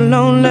leave you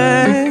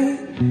lonely.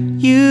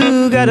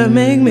 You gotta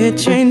make me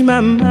change my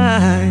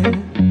mind.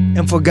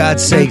 And for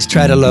God's sakes,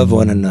 try to love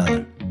one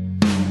another.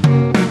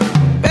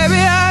 Baby,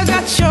 I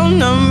got your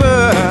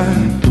number.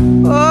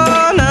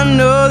 Oh, and I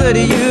know that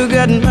you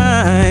got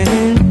mine.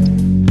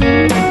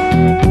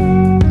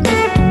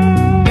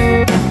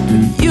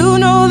 You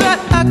know that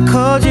I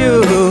called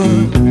you.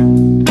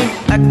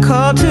 I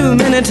called too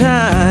many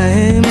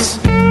times.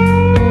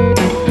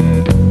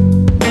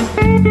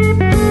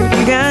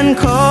 You can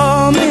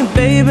call me,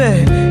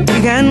 baby.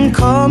 You can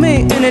call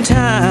me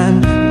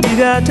anytime. You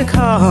got to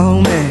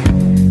call me.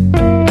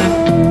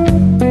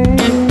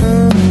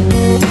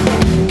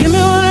 Give me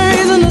one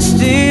reason to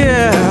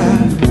steer,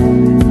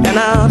 and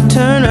I'll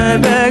turn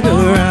right back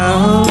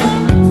around.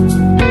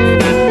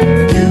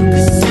 You can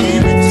see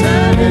me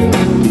turning.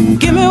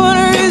 Give me one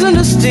reason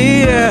to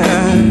steer,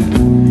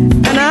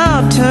 and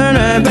I'll turn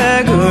right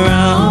back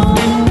around.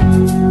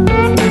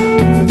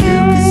 You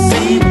can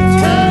see me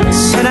turning.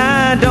 Said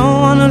I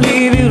don't wanna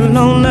leave you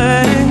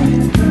lonely.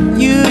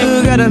 You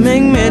gotta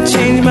make me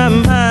change my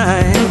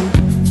mind.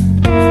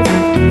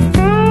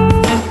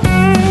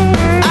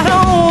 I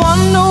don't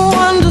want no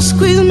one to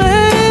squeeze me.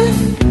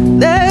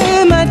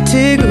 They might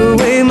take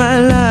away my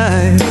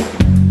life.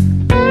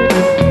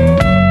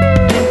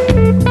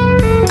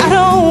 I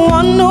don't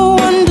want no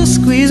one to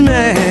squeeze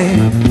me.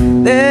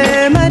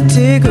 They might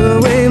take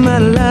away my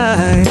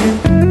life.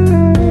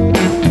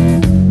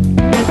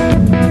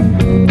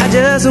 I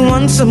just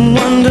want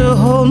someone to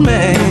hold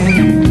me.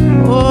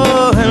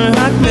 Oh, and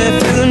rock me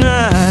through the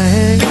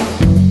night.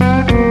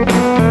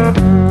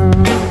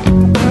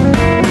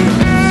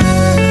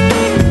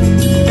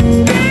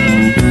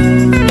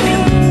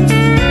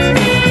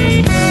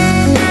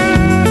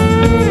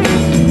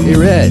 Hey,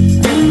 Red.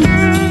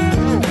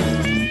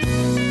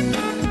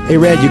 Hey,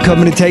 Red, you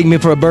coming to take me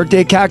for a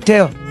birthday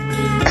cocktail?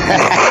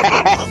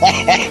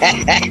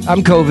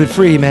 I'm COVID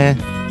free, man.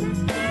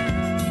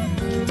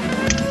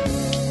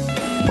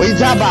 What you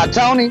talking about,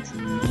 Tony?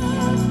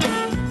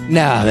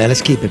 Nah, man,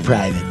 let's keep it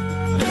private.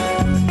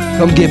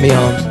 Come get me,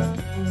 Holmes.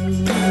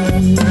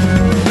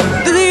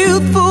 The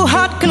youthful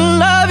heart can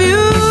love you,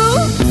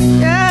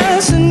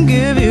 yes, and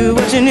give you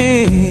what you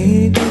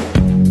need.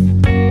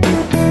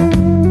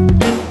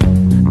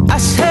 I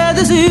said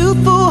this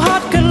youthful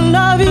heart can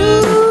love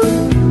you,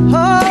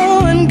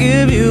 oh, and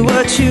give you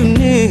what you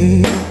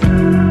need.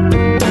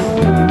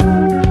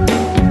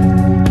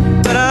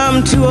 But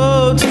I'm too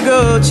old to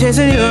go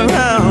chasing you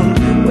around,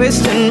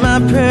 wasting my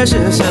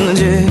precious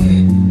energy.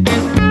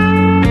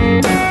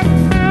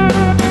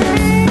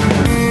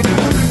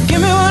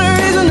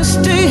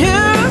 Stay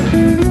here,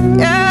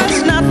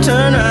 yes, now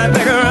turn right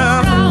back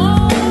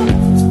around.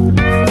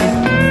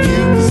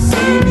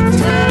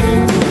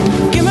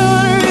 Give me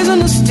one reason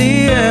to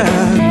stay here,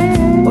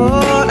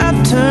 oh, now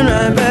turn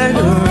right back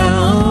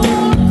around.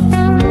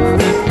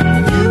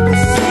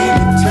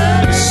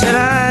 Said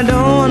I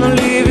don't wanna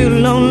leave you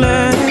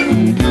lonely.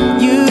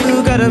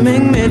 You gotta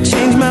make me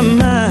change my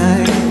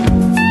mind.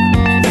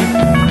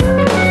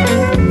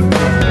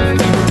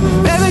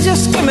 Baby,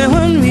 just give me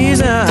one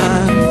reason.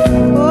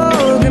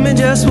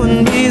 Just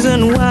one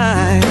reason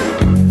why.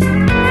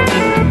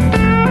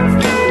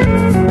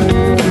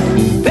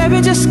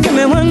 Baby, just give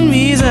me one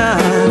reason.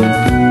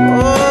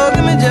 Oh,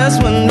 give me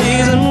just one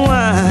reason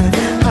why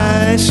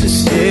I should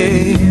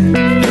stay.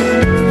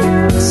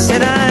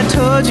 Said I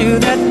told you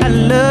that I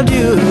loved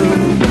you,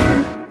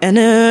 and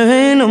there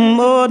ain't no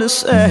more to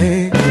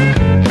say.